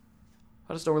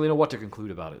 I just don't really know what to conclude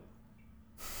about it.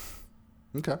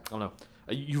 Okay. I don't know.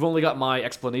 You've only got my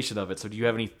explanation of it, so do you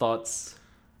have any thoughts?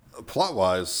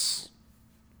 Plot-wise,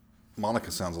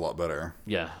 Monica sounds a lot better.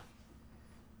 Yeah.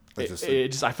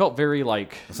 I felt very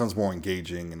like it sounds more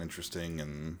engaging and interesting,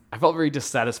 and I felt very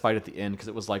dissatisfied at the end because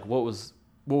it was like, what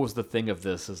was the thing of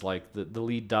this? Is like the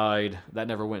lead died, that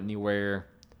never went anywhere.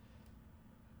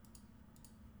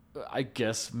 I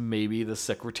guess maybe the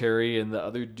secretary and the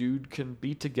other dude can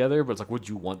be together, but it's like, would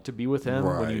you want to be with him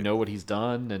when you know what he's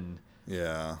done? And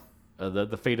yeah,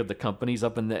 the fate of the company's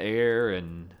up in the air,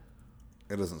 and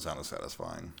it doesn't sound as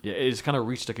satisfying. yeah, it just kind of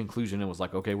reached a conclusion and was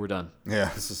like, okay, we're done.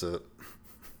 Yeah, this is it.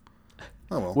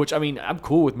 Oh well. Which, I mean, I'm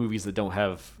cool with movies that don't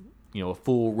have, a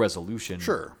full resolution.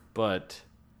 Sure. But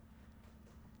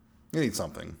You need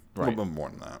something. A little bit more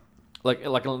than that. Like in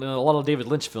a lot of David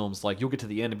Lynch films, like you'll get to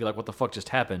the end and be like, what the fuck just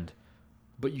happened?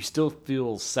 But you still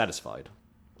feel satisfied,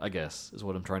 I guess, is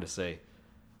what I'm trying to say.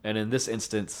 And in this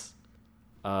instance,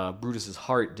 Brutus's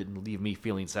heart didn't leave me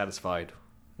feeling satisfied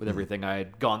with everything I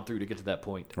had gone through to get to that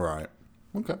point. Right.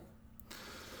 Okay.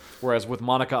 Whereas with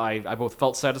Monica, I both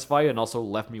felt satisfied and also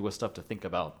left me with stuff to think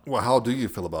about. Well, how do you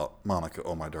feel about Monica,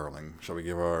 Oh My Darling? Shall we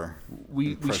give our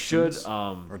We should.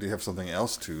 or do you have something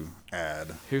else to add?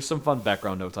 Here's some fun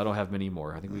background notes. I don't have many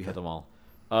more. I think we hit them all.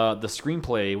 The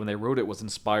screenplay, when they wrote it, was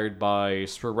inspired by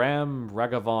Sriram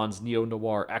Raghavan's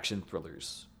neo-noir action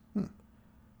thrillers.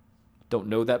 Don't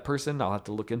know that person. I'll have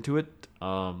to look into it.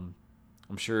 I'm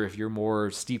sure if you're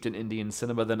more steeped in Indian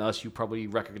cinema than us, you probably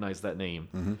recognize that name.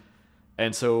 Mm-hmm.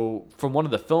 And so, from one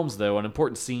of the films, though, an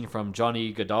important scene from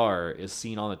Johnny Gadar is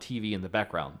seen on the TV in the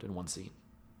background in one scene.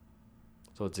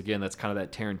 So it's that's kind of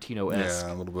that Tarantino-esque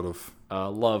Yeah, a little bit of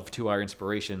love to our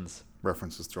inspirations.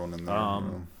 references thrown in there.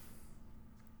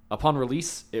 Upon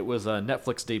release, it was a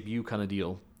Netflix debut kind of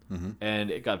deal. And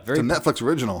it got very... It's a Netflix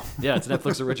original. Yeah, it's a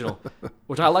Netflix original.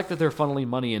 Which I like that they're funneling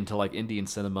money into like Indian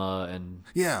cinema and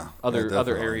other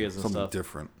definitely. areas and Something stuff.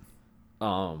 different.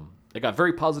 It got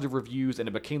very positive reviews, and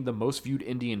it became the most viewed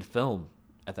Indian film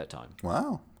at that time.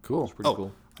 Wow, cool. Pretty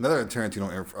cool. Another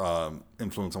Tarantino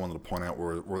influence I wanted to point out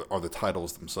are the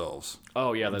titles themselves.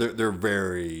 Oh yeah, They're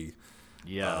very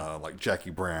yeah, like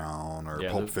Jackie Brown or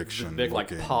yeah, Pulp the Fiction. big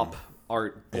like pop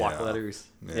art block letters.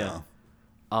 Yeah.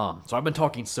 So I've been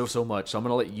talking so much, so I'm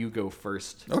gonna let you go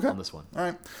first on this one. All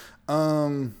right.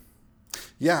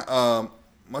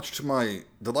 Much to my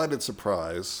delighted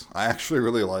surprise, I actually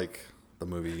really like the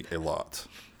movie a lot.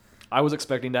 I was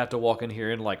expecting to have to walk in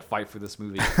here and like fight for this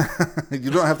movie.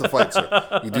 You don't have to fight,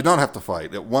 sir. You do not have to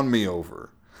fight. It won me over.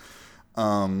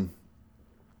 I'm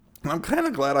kind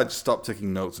of glad I just stopped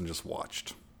taking notes and just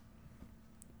watched.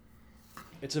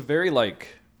 It's a very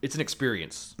it's an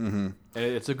experience, and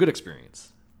it's a good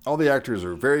experience. All the actors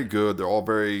are very good. They're all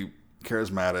very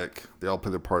charismatic. They all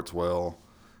play their parts well.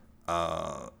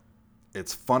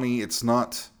 It's funny. It's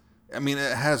not... I mean,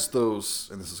 it has those...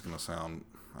 And this is going to sound...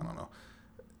 I don't know.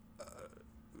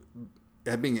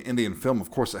 It being an Indian film,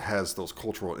 of course, it has those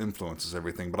cultural influences,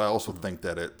 everything. But I also think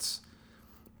that it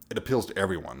appeals to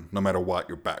everyone, no matter what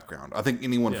your background. I think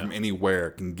anyone from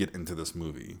anywhere can get into this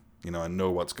movie, and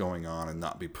know what's going on and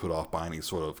not be put off by any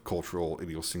sort of cultural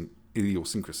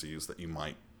idiosyncrasies that you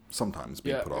might sometimes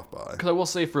be put off by. Because I will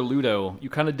say for Ludo, you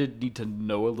kind of did need to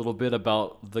know a little bit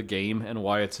about the game and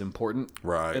why it's important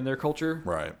in their culture.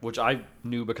 Right. Which I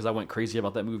knew because I went crazy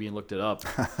about that movie and looked it up.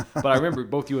 But I remember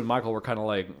both you and Michael were kind of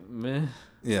like, meh.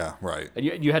 Yeah, right.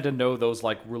 And you had to know those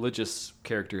like religious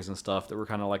characters and stuff that were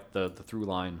kind of like the through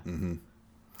line. Mm-hmm.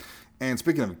 And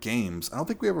speaking of games, I don't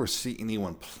think we ever see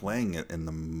anyone playing it in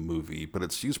the movie, but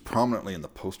it's used prominently in the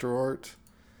poster art.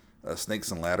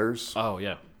 Snakes and Ladders. Oh,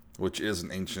 yeah. Which is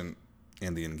an ancient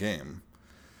Indian game.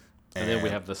 And then we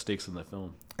have the stakes in the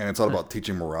film. And it's all about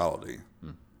teaching morality.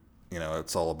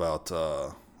 It's all about,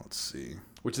 let's see.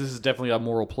 Which this is definitely a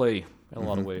moral play in a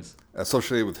lot of ways.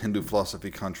 Associated with Hindu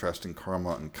philosophy contrasting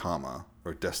karma and kama,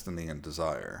 or destiny and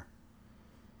desire.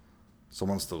 So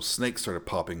once those snakes started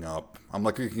popping up, I'm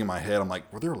like looking in my head, I'm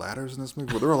like, were there ladders in this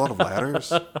movie? Were there a lot of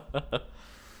ladders?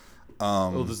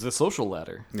 Well, there's the social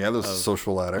ladder. Yeah, there's a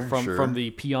social ladder. From the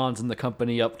peons in the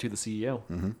company up to the CEO.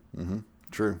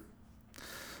 True.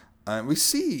 We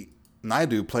see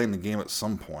Naidu playing the game at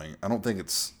some point. I don't think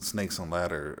it's Snakes and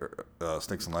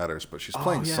Ladders, but she's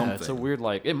playing something. It's a weird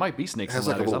it might be Snakes and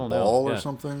Ladders. It has Ladders. like a little ball or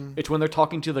something. It's when they're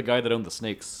talking to the guy that owned the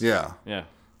snakes. Yeah. Yeah.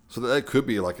 So that could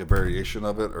be like a variation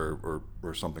of it or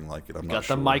something like it. I'm not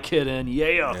sure. Got the mic hit in.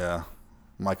 Yeah.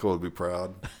 Michael would be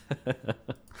proud.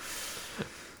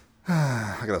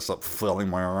 I gotta stop flailing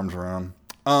my arms around.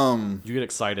 You get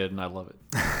excited, and I love it.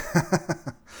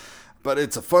 But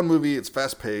it's a fun movie. It's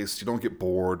fast paced. You don't get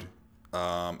bored.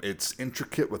 It's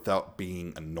intricate without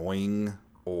being annoying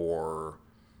or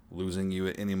losing you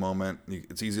at any moment.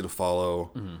 It's easy to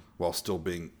follow while still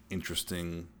being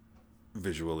interesting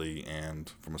visually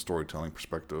and from a storytelling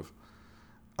perspective.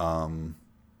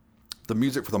 The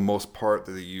music, for the most part,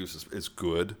 that they use is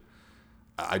good.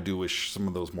 I do wish some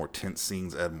of those more tense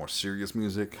scenes add more serious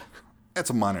music. That's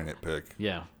a minor nitpick.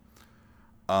 Yeah.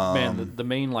 Man, the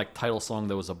main like title song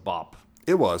though was a bop.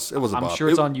 It was a bop. I'm sure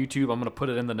it's on YouTube. I'm gonna put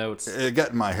it in the notes. It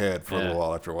got in my head for a little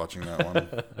while after watching that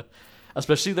one.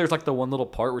 Especially there's like the one little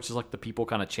part which is like the people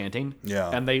kind of chanting.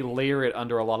 Yeah. And they layer it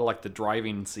under a lot of like the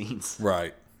driving scenes.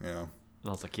 Right. Yeah. And I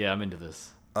was like, yeah, I'm into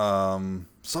this.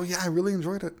 So yeah, I really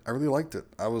enjoyed it. I really liked it.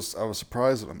 I was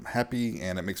surprised. I'm happy,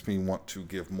 and it makes me want to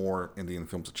give more Indian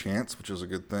films a chance, which is a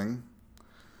good thing.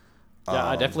 Yeah,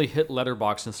 I definitely hit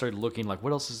Letterboxd and started looking like,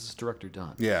 what else has this director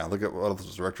done? Yeah, look at what else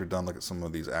this director done. Look at some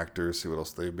of these actors. See what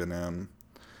else they've been in.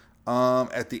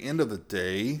 At the end of the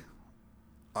day,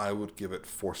 I would give it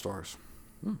 4 stars.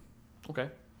 Okay.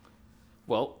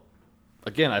 Well,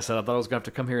 again, I said I thought I was going to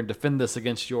have to come here and defend this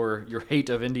against your hate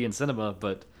of Indian cinema,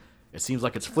 but it seems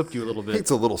like it's flipped you a little bit.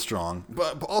 It's a little strong,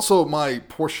 but also my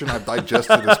portion I've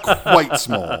digested is quite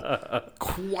small.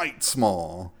 Quite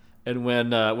small. And when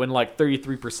like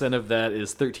 33% of that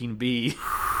is 13B.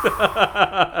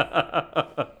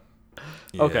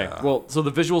 Okay, well, so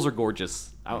the visuals are gorgeous.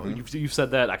 You've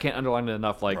said that. I can't underline it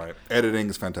enough. Like, right. Editing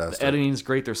is fantastic. The editing's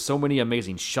great. There's so many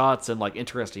amazing shots and like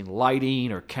interesting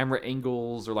lighting or camera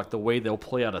angles or like the way they'll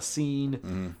play out a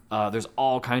scene. There's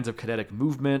all kinds of kinetic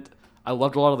movement. I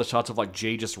loved a lot of the shots of like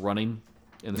Jay just running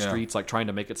in the streets, like trying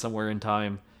to make it somewhere in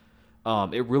time.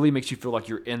 It really makes you feel like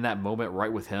you're in that moment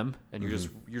right with him, and you're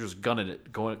just gunning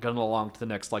it, gunning along to the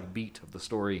next like beat of the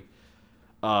story.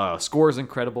 Score is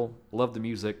incredible. Love the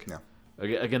music. Yeah.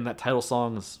 Again, that title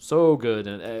song is so good,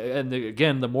 and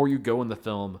again, the more you go in the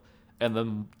film, and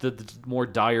the more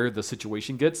dire the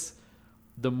situation gets,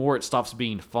 the more it stops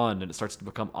being fun and it starts to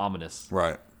become ominous.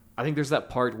 Right. I think there's that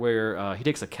part where he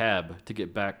takes a cab to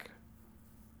get back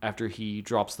after he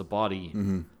drops the body,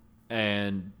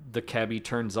 and the cabbie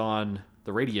turns on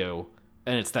the radio,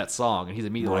 and it's that song, and he's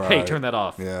immediately like, "Hey, turn that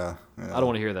off! Yeah. I don't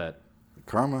want to hear that."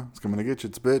 Karma, it's coming to get you,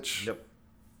 it's a bitch. Yep.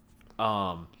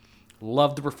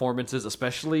 Love the performances,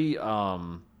 especially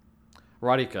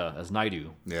Radhika as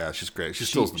Naidu. Yeah, she's great. She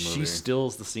stills the movie. She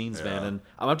stills the scenes, man. And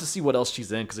I'm about to see what else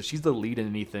she's in, because if she's the lead in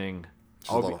anything,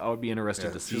 I would be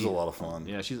interested to see. She's a lot of fun.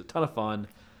 Yeah, she's a ton of fun.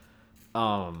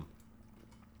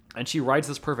 And she rides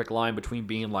this perfect line between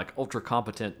being like ultra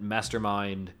competent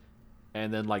mastermind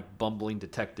and then like bumbling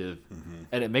detective,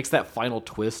 and it makes that final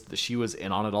twist that she was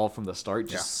in on it all from the start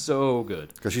just so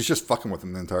good. Because she's just fucking with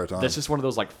him the entire time. That's just one of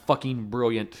those like fucking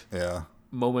brilliant yeah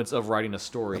moments of writing a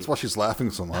story. That's why she's laughing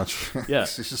so much. Yeah,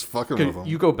 she's just fucking with him.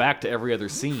 You go back to every other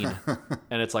scene,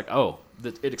 and it's like, oh,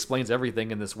 it explains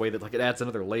everything in this way that like it adds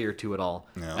another layer to it all.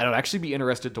 Yeah. And I'd actually be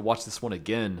interested to watch this one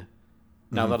again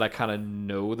now that I kind of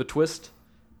know the twist,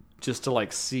 just to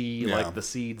like see like the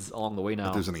seeds along the way now.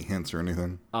 If there's any hints or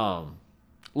anything.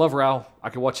 Love Rao. I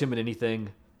could watch him in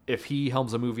anything. If he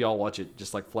helms a movie, I'll watch it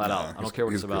just like flat out. I don't care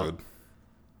what it's about.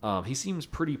 Good. He seems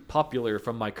pretty popular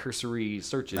from my cursory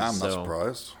searches. I'm not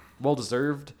surprised. Well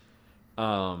deserved.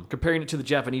 Comparing it to the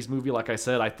Japanese movie, like I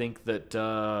said, I think that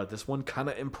this one kind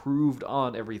of improved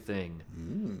on everything.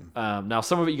 Now,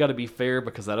 some of it you got to be fair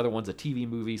because that other one's a TV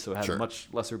movie, so it has a much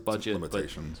lesser budget.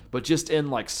 Limitations. But just in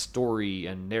like story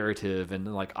and narrative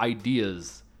and like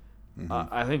ideas,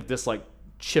 I think this like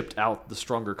chipped out the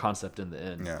stronger concept in the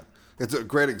end. Yeah. It's a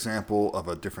great example of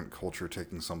a different culture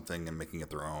taking something and making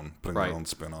it their own, putting their own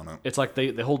spin on it. It's like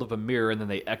they hold up a mirror and then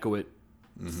they echo it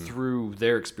through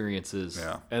their experiences.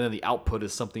 Yeah. And then the output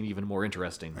is something even more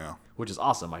interesting. Yeah. Which is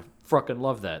awesome. I fucking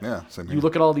love that. Yeah, same here. You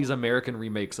look at all these American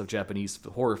remakes of Japanese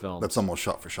horror films. That's almost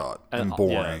shot for shot and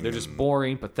boring. Yeah, they're just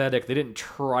boring, pathetic. They didn't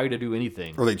try to do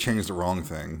anything. Or they changed the wrong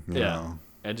thing. You know?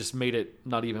 And just made it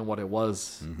not even what it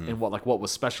was and what was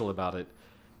special about it.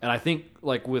 And I think,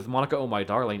 like, with Monica Oh My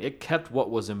Darling, it kept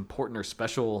what was important or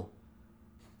special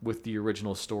with the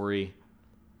original story,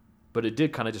 but it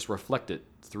did kind of just reflect it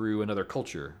through another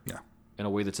culture in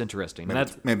a way that's interesting. Made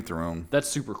it their own. That's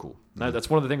super cool. That's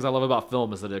one of the things I love about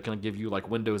film is that it can give you, like,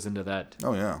 windows into that.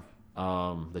 Oh, yeah.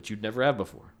 That you'd never have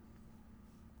before.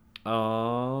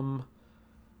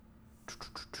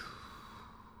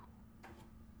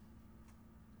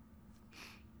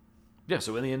 Yeah,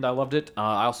 so in the end, I loved it.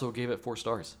 I also gave it 4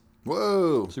 stars.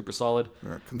 Whoa. Super solid.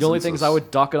 Right, the only things I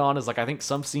would dock it on is, like, I think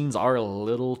some scenes are a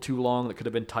little too long that could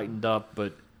have been tightened up,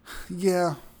 but...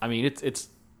 Yeah. I mean, it's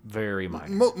very minor.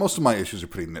 Most of my issues are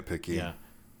pretty nitpicky. Yeah.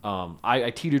 I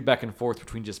teetered back and forth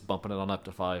between just bumping it on up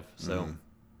to 5, so...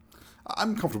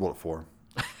 I'm comfortable at 4.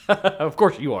 Of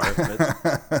course you are.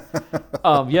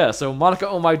 Yeah, so Monica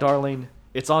Oh My Darling...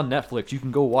 It's on Netflix. You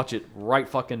can go watch it right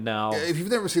fucking now. If you've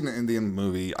never seen an Indian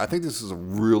movie, I think this is a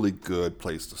really good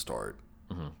place to start.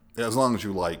 Yeah, as long as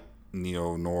you like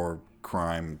neo-noir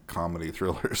crime comedy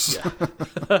thrillers.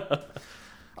 Yeah.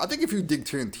 I think if you dig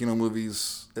Tarantino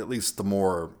movies, at least the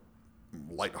more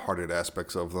lighthearted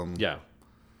aspects of them, Yeah.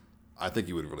 I think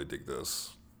you would really dig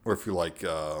this. Or if you like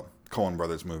Coen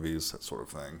Brothers movies, that sort of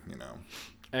thing, you know.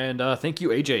 And thank you,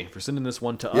 AJ, for sending this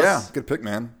one to us. Yeah, good pick,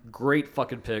 man. Great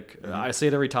fucking pick. I say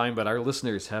it every time, but our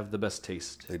listeners have the best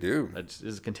taste. They do. I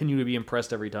just continue to be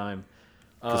impressed every time.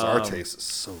 Because our taste is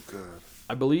so good.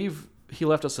 I believe he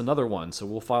left us another one, so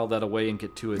we'll file that away and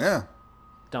get to it Yeah.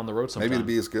 down the road sometime. Maybe it'll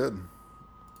be as good.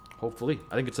 Hopefully.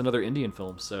 I think it's another Indian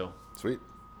film, so Sweet.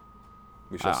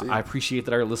 We shall see. I appreciate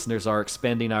that our listeners are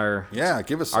expanding our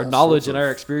give us our all knowledge sorts and of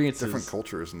our experiences. different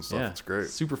cultures and stuff. Yeah, It's great.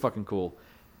 Super fucking cool.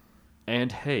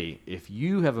 And hey, if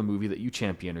you have a movie that you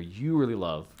champion or you really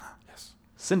love, Yes.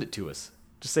 send it to us.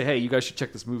 Just say, hey, you guys should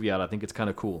check this movie out. I think it's kind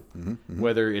of cool. Mm-hmm,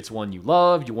 Whether it's one you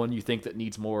love, one you think that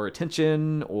needs more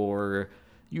attention, or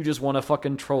you just want to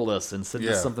fucking troll us and send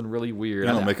us something really weird.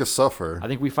 You know, make us suffer. I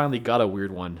think we finally got a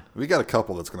weird one. We got a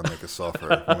couple that's going to make us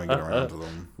suffer when we get around to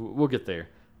them. We'll get there.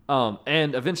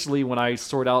 And eventually, when I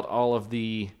sort out all of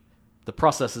the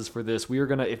processes for this, we are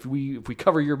gonna if we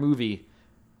cover your movie,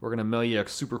 we're gonna mail you a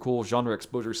super cool genre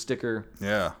exposure sticker.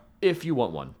 Yeah. If you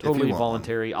want one, totally want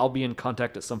voluntary. I'll be in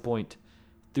contact at some point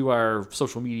through our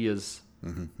social medias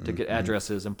to get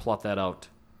addresses and plot that out.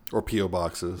 Or P.O.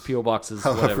 boxes. PO boxes,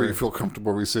 However whatever. you feel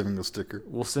comfortable receiving a sticker.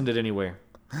 We'll send it anywhere.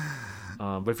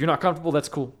 But if you're not comfortable, that's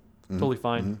cool. Totally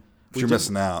fine. If you're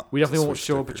missing out. We definitely won't switch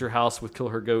show up sticker. at your house with Kill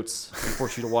Her Goats and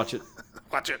force you to watch it.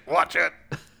 Watch it.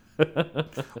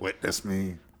 Witness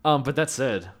me. But that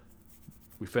said,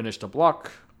 we finished a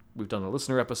block. We've done a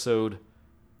listener episode.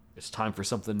 It's time for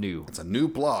something new. It's a new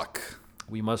block.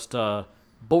 We must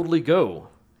boldly go,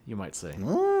 you might say.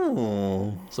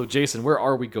 Oh. So, Jason, where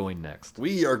are we going next?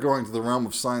 We are going to the realm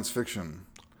of science fiction.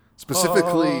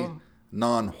 Specifically,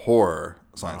 non-horror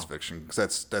science fiction.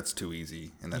 Because that's too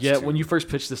easy. And that's When you first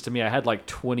pitched this to me, I had like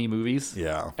 20 movies.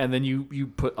 Yeah. And then you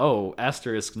put,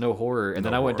 asterisk, no horror. And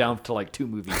then I went down to like 2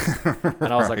 movies.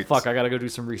 And I was like, Right. fuck, I got to go do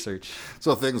some research.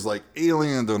 So things like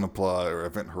Alien don't apply, or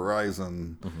Event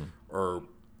Horizon, or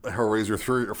Hellraiser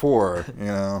 3 or 4. You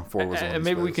know, 4 was And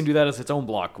maybe we can do that as its own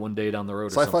block one day down the road or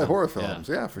sci-fi something. horror films.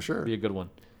 Yeah, for sure. Be a good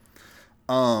one.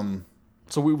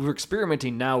 So we're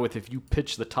experimenting now with if you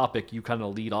pitch the topic, you kind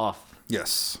of lead off.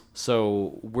 Yes.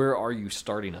 So where are you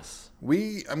starting us?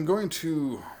 I'm going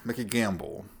to make a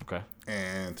gamble Okay.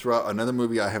 and throw out another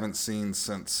movie I haven't seen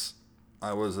since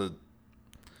I was a...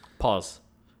 Pause.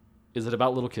 Is it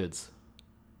about little kids?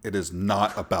 It is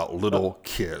not about little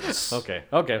kids. Okay.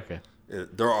 I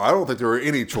don't think there are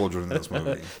any children in this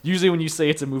movie. Usually when you say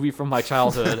it's a movie from my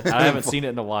childhood, I haven't seen it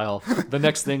in a while. The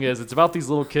next thing is it's about these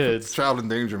little kids Child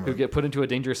endangerment. who get put into a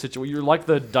dangerous situation. You're like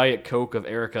the Diet Coke of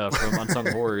Erica from Unsung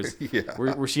Horrors, Yeah.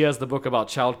 where she has the book about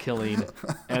child killing,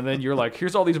 and then you're like,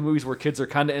 here's all these movies where kids are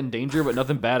kind of in danger, but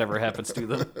nothing bad ever happens to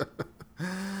them.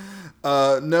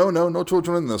 No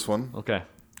children in this one. Okay.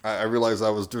 I realized I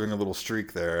was doing a little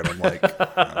streak there, and I'm like,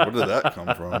 where did that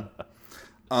come from?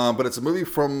 But it's a movie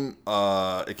from,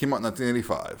 it came out in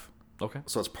 1985. Okay.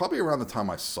 So it's probably around the time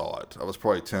I saw it. I was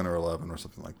probably 10 or 11 or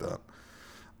something like that.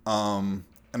 And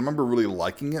I remember really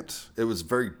liking it. It was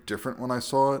very different when I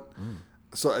saw it.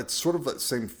 So it's sort of that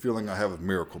same feeling I have with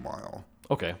Miracle Mile.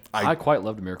 Okay. I quite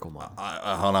loved Miracle Mile.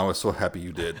 And I was so happy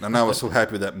you did. And I was so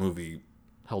happy that movie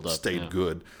Held up. stayed yeah.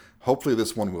 good. Hopefully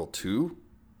this one will too.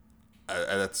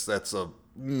 That's a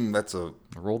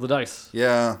Roll the dice.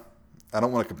 yeah. I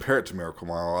don't want to compare it to Miracle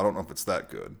Mile. I don't know if it's that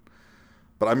good,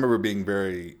 but I remember being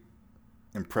very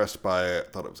impressed by it.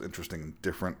 I thought it was interesting and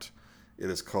different. It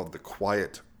is called The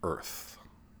Quiet Earth,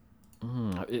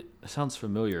 It sounds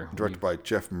familiar. directed by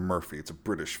Jeff Murphy. It's a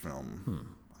British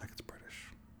film. I think it's British.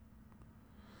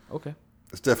 Okay.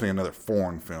 It's definitely another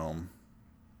foreign film.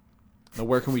 Now,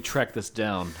 where can we track this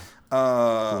down?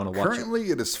 wanna watch Currently,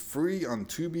 it is free on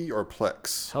Tubi or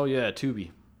Plex. Hell yeah,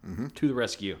 Tubi. To the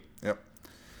rescue. Yep.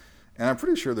 And I'm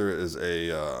pretty sure there is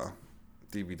a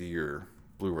DVD or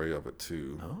Blu-ray of it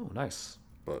too. Oh, nice.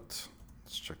 But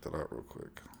let's check that out real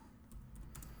quick.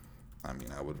 I mean,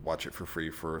 I would watch it for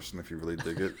free first, and if you really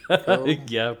dig it, go.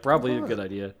 Yeah, probably a good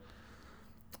idea.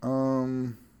 Oh,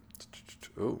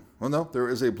 well, no, there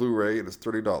is a Blu-ray. It is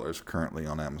 $30 currently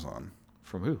on Amazon.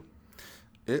 From who?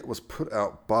 It was put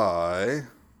out by...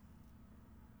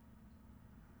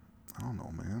 I don't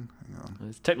know, man. Hang on.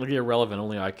 It's technically irrelevant.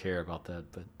 Only I care about that.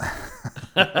 But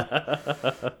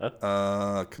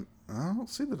I don't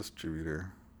see the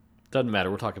distributor. doesn't matter.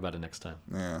 We'll talk about it next time.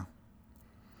 Yeah.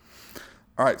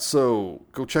 All right, so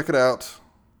go check it out.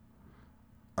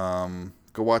 Go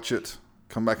watch it.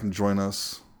 Come back and join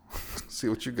us. See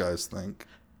what you guys think.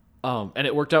 And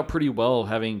it worked out pretty well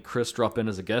having Chris drop in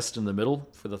as a guest in the middle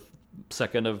for the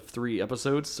second of 3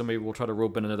 episodes. So maybe we'll try to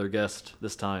rope in another guest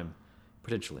this time,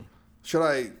 potentially. Should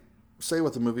I say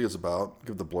what the movie is about?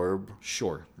 Give the blurb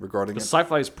Sure. regarding The it?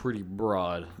 sci-fi is pretty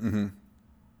broad.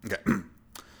 Okay.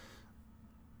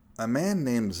 A man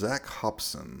named Zach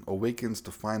Hobson awakens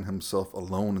to find himself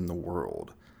alone in the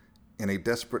world. In a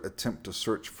desperate attempt to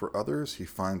search for others, he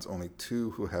finds only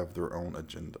 2 who have their own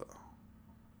agenda.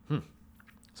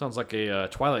 Sounds like a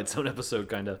Twilight Zone episode,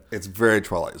 kind of. It's very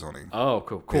Twilight Zone-y. Oh,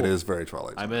 cool. It is very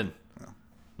Twilight Zone. I'm in.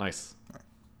 Nice.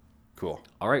 Cool.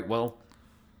 All right, well,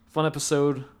 fun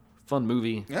episode, fun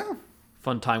movie, Yeah.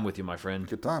 fun time with you, my friend.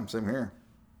 Good time. Same here.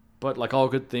 But like all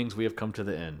good things, we have come to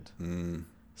the end.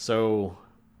 So,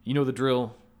 you know the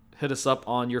drill. Hit us up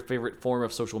on your favorite form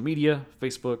of social media,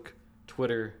 Facebook,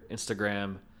 Twitter,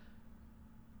 Instagram.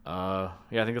 Yeah,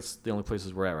 I think that's the only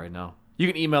places we're at right now. You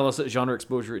can email us at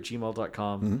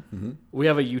genreexposure@gmail.com. We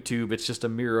have a YouTube. It's just a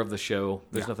mirror of the show.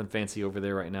 There's nothing fancy over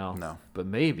there right now. No. But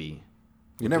maybe.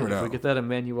 You never know. If we get that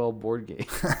Emmanuel board game.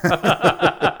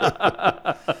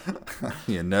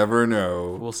 You never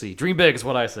know. We'll see. Dream big is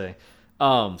what I say.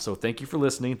 So thank you for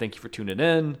listening. Thank you for tuning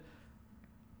in.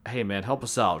 Hey man, help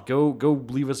us out. Go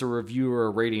leave us a review or a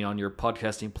rating on your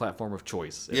podcasting platform of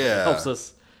choice. It helps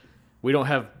us. We don't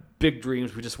have big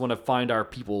dreams. We just want to find our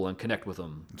people and connect with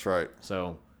them. That's right.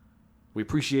 So we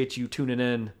appreciate you tuning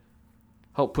in.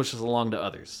 Help push us along to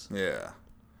others. Yeah.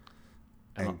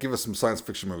 And give us some science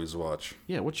fiction movies to watch.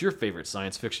 Yeah, what's your favorite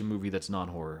science fiction movie that's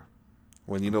non-horror?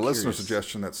 We need a listener curious.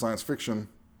 suggestion that's science fiction.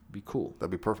 Be cool.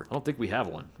 That'd be perfect. I don't think we have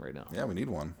one right now. Yeah, we need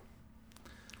one.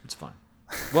 It's fine.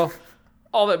 Well,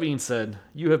 all that being said,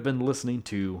 you have been listening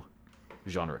to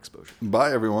Genre Exposure.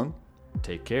 Bye, everyone.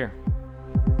 Take care.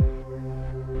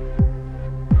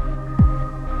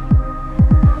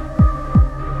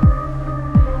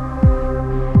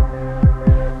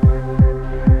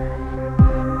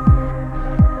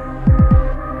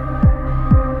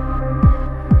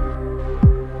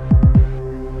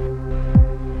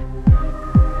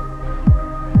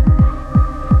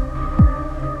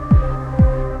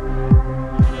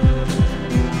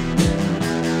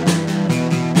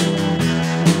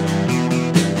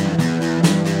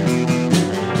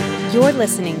 You're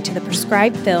listening to the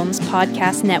Prescribed Films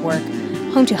Podcast Network,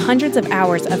 home to hundreds of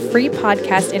hours of free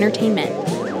podcast entertainment.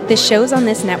 The shows on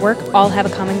this network all have a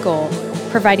common goal,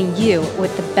 providing you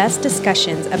with the best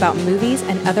discussions about movies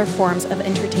and other forms of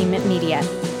entertainment media.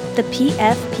 The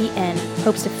PFPN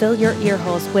hopes to fill your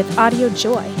earholes with audio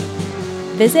joy.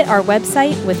 Visit our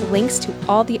website with links to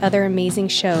all the other amazing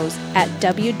shows at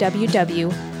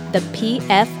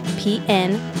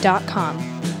www.thepfpn.com.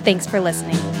 Thanks for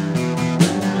listening.